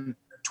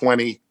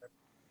 10:20.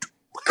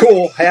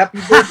 Cool. Happy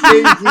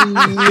birthday, Z.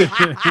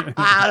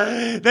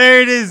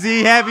 There it is,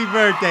 Z. Happy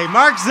birthday,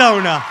 Mark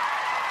Zona.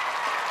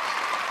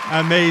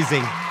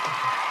 Amazing.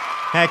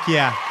 Heck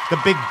yeah. The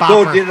big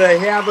bopper. So did I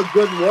have a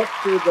good look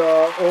for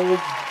the old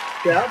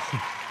Seth?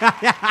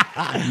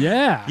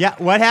 Yeah. Yeah.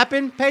 What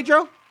happened,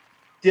 Pedro?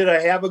 Did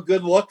I have a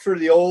good look for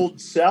the old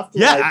Seth?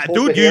 when Yeah, I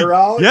pulled dude. the hair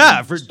out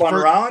and spun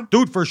around?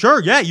 Dude, for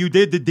sure. Yeah, you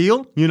did the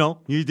deal. You know,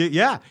 you did.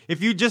 Yeah.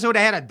 If you just would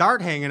have had a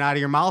dart hanging out of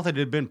your mouth, it'd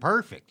have been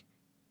perfect.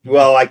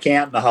 Well, I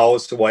can't in the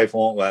house. The wife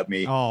won't let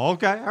me. Oh,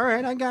 okay. All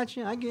right. I got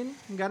you. I get it.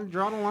 You got to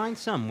draw the line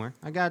somewhere.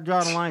 Hey,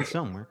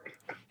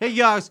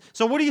 guys.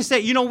 So what do you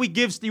say? You know,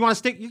 you want to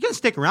stick, you're going to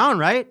stick around,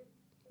 right?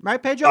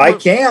 Right, Pedro? I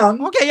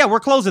can. Okay. Yeah. We're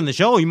closing the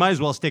show. You might as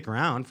well stick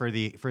around for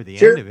the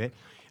Sure. end of it.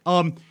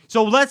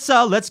 So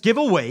let's give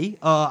away.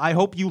 I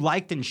hope you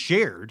liked and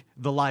shared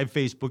the live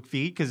Facebook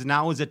feed, because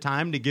now is the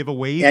time to give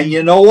away. And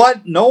you know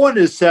what? No one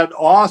has said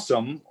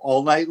awesome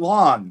all night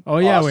long. Oh,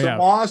 yeah, awesome, we have.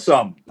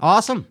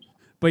 Awesome.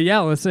 But yeah,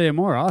 let's say it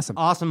more. Awesome.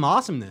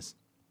 Awesomeness.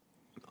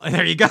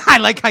 There you go. I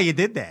like how you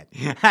did that.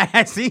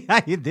 I see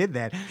how you did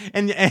that.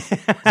 And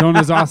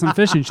Zona's Awesome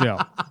Fishing Show.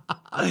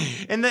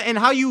 and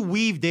how you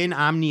weaved in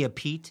Omnia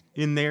Pete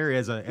in there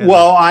as a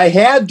Well, I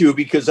had to,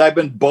 because I've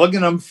been bugging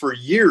them for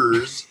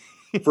years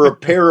for a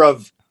pair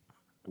of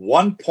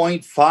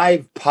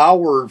 1.5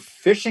 power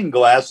fishing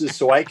glasses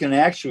so I can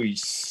actually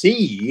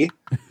see.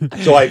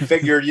 So I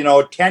figured,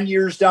 10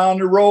 years down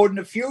the road in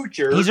the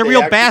future. he's a they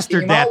real actually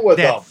bastard, came that out with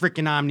them.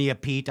 freaking Omnia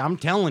Pete. I'm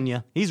telling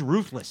you, he's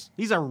ruthless.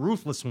 He's a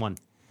ruthless one.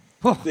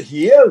 Oh,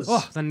 He is.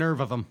 the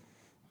nerve of him.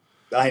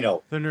 I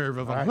know. The nerve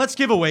of him. Let's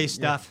give away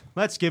stuff.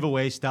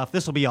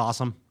 This will be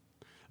awesome.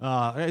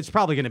 It's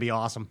probably going to be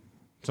awesome.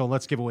 So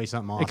let's give away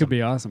something awesome. It could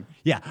be awesome.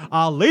 Yeah.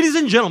 Ladies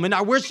and gentlemen,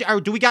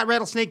 do we got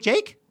Rattlesnake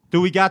Jake? Do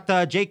we got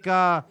Jake?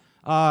 There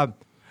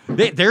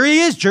he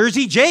is,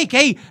 Jersey Jake.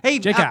 Hey,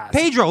 Jake Haas.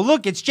 Pedro,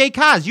 look, it's Jake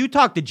Haas. You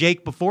talked to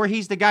Jake before.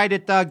 He's the guy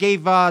that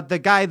gave the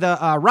guy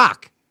the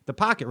rock, the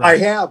pocket rock. I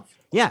have.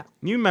 Yeah,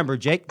 you remember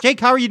Jake.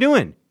 Jake, how are you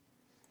doing?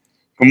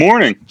 Good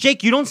morning.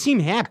 Jake, you don't seem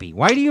happy.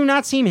 Why do you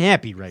not seem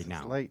happy right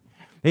now? Late.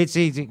 It's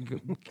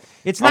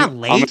not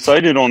late. I'm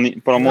excited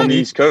but I'm on the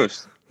East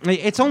Coast.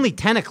 It's only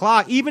 10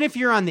 o'clock. Even if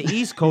you're on the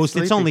East Coast,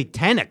 it's only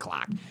 10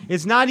 o'clock.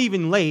 It's not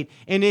even late.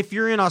 And if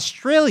you're in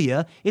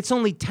Australia, it's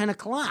only 10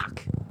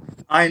 o'clock.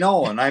 I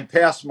know, and I'm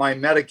past my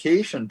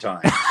medication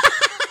time.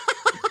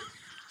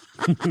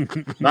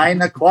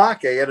 9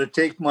 o'clock. I got to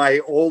take my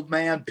old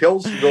man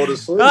pills to go to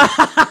sleep.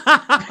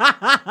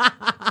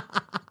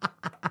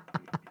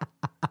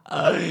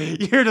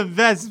 You're the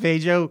best,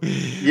 Pedro.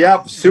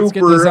 Yep,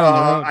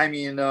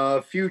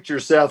 super. Future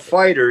Seth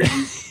Fighter.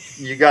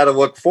 You got to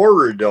look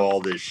forward to all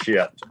this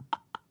shit.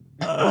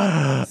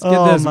 Let's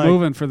get this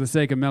moving for the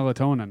sake of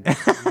melatonin.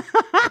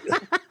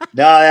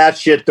 No, that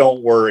shit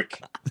don't work.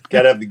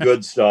 Got to have the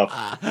good stuff.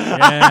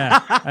 Yeah,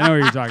 I know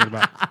what you're talking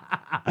about.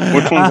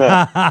 Which one's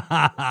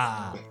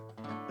that?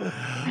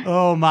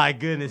 Oh my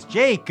goodness,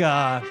 Jake.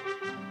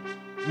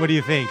 What do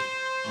you think?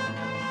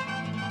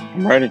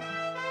 I'm ready.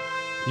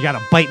 You got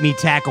a Bite Me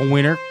Tackle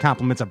winner.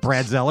 Compliments of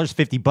Brad Zellers.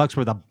 $50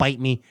 worth of Bite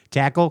Me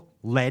Tackle.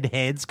 Lead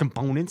heads,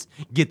 components.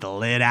 Get the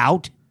lead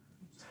out.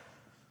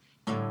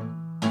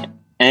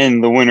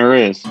 And the winner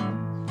is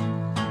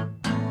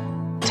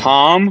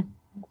Tom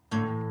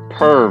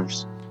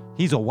Pervs.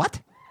 He's a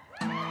what?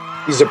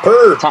 He's a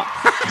perv.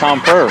 Tom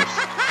Pervs.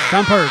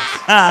 Tom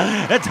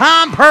Pervs.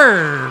 Tom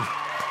Perv.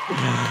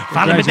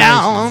 Follow me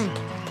down.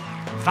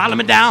 Follow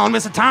me down,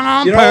 Mr.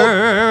 Tom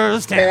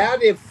Pervs.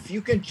 Pat, if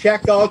you can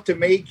check out to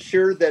make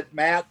sure that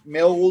Matt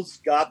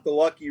Mills got the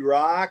Lucky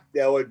Rock,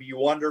 that would be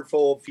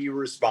wonderful if he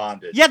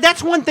responded. Yeah,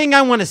 that's one thing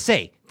I want to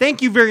say.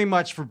 Thank you very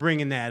much for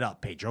bringing that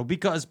up, Pedro,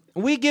 because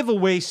we give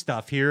away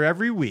stuff here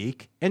every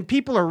week, and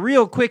people are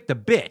real quick to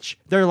bitch.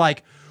 They're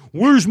like,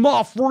 where's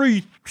my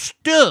free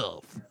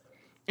stuff?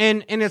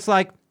 And it's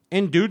like,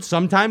 and dude,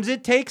 sometimes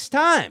it takes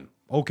time,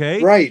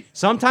 okay? Right.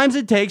 Sometimes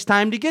it takes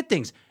time to get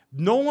things.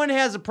 No one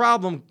has a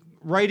problem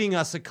writing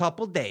us a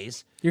couple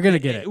days. You're going to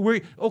get it.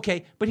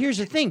 Okay, but here's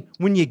the thing.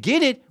 When you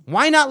get it,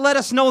 why not let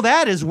us know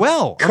that as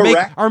well?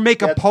 Correct. Or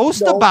make a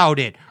post about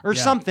it or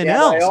something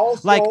else.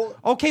 Also, like,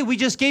 okay, we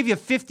just gave you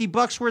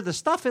 $50 worth of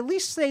stuff. At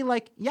least say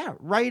like, yeah,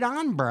 right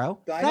on, bro.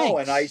 I know,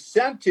 and I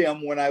sent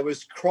him when I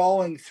was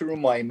crawling through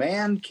my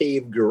man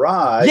cave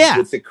garage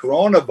with the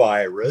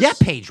coronavirus. Yeah,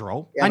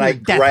 Pedro. And I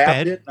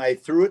grabbed it and I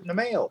threw it in the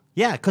mail.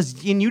 Yeah,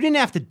 because you didn't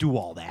have to do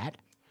all that.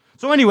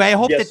 So anyway, I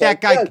hope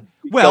that guy...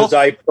 Because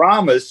I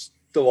promised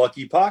the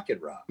Lucky Pocket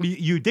Rock.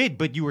 You did,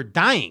 but you were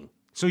dying.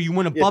 So you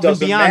went above and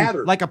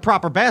beyond like a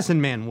proper Bassin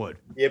man would.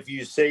 If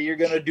you say you're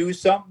going to do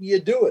something, you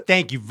do it.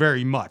 Thank you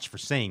very much for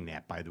saying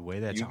that, by the way.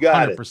 That's you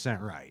got 100%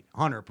 right.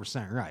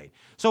 100% right.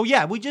 So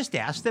yeah, we just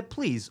asked that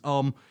please,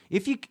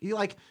 if you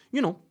like,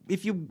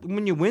 if you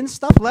when you win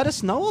stuff, let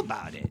us know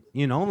about it.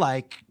 I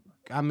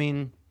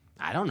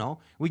don't know.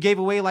 We gave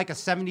away like a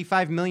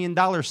 $75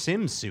 million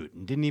sim suit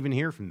and didn't even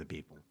hear from the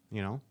people,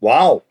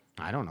 Wow.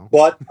 I don't know.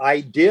 But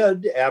I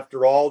did,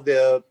 after all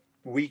the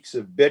weeks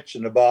of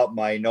bitching about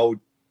my no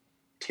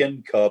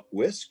tin cup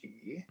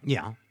whiskey.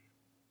 Yeah.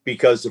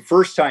 Because the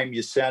first time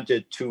you sent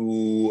it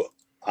to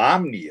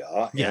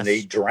Omnia and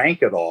they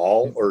drank it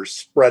all or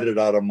spread it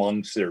out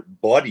amongst their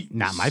buddies.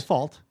 Not my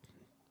fault.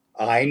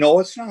 I know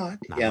it's not.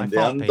 And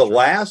then the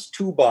last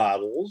 2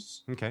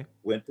 bottles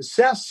went to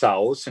Seth's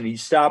house, and he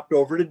stopped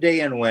over today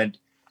and went,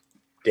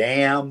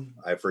 damn,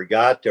 I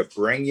forgot to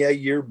bring you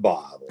your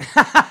bottle.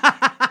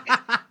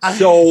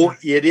 So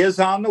it is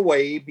on the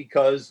way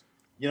because,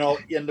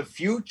 in the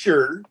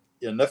future,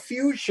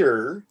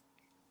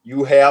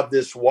 you have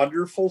this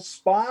wonderful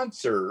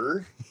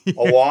sponsor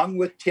along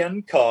with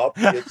Tin Cup.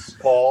 It's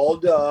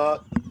called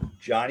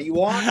Johnny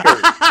Walker.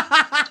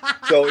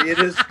 So it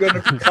is going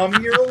to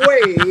come your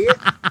way.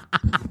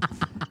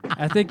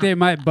 I think they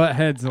might butt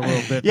heads a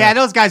little bit. Yeah,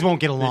 those guys won't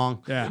get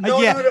along. Yeah.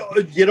 No,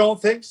 you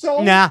don't think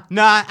so? Nah,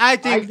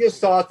 I just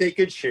thought they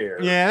could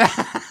share. Yeah.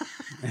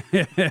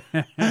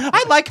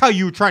 I like how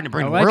you were trying to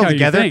bring the world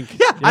together.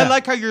 Yeah, I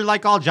like how you're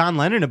like all John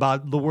Lennon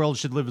about the world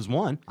should live as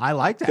one. I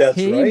like that. That's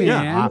right.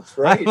 Yeah, that's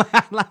right.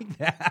 I like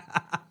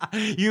that.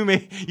 You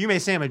may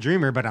say I'm a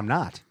dreamer, but I'm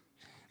not.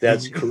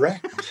 That's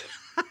correct.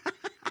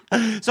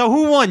 So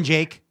who won,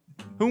 Jake?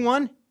 Who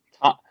won?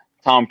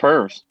 Tom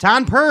Pervs.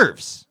 Tom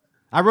Pervs.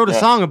 I wrote a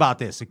song about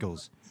this. It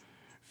goes,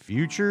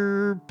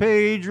 future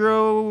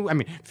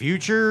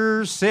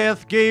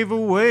Seth gave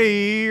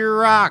away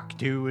rock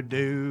to a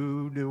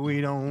dude.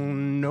 We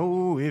don't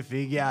know if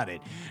he got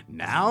it.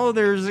 Now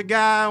there's a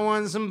guy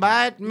wanting some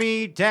Bite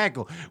Me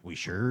Tackle. We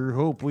sure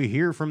hope we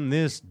hear from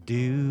this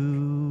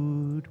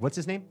dude. What's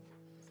his name?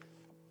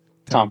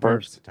 Tom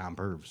Pervs. Tom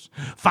Pervs.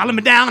 Follow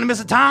me down to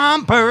Mr.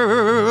 Tom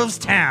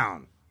Pervs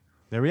town.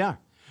 There we are.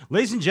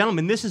 Ladies and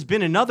gentlemen, this has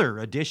been another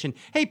edition.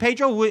 Hey,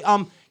 Pedro,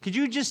 could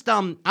you just,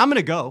 I'm going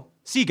to go.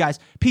 See you guys.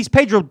 Peace.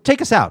 Pedro, take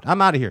us out.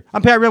 I'm out of here.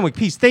 I'm Pat Renwick.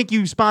 Peace. Thank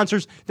you,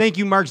 sponsors. Thank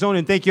you, Mark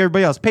Zonin. Thank you,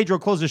 everybody else. Pedro,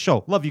 close the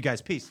show. Love you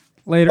guys. Peace.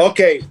 Later.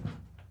 Okay.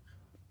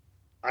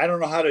 I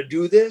don't know how to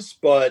do this,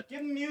 but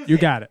give them music. You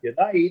got it. Good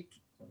night.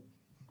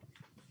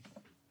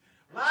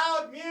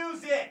 Loud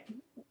music.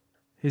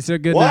 He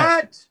said good night.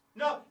 What?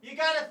 No, you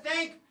got to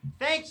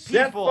thank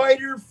Seth people.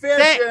 Fighter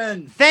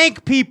fishing.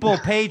 Thank people,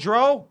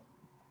 Pedro.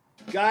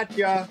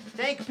 Gotcha.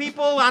 Thank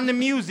people on the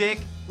music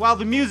while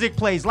the music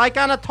plays, like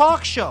on a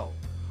talk show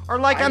or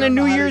like on a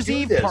New Year's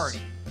Eve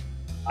party.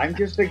 I'm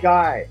just a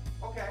guy.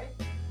 Okay.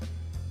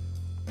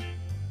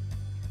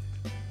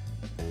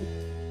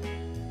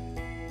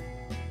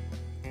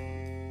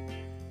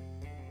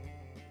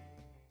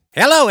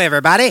 Hello,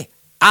 everybody.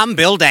 I'm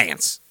Bill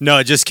Dance.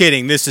 No, just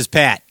kidding. This is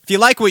Pat. If you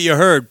like what you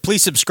heard,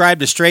 please subscribe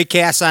to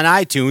Straycast on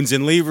iTunes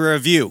and leave a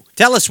review.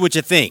 Tell us what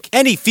you think.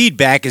 Any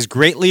feedback is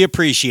greatly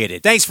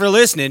appreciated. Thanks for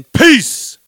listening. Peace.